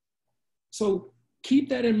 So keep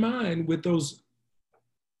that in mind with those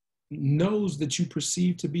no's that you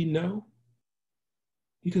perceive to be no,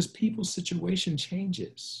 because people's situation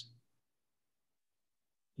changes.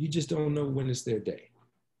 You just don't know when it's their day.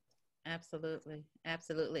 Absolutely.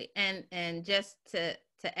 Absolutely. And just to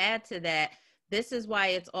add to that, this is why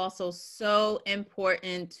it's also so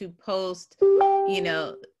important to post,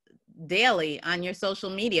 daily on your social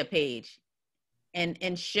media page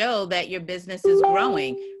and show that your business is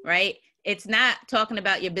growing, right? It's not talking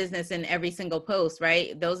about your business in every single post,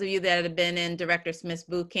 right? Those of you that have been in Director Smith's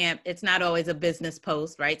boot camp, it's not always a business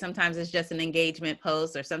post, right? Sometimes it's just an engagement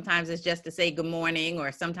post, or sometimes it's just to say good morning,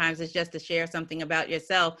 or sometimes it's just to share something about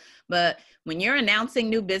yourself. But when you're announcing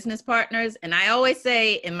new business partners, and I always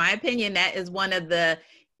say, in my opinion, that is one of the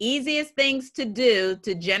easiest things to do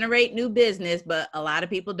to generate new business, but a lot of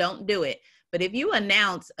people don't do it. But if you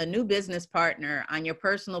announce a new business partner on your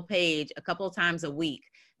personal page a couple of times a week,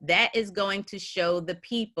 that is going to show the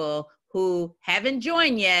people who haven't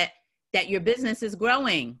joined yet that your business is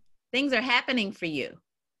growing. Things are happening for you.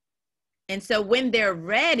 And so when they're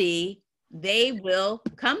ready, they will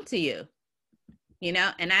come to you, you know.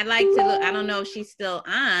 And I'd like to look, I don't know if she's still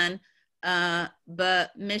on,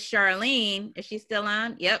 but Miss Charlene, is she still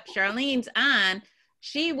on? Yep, Charlene's on.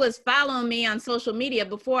 She was following me on social media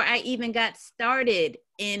before I even got started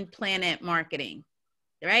in Planet Marketing,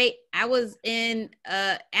 right? I was in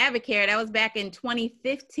Advocare, that was back in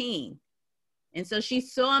 2015. And so she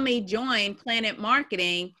saw me join Planet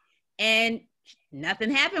Marketing and nothing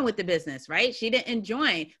happened with the business, right? She didn't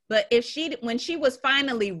join. But when she was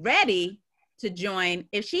finally ready to join,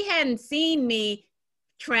 if she hadn't seen me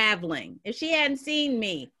traveling, if she hadn't seen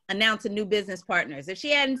me announcing new business partners, if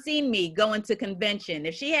she hadn't seen me going to convention,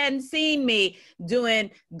 if she hadn't seen me going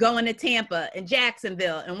to Tampa and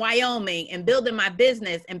Jacksonville and Wyoming and building my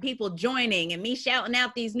business and people joining and me shouting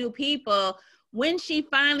out these new people, when she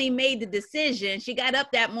finally made the decision, she got up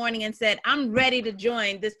that morning and said, I'm ready to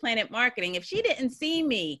join this Planet Marketing. If she didn't see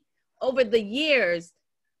me over the years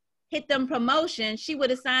hit them promotions, she would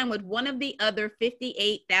have signed with one of the other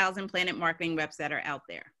 58,000 Planet Marketing reps that are out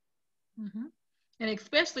there. Mm-hmm. And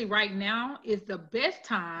especially right now is the best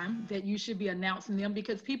time that you should be announcing them,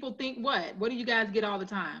 because people think, what do you guys get all the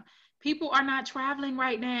time? People are not traveling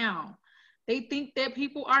right now. They think that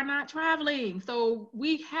people are not traveling. So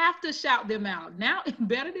we have to shout them out. Now it's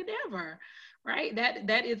better than ever, right?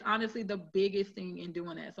 That is honestly the biggest thing in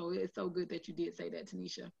doing that. So it's so good that you did say that,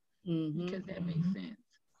 Tanisha, because that makes sense.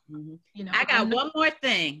 Mm-hmm. You know, I got one more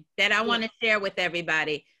thing that I want to share with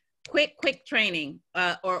everybody. Quick training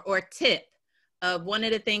or tip of one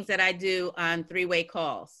of the things that I do on three-way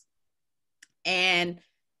calls. And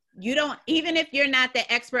you don't, even if you're not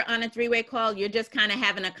the expert on a three-way call, you're just kind of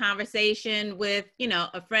having a conversation with, you know,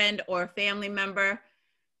 a friend or a family member.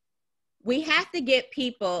 We have to get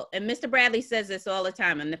people, and Mr. Bradley says this all the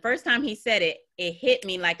time, and the first time he said it, it hit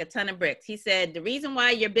me like a ton of bricks. He said, the reason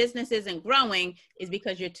why your business isn't growing is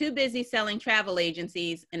because you're too busy selling travel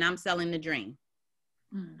agencies and I'm selling the dream.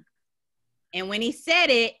 Mm. And when he said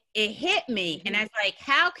it, it hit me. And I was like,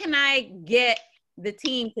 how can I get the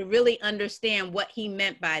team to really understand what he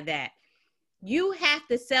meant by that? You have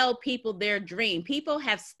to sell people their dream. People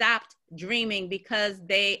have stopped dreaming because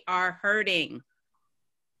they are hurting.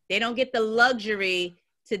 They don't get the luxury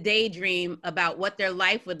to daydream about what their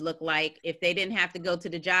life would look like if they didn't have to go to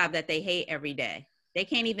the job that they hate every day. They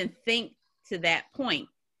can't even think to that point.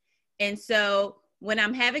 And so when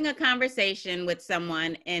I'm having a conversation with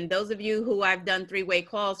someone, and those of you who I've done three-way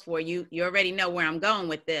calls for, you already know where I'm going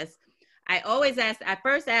with this. I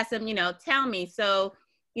first ask them, you know, tell me, so,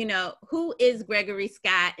 you know, who is Gregory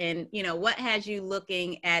Scott, and, you know, what has you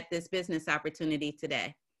looking at this business opportunity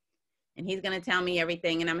today? And he's going to tell me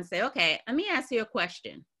everything. And I'm going to say, okay, let me ask you a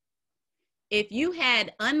question. If you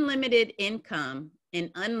had unlimited income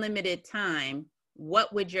and unlimited time,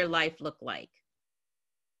 what would your life look like?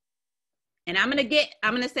 And I'm going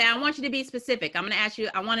to say, I want you to be specific. I'm going to ask you,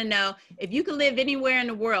 I want to know, if you could live anywhere in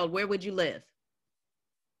the world, where would you live?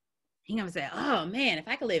 He's going to say, oh man, if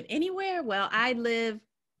I could live anywhere, well, I'd live,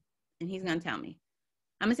 and he's going to tell me.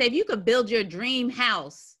 I'm going to say, if you could build your dream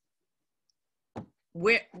house,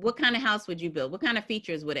 what kind of house would you build? What kind of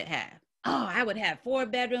features would it have? Oh, I would have 4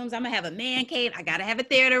 bedrooms. I'm gonna have a man cave. I gotta have a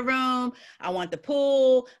theater room. I want the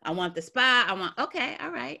pool. I want the spa. Okay,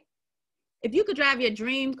 all right. If you could drive your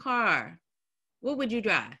dream car, what would you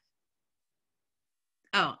drive?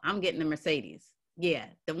 Oh, I'm getting the Mercedes. Yeah,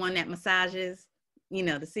 the one that massages, you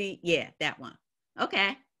know, the seat. Yeah, that one.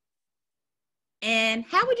 Okay. And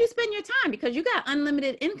how would you spend your time? Because you got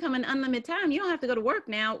unlimited income and unlimited time. You don't have to go to work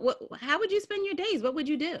now. How would you spend your days? What would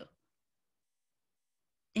you do?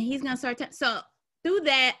 And he's going to start. So through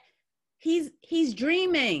that, he's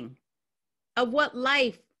dreaming of what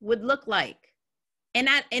life would look like. And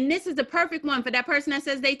this is the perfect one for that person that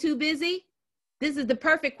says they too busy. This is the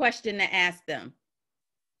perfect question to ask them.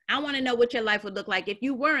 I want to know what your life would look like if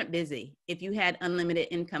you weren't busy, if you had unlimited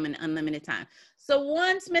income and unlimited time. So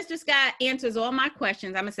once Mr. Scott answers all my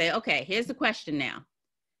questions, I'm going to say, okay, here's the question now.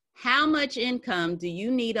 How much income do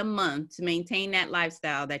you need a month to maintain that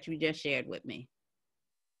lifestyle that you just shared with me?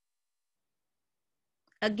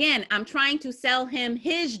 Again, I'm trying to sell him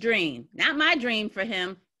his dream, not my dream for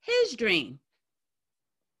him, his dream.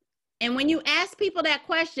 And when you ask people that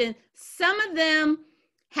question, some of them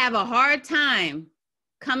have a hard time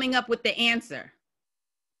coming up with the answer.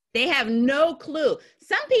 They have no clue.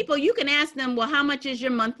 Some people, you can ask them, well, how much is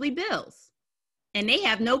your monthly bills? And they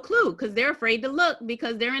have no clue because they're afraid to look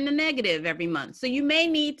because they're in the negative every month. So you may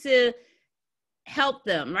need to help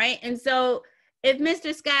them, right? And so if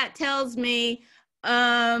Mr. Scott tells me,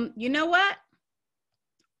 you know what?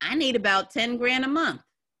 I need about 10 grand a month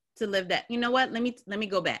to live that. You know what? Let me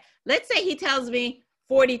go back. Let's say he tells me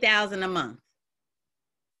 40,000 a month,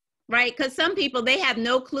 right? Because some people, they have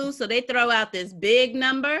no clue. So they throw out this big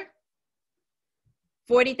number,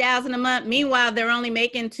 40,000 a month. Meanwhile, they're only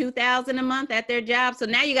making 2,000 a month at their job. So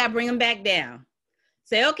now you got to bring them back down.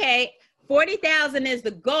 Say, okay, 40,000 is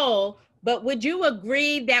the goal, but would you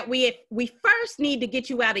agree that we first need to get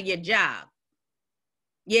you out of your job?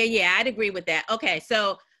 Yeah, I'd agree with that. Okay,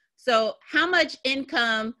 so how much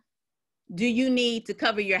income do you need to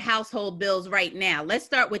cover your household bills right now? Let's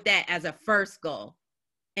start with that as a first goal.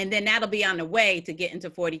 And then that'll be on the way to get into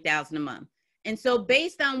 40,000 a month. And so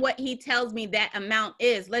based on what he tells me that amount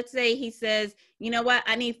is, let's say he says, you know what,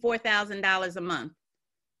 I need $4,000 a month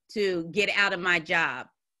to get out of my job.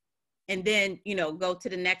 And then, go to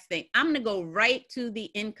the next thing. I'm going to go right to the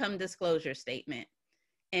income disclosure statement.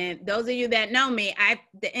 And those of you that know me,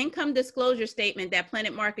 the income disclosure statement that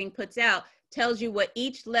Planet Marketing puts out tells you what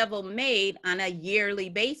each level made on a yearly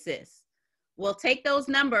basis. We'll take those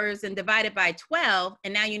numbers and divide it by 12,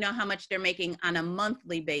 and now you know how much they're making on a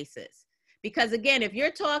monthly basis. Because again, if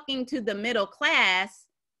you're talking to the middle class,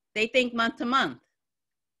 they think month to month.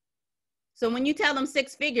 So when you tell them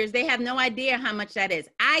 6 figures, they have no idea how much that is.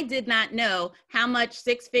 I did not know how much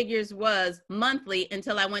 6 figures was monthly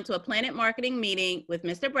until I went to a Planet Marketing meeting with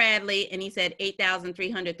Mr. Bradley, and he said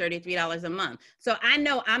 $8,333 a month. So I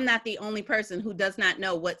know I'm not the only person who does not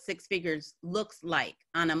know what 6 figures looks like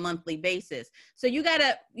on a monthly basis. So you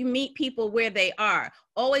meet people where they are.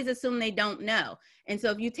 Always assume they don't know. And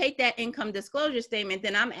so if you take that income disclosure statement,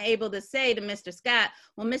 then I'm able to say to Mr. Scott,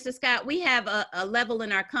 well, Mr. Scott, we have a level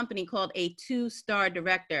in our company called a 2-star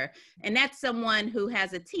director. And that's someone who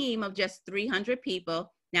has a team of just 300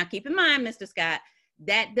 people. Now, keep in mind, Mr. Scott,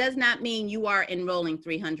 that does not mean you are enrolling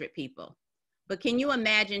 300 people. But can you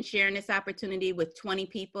imagine sharing this opportunity with 20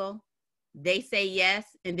 people? They say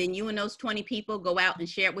yes, and then you and those 20 people go out and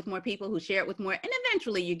share it with more people who share it with more, and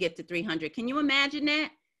eventually you get to 300. Can you imagine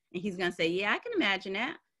that? And he's going to say, yeah, I can imagine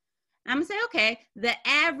that. I'm going to say, okay, the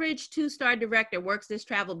average 2-star director works this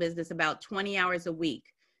travel business about 20 hours a week.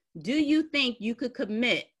 Do you think you could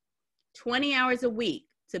commit 20 hours a week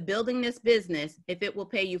to building this business if it will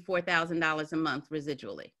pay you $4,000 a month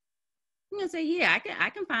residually? I'm going to say, yeah, I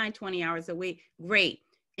can find 20 hours a week. Great.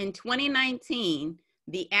 In 2019,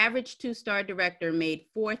 the average 2-star director made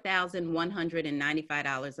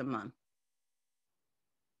 $4,195 a month.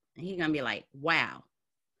 And he's going to be like, wow.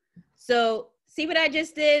 So see what I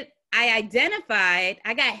just did? I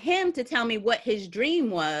got him to tell me what his dream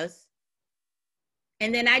was.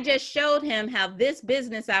 And then I just showed him how this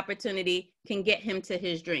business opportunity can get him to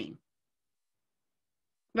his dream.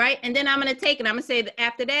 Right? And then I'm going to take it. I'm going to say that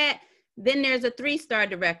after that, then there's a 3-star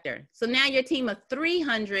director. So now your team of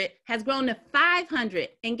 300 has grown to 500.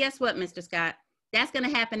 And guess what, Mr. Scott? That's going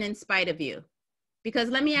to happen in spite of you. Because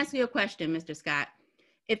let me ask you a question, Mr. Scott.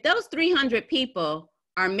 If those 300 people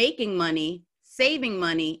are making money, saving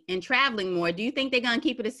money, and traveling more, do you think they're going to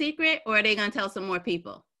keep it a secret, or are they going to tell some more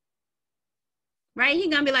people? Right?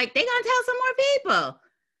 He's going to be like, they're going to tell some more people.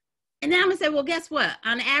 And then I'm going to say, well, guess what?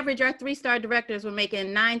 On average, our 3-star directors were making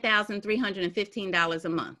 $9,315 a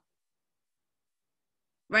month.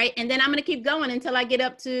 Right? And then I'm going to keep going until I get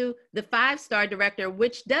up to the 5-star director,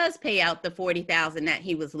 which does pay out the $40,000 that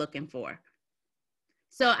he was looking for.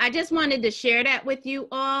 So I just wanted to share that with you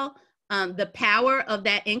all, the power of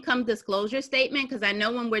that income disclosure statement, because I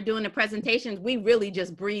know when we're doing the presentations, we really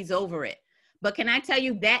just breeze over it. But can I tell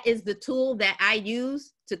you, that is the tool that I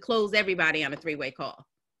use to close everybody on a 3-way call.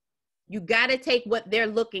 You got to take what they're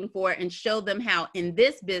looking for and show them how in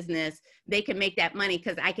this business they can make that money,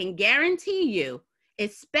 because I can guarantee you,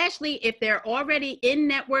 especially if they're already in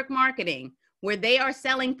network marketing where they are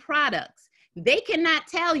selling products, they cannot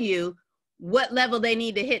tell you what level they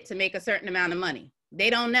need to hit to make a certain amount of money. They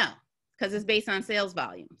don't know, because it's based on sales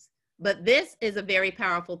volumes. But this is a very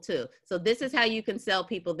powerful tool. So this is how you can sell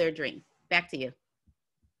people their dream. Back to you.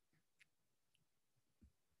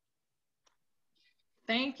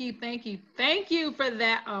 Thank you for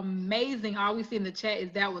that amazing. All we see in the chat is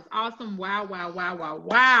that was awesome.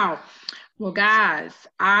 Wow. Well, guys,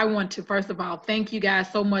 I want to first of all thank you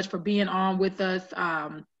guys so much for being on with us.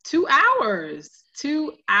 2 hours.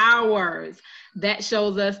 That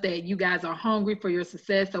shows us that you guys are hungry for your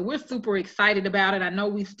success. So we're super excited about it. I know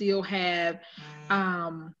we still have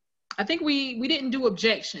I think we didn't do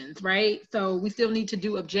objections, right? So we still need to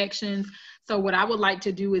do objections. So what I would like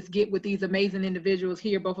to do is get with these amazing individuals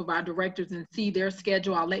here, both of our directors, and see their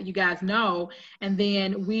schedule. I'll let you guys know. And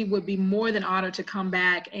then we would be more than honored to come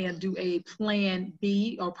back and do a plan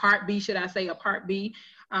B, or part B, should I say, a part B,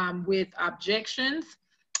 with objections.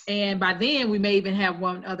 And by then we may even have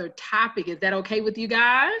one other topic. Is that okay with you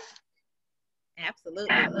guys? Absolutely.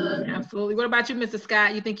 Absolutely. What about you, Mr.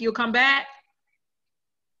 Scott? You think you'll come back?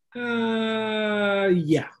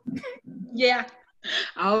 Yeah. Yeah.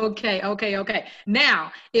 Okay.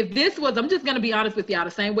 Now, if this was, I'm just going to be honest with y'all,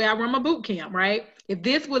 the same way I run my boot camp, right? If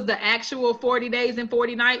this was the actual 40 days and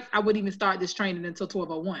 40 nights, I wouldn't even start this training until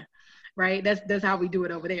 1201, right? That's how we do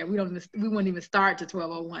it over there. We wouldn't even start to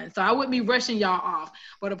 1201. So I wouldn't be rushing y'all off.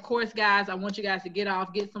 But of course, guys, I want you guys to get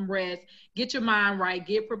off, get some rest, get your mind right,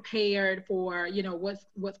 get prepared for,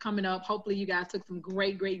 what's coming up. Hopefully you guys took some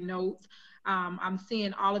great notes. I'm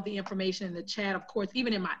seeing all of the information in the chat, of course,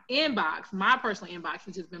 even in my inbox, my personal inbox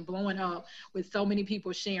has just been blowing up with so many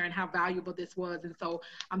people sharing how valuable this was. And so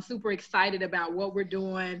I'm super excited about what we're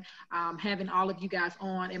doing, having all of you guys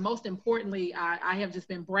on. And most importantly, I have just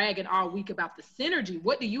been bragging all week about the synergy.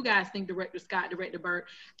 What do you guys think, Director Scott, Director Burke,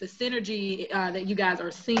 the synergy that you guys are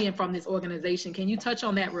seeing from this organization? Can you touch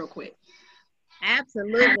on that real quick?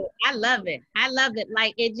 Absolutely. I love it.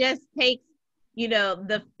 Like, it just takes,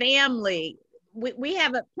 the family. We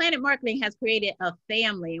have Planet Marketing has created a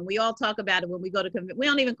family, and we all talk about it when we go to we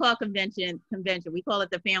don't even call convention. We call it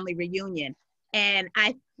the family reunion. And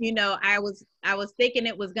I was thinking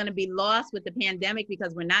it was going to be lost with the pandemic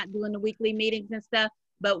because we're not doing the weekly meetings and stuff.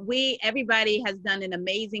 But everybody has done an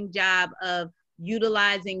amazing job of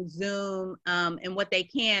utilizing Zoom and what they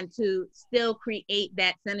can to still create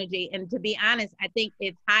that synergy. And to be honest, I think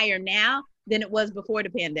it's higher now than it was before the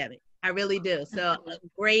pandemic. I really do. So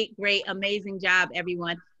great, amazing job,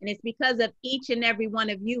 everyone. And it's because of each and every one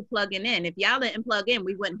of you plugging in. If y'all didn't plug in,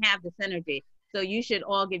 we wouldn't have the synergy. So you should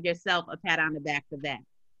all give yourself a pat on the back for that.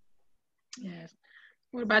 Yes.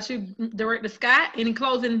 What about you, Director Scott? Any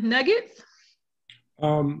closing nuggets?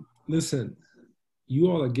 Listen, you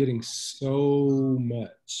all are getting so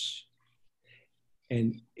much.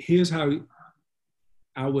 And here's how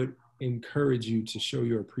I would encourage you to show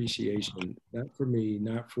your appreciation, not for me,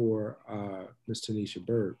 not for Ms. Tanisha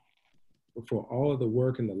Burke, but for all of the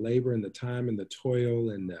work and the labor and the time and the toil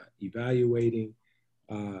and the evaluating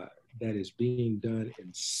that is being done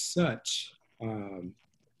in such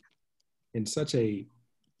a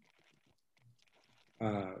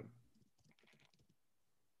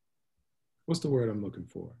what's the word I'm looking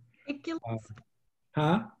for? Meticulous.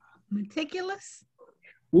 Meticulous.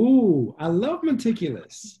 Ooh, I love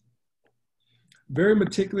meticulous. Very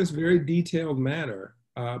meticulous, very detailed manner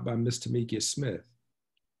by Ms. Tamekia Smith.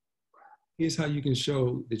 Here's how you can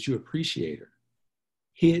show that you appreciate her.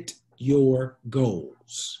 Hit your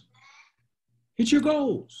goals. Hit your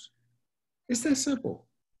goals. It's that simple.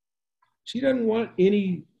 She doesn't want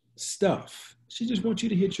any stuff. She just wants you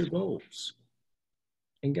to hit your goals.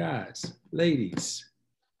 And guys, ladies,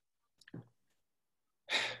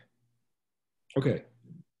 okay,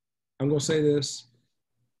 I'm gonna say this.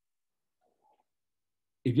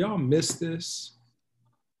 If y'all miss this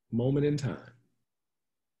moment in time,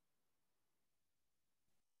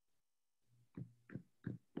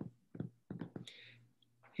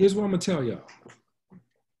 here's what I'm gonna tell y'all.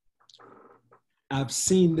 I've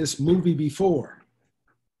seen this movie before.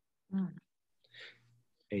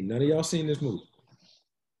 Ain't none of y'all seen this movie.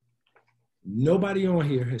 Nobody on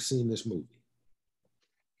here has seen this movie.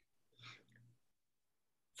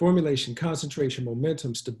 Formulation, concentration,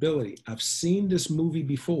 momentum, stability. I've seen this movie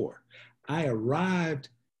before. I arrived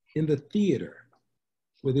in the theater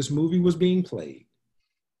where this movie was being played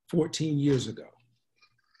 14 years ago.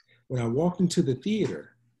 When I walked into the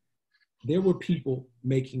theater, there were people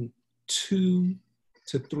making $200,000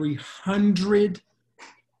 to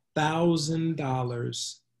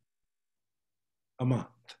 $300,000 a month.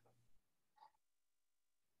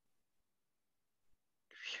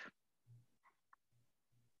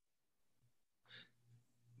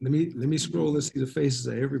 Let me scroll and see the faces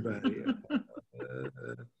of everybody.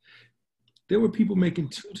 There were people making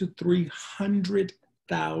 $200,000 to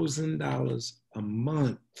 $300,000 a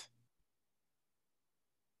month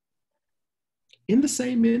in the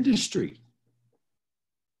same industry.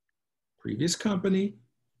 Previous company,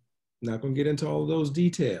 not going to get into all of those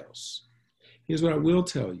details. Here's what I will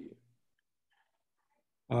tell you.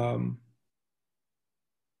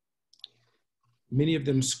 Many of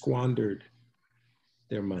them squandered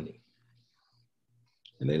their money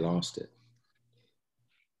and they lost it.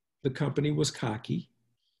 The company was cocky.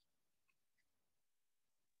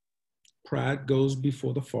 pride goes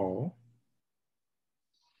before the fall,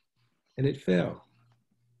 and it fell.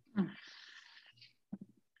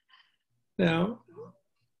 Now,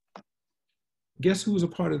 guess who was a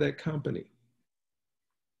part of that company?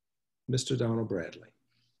 Mr. Donald Bradley.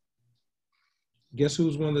 Guess who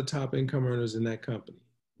was one of the top income earners in that company?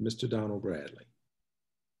 Mr. Donald Bradley.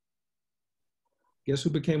 Guess who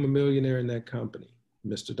became a millionaire in that company?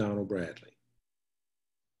 Mr. Donald Bradley.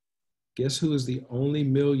 Guess who is the only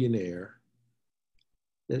millionaire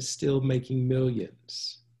that's still making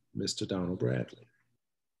millions? Mr. Donald Bradley.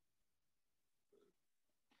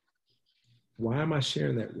 Why am I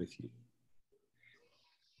sharing that with you?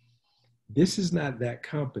 This is not that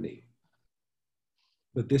company,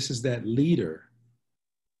 but this is that leader.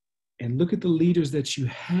 And look at the leaders that you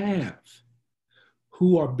have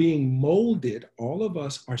who are being molded. All of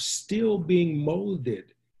us are still being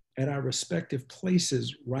molded at our respective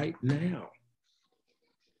places right now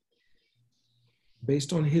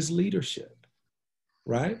based on his leadership,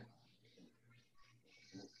 right?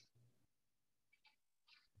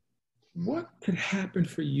 What could happen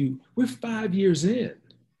for you? We're 5 years in.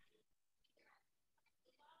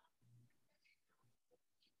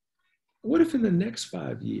 What if in the next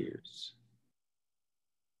 5 years,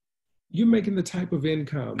 you're making the type of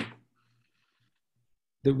income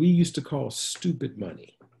that we used to call stupid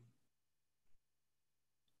money?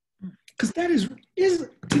 Because that is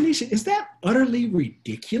Tanisha, is that utterly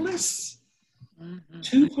ridiculous?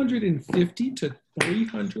 $250,000 to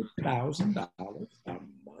 $300,000 a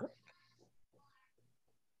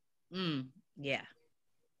month? Yeah,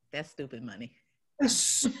 that's stupid money. That's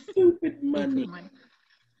stupid money.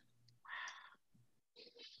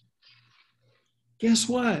 Guess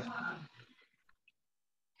what?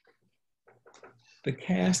 The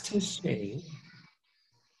cast has changed.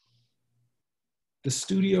 The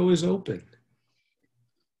studio is open.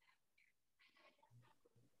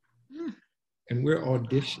 And we're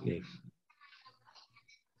auditioning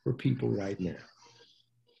for people right now.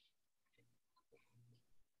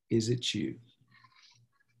 Is it you?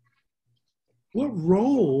 What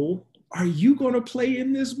role are you going to play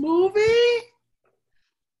in this movie?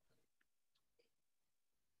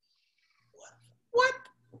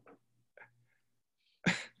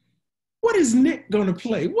 What is Nick going to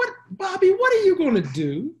play? Bobby, what are you going to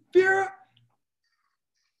do? Vera,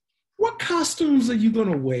 what costumes are you going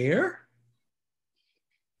to wear?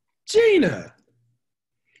 Gina,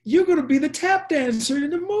 you're going to be the tap dancer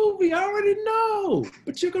in the movie. I already know,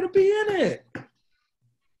 but you're going to be in it.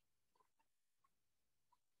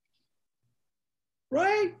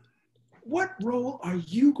 Right? What role are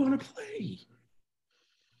you going to play?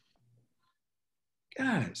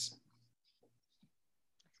 Guys,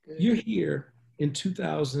 you're here in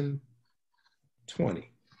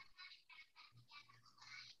 2020.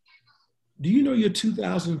 Do you know your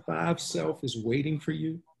 2005 self is waiting for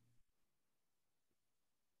you?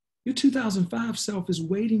 Your 2005 self is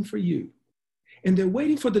waiting for you. And they're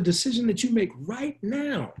waiting for the decision that you make right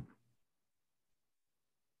now.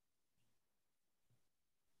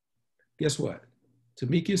 Guess what?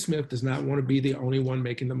 Tamekia Smith does not want to be the only one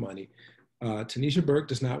making the money. Tanisha Burke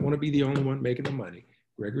does not want to be the only one making the money.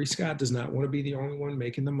 Gregory Scott does not want to be the only one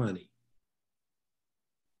making the money.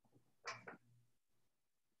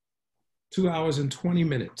 2 hours and 20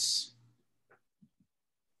 minutes.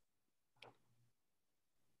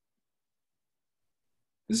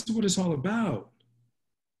 This is what it's all about.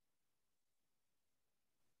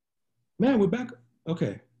 Man, we're back.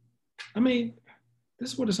 Okay. I mean,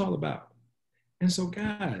 this is what it's all about. And so,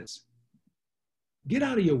 guys, get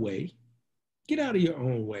out of your way. Get out of your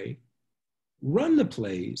own way. Run the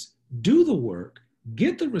plays, do the work,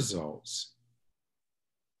 get the results,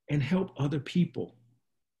 and help other people.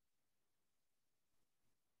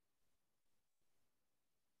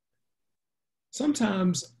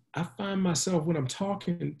 Sometimes I find myself when I'm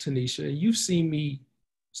talking, Tanisha, and you've seen me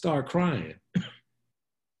start crying.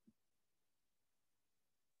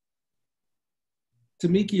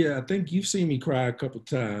 Tamekia, I think you've seen me cry a couple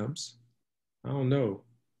times. I don't know,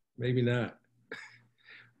 maybe not.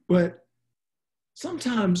 But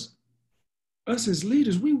sometimes us as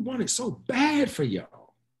leaders, we want it so bad for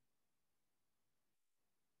y'all.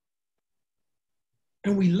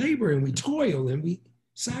 And we labor and we toil and we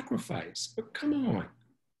sacrifice, but come on.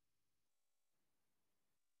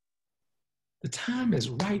 The time is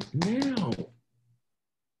right now.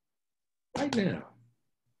 Right now.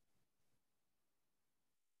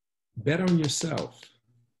 Bet on yourself.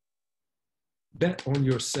 Bet on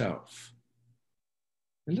yourself.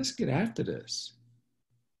 And let's get after this.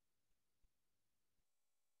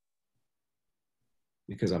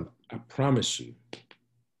 Because I promise you,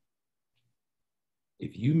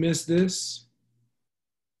 If you miss this,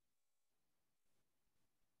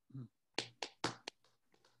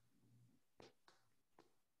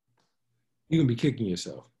 you're going to be kicking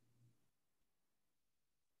yourself.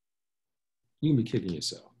 You can be kicking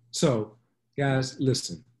yourself. So, guys,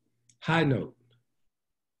 listen. High note.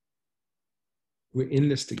 We're in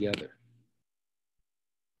this together.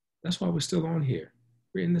 That's why we're still on here.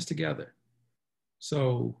 We're in this together.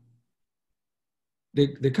 So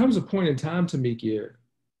there comes a point in time, Tamekia,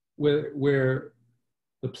 where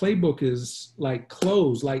the playbook is like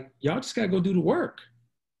closed. Like, y'all just got to go do the work.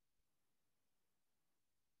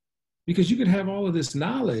 Because you could have all of this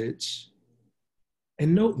knowledge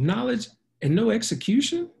and no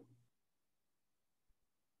execution.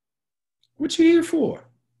 What you here for?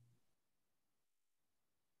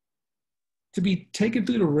 To be taken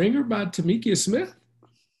through the ringer by Tamekia Smith?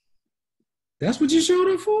 That's what you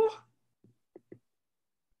showed up for?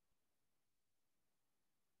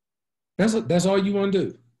 That's all you want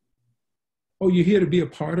to do? Oh, you're here to be a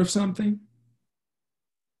part of something?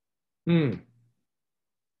 There's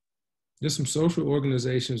some social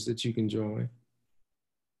organizations that you can join.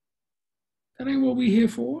 That ain't what we're here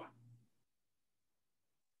for.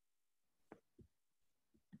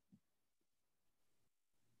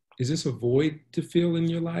 Is this a void to fill in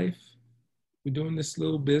your life? We're doing this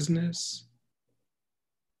little business.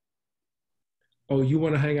 Oh, you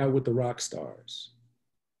want to hang out with the rock stars,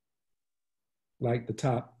 like the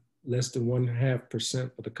top less than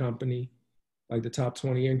 1.5% of the company, like the top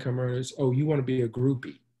 20 income earners. Oh, you want to be a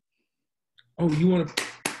groupie. Oh, you want to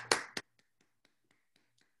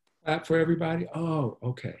clap for everybody? Oh,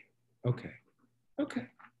 okay.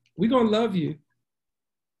 We're going to love you,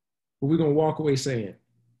 but we're going to walk away saying,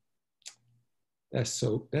 that's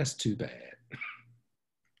too bad.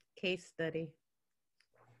 Case study.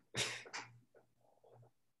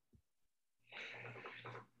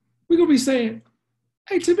 We're going to be saying,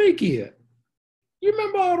 hey, Tamekia, you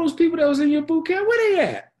remember all those people that was in your boot camp? Where they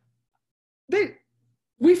at?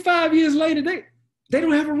 We 5 years later, they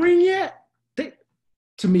don't have a ring yet?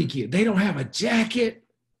 Tamekia, they don't have a jacket?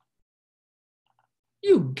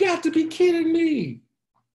 You got to be kidding me.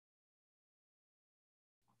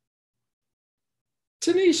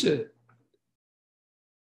 Tanisha,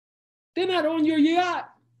 they're not on your yacht,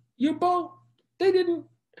 your boat. They didn't.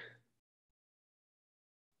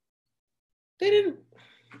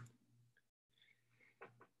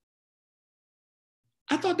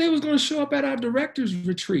 I thought they was going to show up at our director's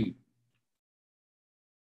retreat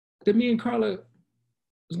that me and Carla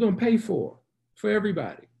was going to pay for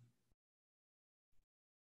everybody.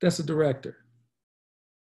 That's a director,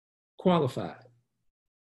 qualified.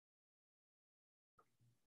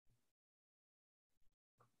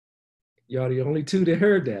 Y'all the only two that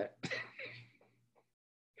heard that.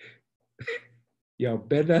 Y'all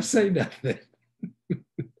better not say nothing.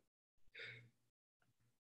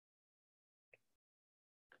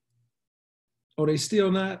 Oh, they still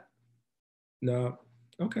not? No.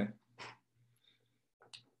 Okay.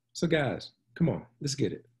 So guys, come on, let's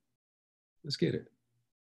get it. Let's get it.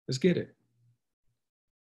 Let's get it.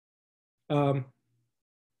 I'm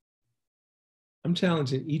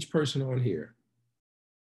challenging each person on here.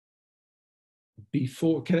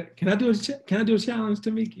 Before, can I do a challenge,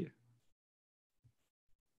 Tamekia?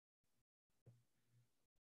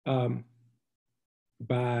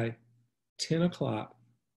 By 10 o'clock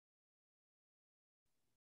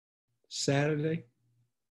Saturday.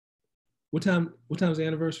 What time's the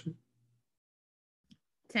anniversary?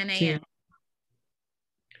 10 a.m.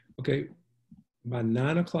 Okay, by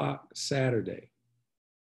 9 o'clock Saturday,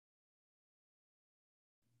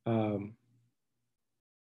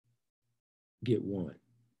 get one.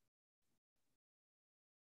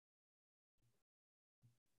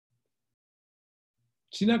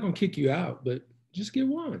 She's not gonna kick you out, but just get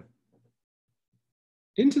one.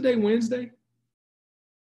 Isn't today Wednesday?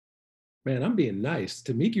 Man, I'm being nice.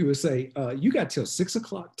 Tamekia would say, you got till 6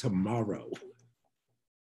 o'clock tomorrow.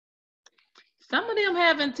 Some of them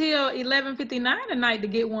have until 11:59 tonight to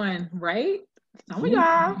get one, right? Some of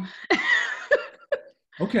y'all.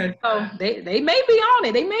 Okay. So they may be on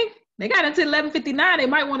it. They got until 11:59. They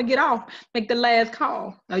might want to get off, make the last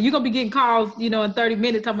call. You're gonna be getting calls, in 30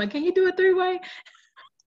 minutes. I'm like, can you do a three-way?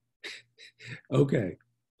 Okay.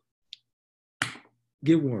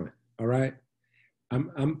 Get one. All right.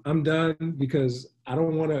 I'm done because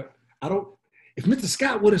if Mr.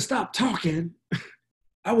 Scott would have stopped talking,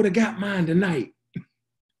 I would have got mine tonight.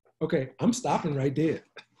 Okay, I'm stopping right there.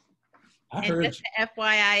 I heard just you.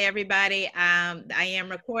 FYI, everybody, I am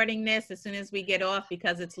recording this as soon as we get off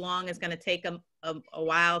because it's long. It's going to take a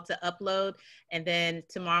while to upload. And then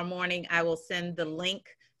tomorrow morning, I will send the link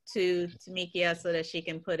to Tamekia so that she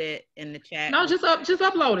can put it in the chat. No, just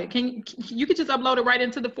upload it. You could just upload it right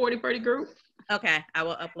into the 40/30 group. Okay, I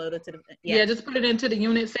will upload it to the yeah, just put it into the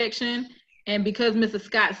unit section. And because Mrs.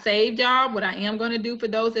 Scott saved y'all, what I am going to do for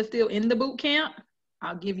those that's still in the boot camp,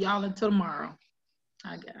 I'll give y'all until tomorrow.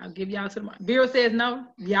 I'll give y'all until tomorrow. Vera says no.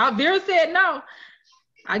 Y'all, Vera said no.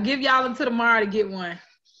 I'll give y'all until tomorrow to get one.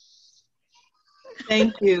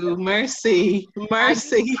 Thank you. Mercy.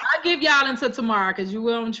 Mercy. I'll give y'all until tomorrow because you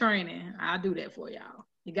will on training. I'll do that for y'all.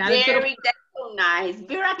 You got it. Very, that's so nice.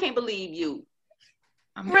 Vera, I can't believe you.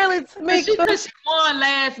 Really, Tamekia? She won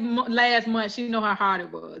last month. She know how hard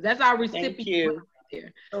it was. That's our recipient. Thank you.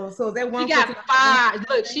 Right there. So that one. She got 5.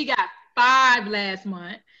 Look, she got 5 last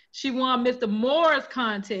month. She won Mr. Moore's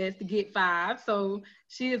contest to get 5. So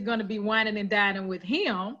she is going to be whining and dining with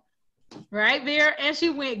him. Right, Vera? And she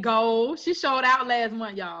went gold. She showed out last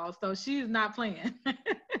month, y'all. So she's not playing.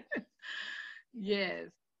 Yes.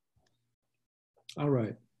 All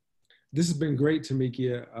right. This has been great,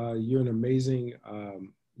 Tamekia. You're an amazing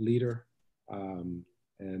leader. And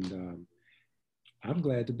I'm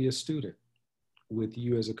glad to be a student with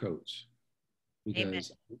you as a coach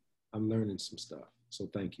because Amen. I'm learning some stuff. So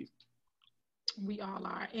thank you. We all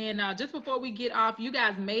are. And just before we get off, you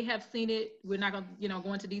guys may have seen it. We're not going to,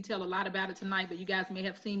 go into detail a lot about it tonight, but you guys may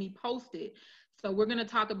have seen me post it. So we're going to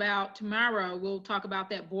talk about tomorrow. We'll talk about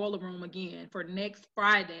that boiler room again for next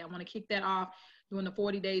Friday. I want to kick that off doing the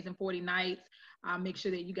 40 days and 40 nights. I'll make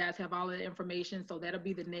sure that you guys have all of the information. So that'll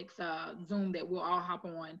be the next Zoom that we'll all hop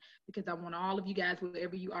on because I want all of you guys,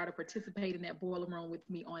 wherever you are, to participate in that boiler room with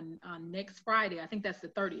me on next Friday. I think that's the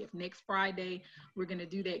 30th. Next Friday, we're going to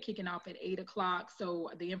do that kicking off at 8 o'clock. So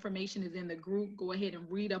the information is in the group. Go ahead and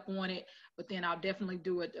read up on it. But then I'll definitely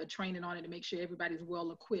do a training on it to make sure everybody's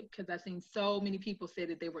well equipped because I've seen so many people say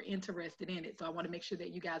that they were interested in it. So I want to make sure that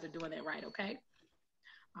you guys are doing that right, okay?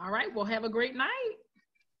 All right, well, have a great night.